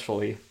outro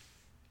eventually.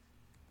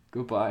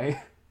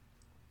 Goodbye.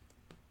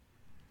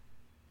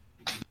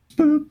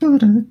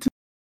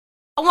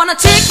 I wanna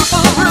take you for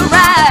a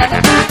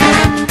ride.